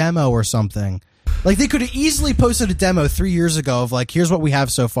have a demo or something. Like, they could have easily posted a demo 3 years ago of like, here's what we have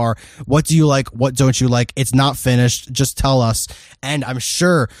so far. What do you like? What don't you like? It's not finished. Just tell us. And I'm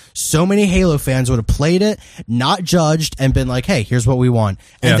sure so many Halo fans would have played it, not judged, and been like, hey, here's what we want.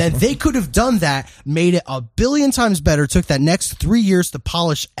 And Yeah. then they could have done that, made it a billion times better, took that next 3 years to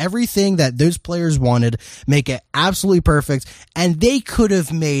polish everything that those players wanted, make it absolutely perfect, and they could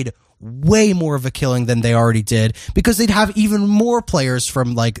have made way more of a killing than they already did, because they'd have even more players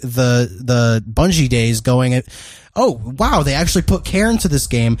from like the Bungie days going at, oh wow, they actually put care into this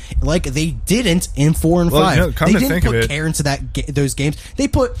game like they didn't in 4 and Well, 5. you know, come They to didn't think of put it- care into those games. They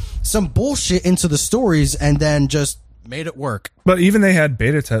put some bullshit into the stories and then just made it work. But even they had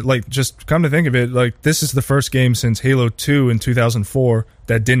beta test. Like, just come to think of it, like this is the first game since Halo 2 in 2004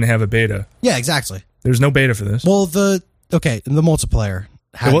 that didn't have a beta. Yeah, exactly. There's no beta for this. Well, the multiplayer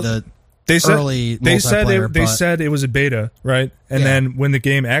had Well, the They said early they said multiplayer, they but- said it was a beta, right? And Yeah. then when the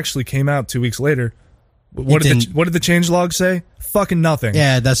game actually came out 2 weeks later, what did the changelog say? Fucking nothing.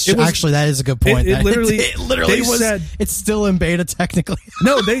 Yeah, that's It was- actually that is a good point. it That- literally- it literally they was. said- It's still in beta technically.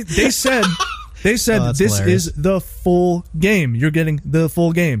 No, they said Oh, that's this hilarious. is the full game. You're getting the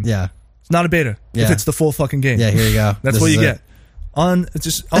full game. Yeah, It's not a beta. If Yeah. it's the full fucking game. yeah. Here you go. That's This what is you it. get. It's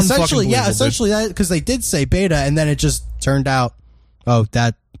just Essentially, unfucking yeah. believable, Essentially, that because they did say beta, and then it just turned out, oh,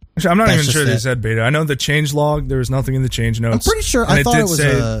 that I'm not That's even just sure they it. said beta. I know the change log. There was nothing in the change notes. I'm pretty sure. And I thought did it was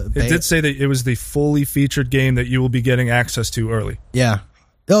say, a beta. It did say that it was the fully featured game that you will be getting access to early. Yeah.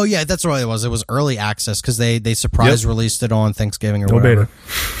 Oh yeah, that's what it was. It was early access because they surprise released it on Thanksgiving or No whatever. beta.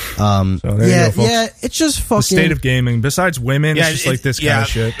 So there Yeah, you go, folks. yeah. It's just fucking. The state of gaming. Besides women, it's just like this kind of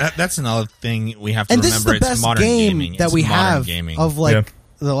shit. That's another thing we have to and this is remember. the It's best modern game gaming. that It's we modern have gaming. of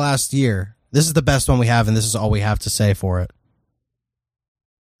the last year. This is the best one we have, and this is all we have to say for it.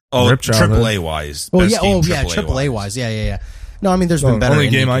 Oh, Rip Childhood. AAA wise. Well, Best yeah. game Oh, yeah. AAA wise. Yeah. No, I mean, there's been better. Only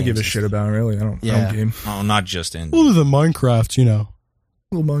indie game I games give a and shit about, really. I don't game. Oh, not just in. Other than Minecraft, you know.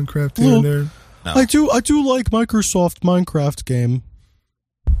 Little Minecraft here and there. No. I do like Microsoft Minecraft game.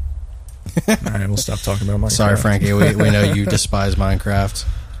 All right, we'll stop talking about Minecraft. Sorry, Frankie. We know you despise Minecraft.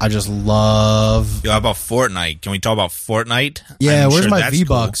 I just love. Yo, how about Fortnite? Can we talk about Fortnite? Yeah, I'm where's sure my that's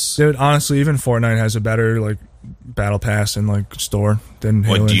V-Bucks? Dude, honestly, even Fortnite has a better like battle pass and like store than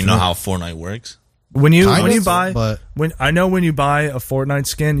Cool. Halo What, do you know Infinite. how Fortnite works? When you Kind when you of, buy but- when you buy a Fortnite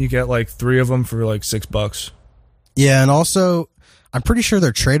skin, you get like 3 of them for like $6. Yeah, and also, I'm pretty sure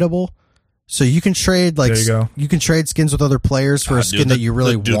they're tradable. So you can trade like There you go. you can trade skins with other players for a skin that you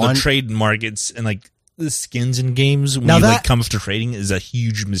really want. The trade markets and like the skins in games when Now you that- like comes to trading is a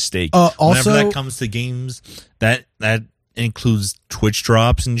huge mistake. Also- Whenever that comes to games, that includes Twitch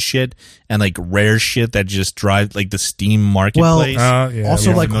drops and shit, and like rare shit that just drive like the Steam marketplace. Yeah, also,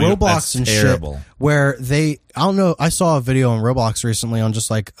 yeah. like Familiar- Roblox that's and terrible. shit, where I don't know. I saw a video on Roblox recently on just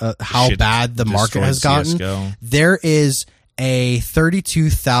like how Shit bad the market destroyed has gotten. CS:GO. There is a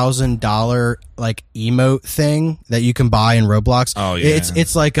 $32,000 like emote thing that you can buy in Roblox. Oh yeah,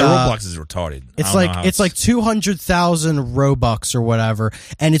 it's like Roblox is retarded. I It's don't know how it's like 200,000 Robux or whatever,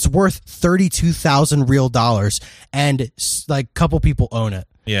 and it's worth 32,000 real dollars, and like a couple people own it.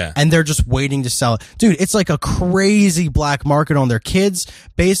 Yeah. And they're just waiting to sell it. Dude, it's like a crazy black market on their kids.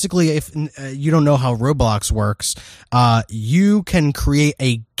 Basically, if you don't know how Roblox works, you can create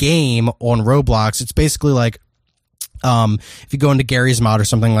a game on Roblox. It's basically like, if you go into Gary's Mod or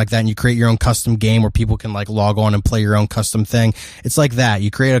something like that and you create your own custom game where people can like log on and play your own custom thing, it's like that.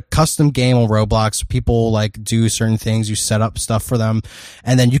 You create a custom game on Roblox. People like do certain things. You set up stuff for them,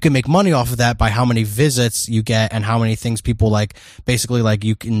 and then you can make money off of that by how many visits you get and how many things people like. Basically, like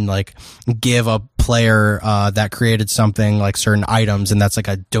you can like give a player that created something like certain items, and that's like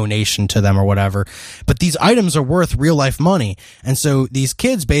a donation to them or whatever. But these items are worth real life money, and so these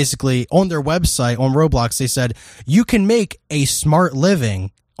kids basically on their website on Roblox, they said you can make a smart living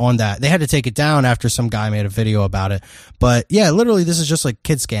on that. They had to take it down after some guy made a video about it. But yeah, literally this is just like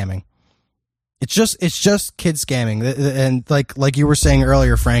kid scamming. It's just kid scamming. And like you were saying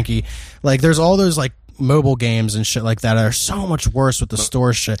earlier, Frankie, like there's all those like mobile games and shit like that are so much worse with the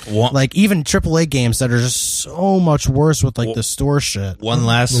store shit. Like even AAA games that are just so much worse with like the store shit. One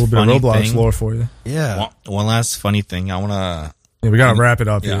last A little bit funny of Roblox thing. lore for you. Yeah. One last funny thing. I want to. Yeah, we gotta wrap it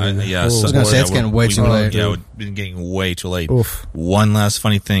up here. Yeah. Ooh. So I was gonna say, it's getting way too late. Yeah, we've been getting way too late. Oof. One last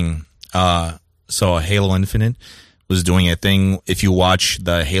funny thing. So Halo Infinite was doing a thing. If you watch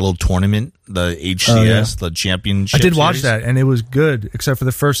the Halo tournament, the HCS, the championship, I did watch series, that, and it was good, except for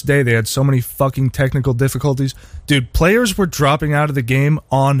the first day. They had so many fucking technical difficulties. Dude, players were dropping out of the game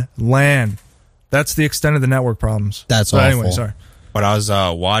on LAN. That's the extent of the network problems. That's But awful. anyway, sorry. But I was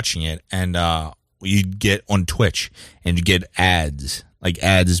watching it, and you'd get on Twitch, and you get ads. Like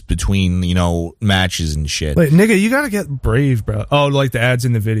ads between, matches and shit. Wait, nigga, you gotta get brave, bro. Oh, like the ads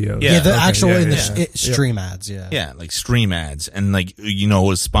in the videos. Yeah. Yeah, the okay, actual yeah, in the yeah. stream ads, yeah. Yeah, like stream ads, and like it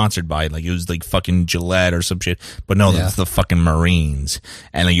was sponsored by like it was like fucking Gillette or some shit. But no, Yeah. that's the fucking Marines,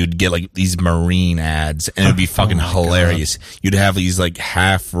 and like, you'd get like these Marine ads, and it'd be fucking hilarious. You'd have these like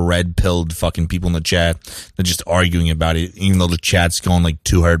half red pilled fucking people in the chat that just arguing about it, even though the chat's going like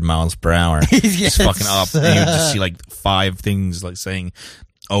 200 miles per hour, just fucking up, and you just see like 5 things like saying,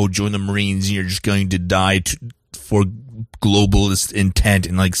 "Oh, join the Marines, and you're just going to die for globalist intent,"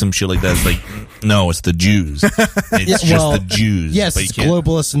 and like some shit like that. It's like, no, it's the Jews. It's just the Jews. Yes, But it's you can't-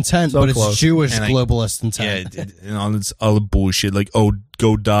 globalist intent, So but close. it's Jewish And, like, globalist Yeah, intent. and all this other bullshit like, oh,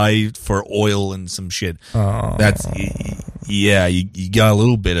 go die for oil and some shit. Oh. That's yeah, you got a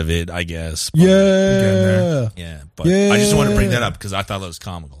little bit of it, I guess. But, Yeah. yeah. But I just want to bring that up because I thought that was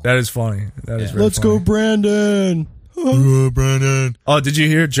comical. That is funny. That is Yeah. very Let's go, funny. Brandon. Brandon. Oh, did you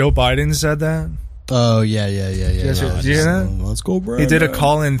hear Joe Biden said that? Oh, yeah. Yes, no, did you hear that? Let's go, Brandon. He did a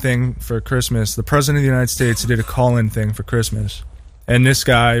call-in thing for Christmas. The president of the United States did a call-in thing for Christmas, and this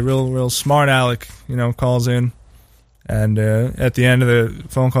guy, real smart aleck, calls in, and at the end of the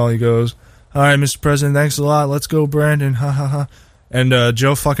phone call, he goes, "All right, Mr. President, thanks a lot. Let's go, Brandon." Ha ha ha. And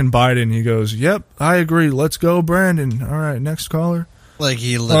Joe fucking Biden, he goes, "Yep, I agree. Let's go, Brandon. All right, next caller." Like,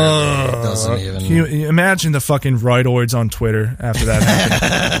 he literally doesn't even... Can you imagine the fucking rightoids on Twitter after that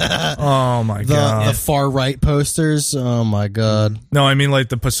happened? Oh, my God. The far-right posters? Oh, my God. No, I mean, like,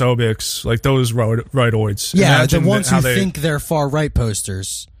 the Pasobics. Like, those rightoids. Yeah, Imagine the ones how who think they're far-right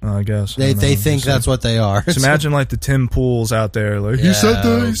posters. I guess. They think that's what they are. Just imagine, like, the Tim Pools out there. Like, he said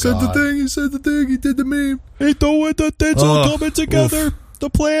the thing, he did the meme. Hey, don't it's all coming together. Oof. The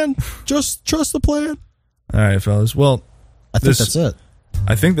plan. Just trust the plan. All right, fellas. Well, I think that's it.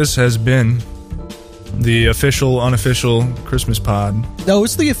 I think this has been the official, unofficial Christmas pod. No,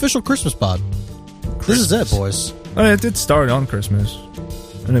 it's the official Christmas pod. This is it, boys. I mean, it did start on Christmas,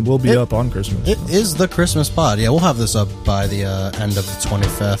 and it will be up on Christmas. It is the Christmas pod. Yeah, we'll have this up by the end of the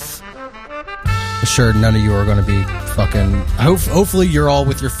 25th. I'm sure none of you are going to be fucking... Hopefully you're all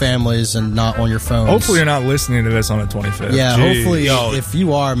with your families and not on your phones. Hopefully you're not listening to this on the 25th. Yeah, Jeez. hopefully if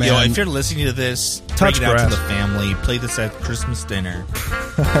you are, man. Yo, if you're listening to this, Touch bring it out grass. to the family. Play this at Christmas dinner.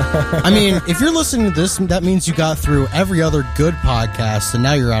 I mean, if you're listening to this, that means you got through every other good podcast, and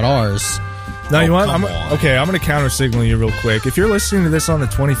now you're at ours. Now, you want? come I'm on. going to counter signal you real quick. If you're listening to this on the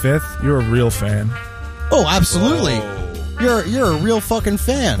 25th, you're a real fan. Oh, absolutely. You're a real fucking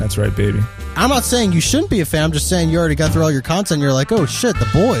fan. That's right, baby. I'm not saying you shouldn't be a fan. I'm just saying you already got through all your content. And you're like, oh shit, the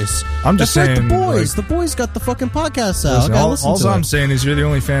boys. I'm just That's right, saying, the boys. like- The boys got the fucking podcast out. Listen, I gotta all listen to I'm it. saying is you're the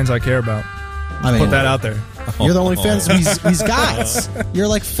only fans I care about. I mean, Put that out there. You're the only fans he's got. You're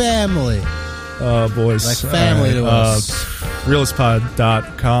like family. Boys. Like family to us.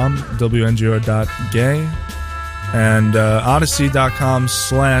 Realistpod.com, WNGR.gay, and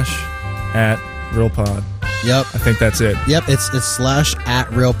Odyssey.com/@realpod. Yep. I think that's it. Yep. It's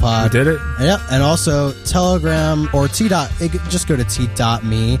 /@realpod. We did it? Yep. And also Telegram or just go to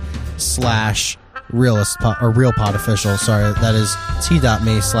t.me/realistpod or realpodofficial. Sorry, that is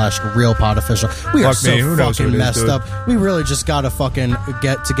t.me/realpodofficial. We are Fuck me, so who knows fucking who it is, messed dude? up. We really just gotta fucking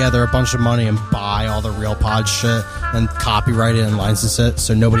get together a bunch of money and buy all the Real Pod shit and copyright it and license it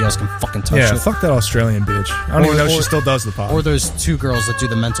so nobody else can fucking touch Yeah, it. fuck that Australian bitch. I don't even know if she still does the pod. Or those two girls that do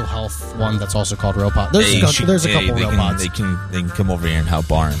the mental health one that's also called Real Pod. There's a couple Real Pods. They can come over here and help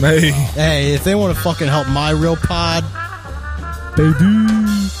Barn. Hey, Hey, if they want to fucking help my Real Pod,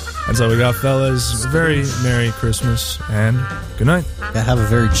 that's all we got, fellas. Very Merry Christmas and good night. yeah, have a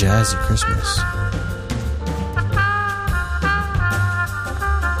very jazzy Christmas.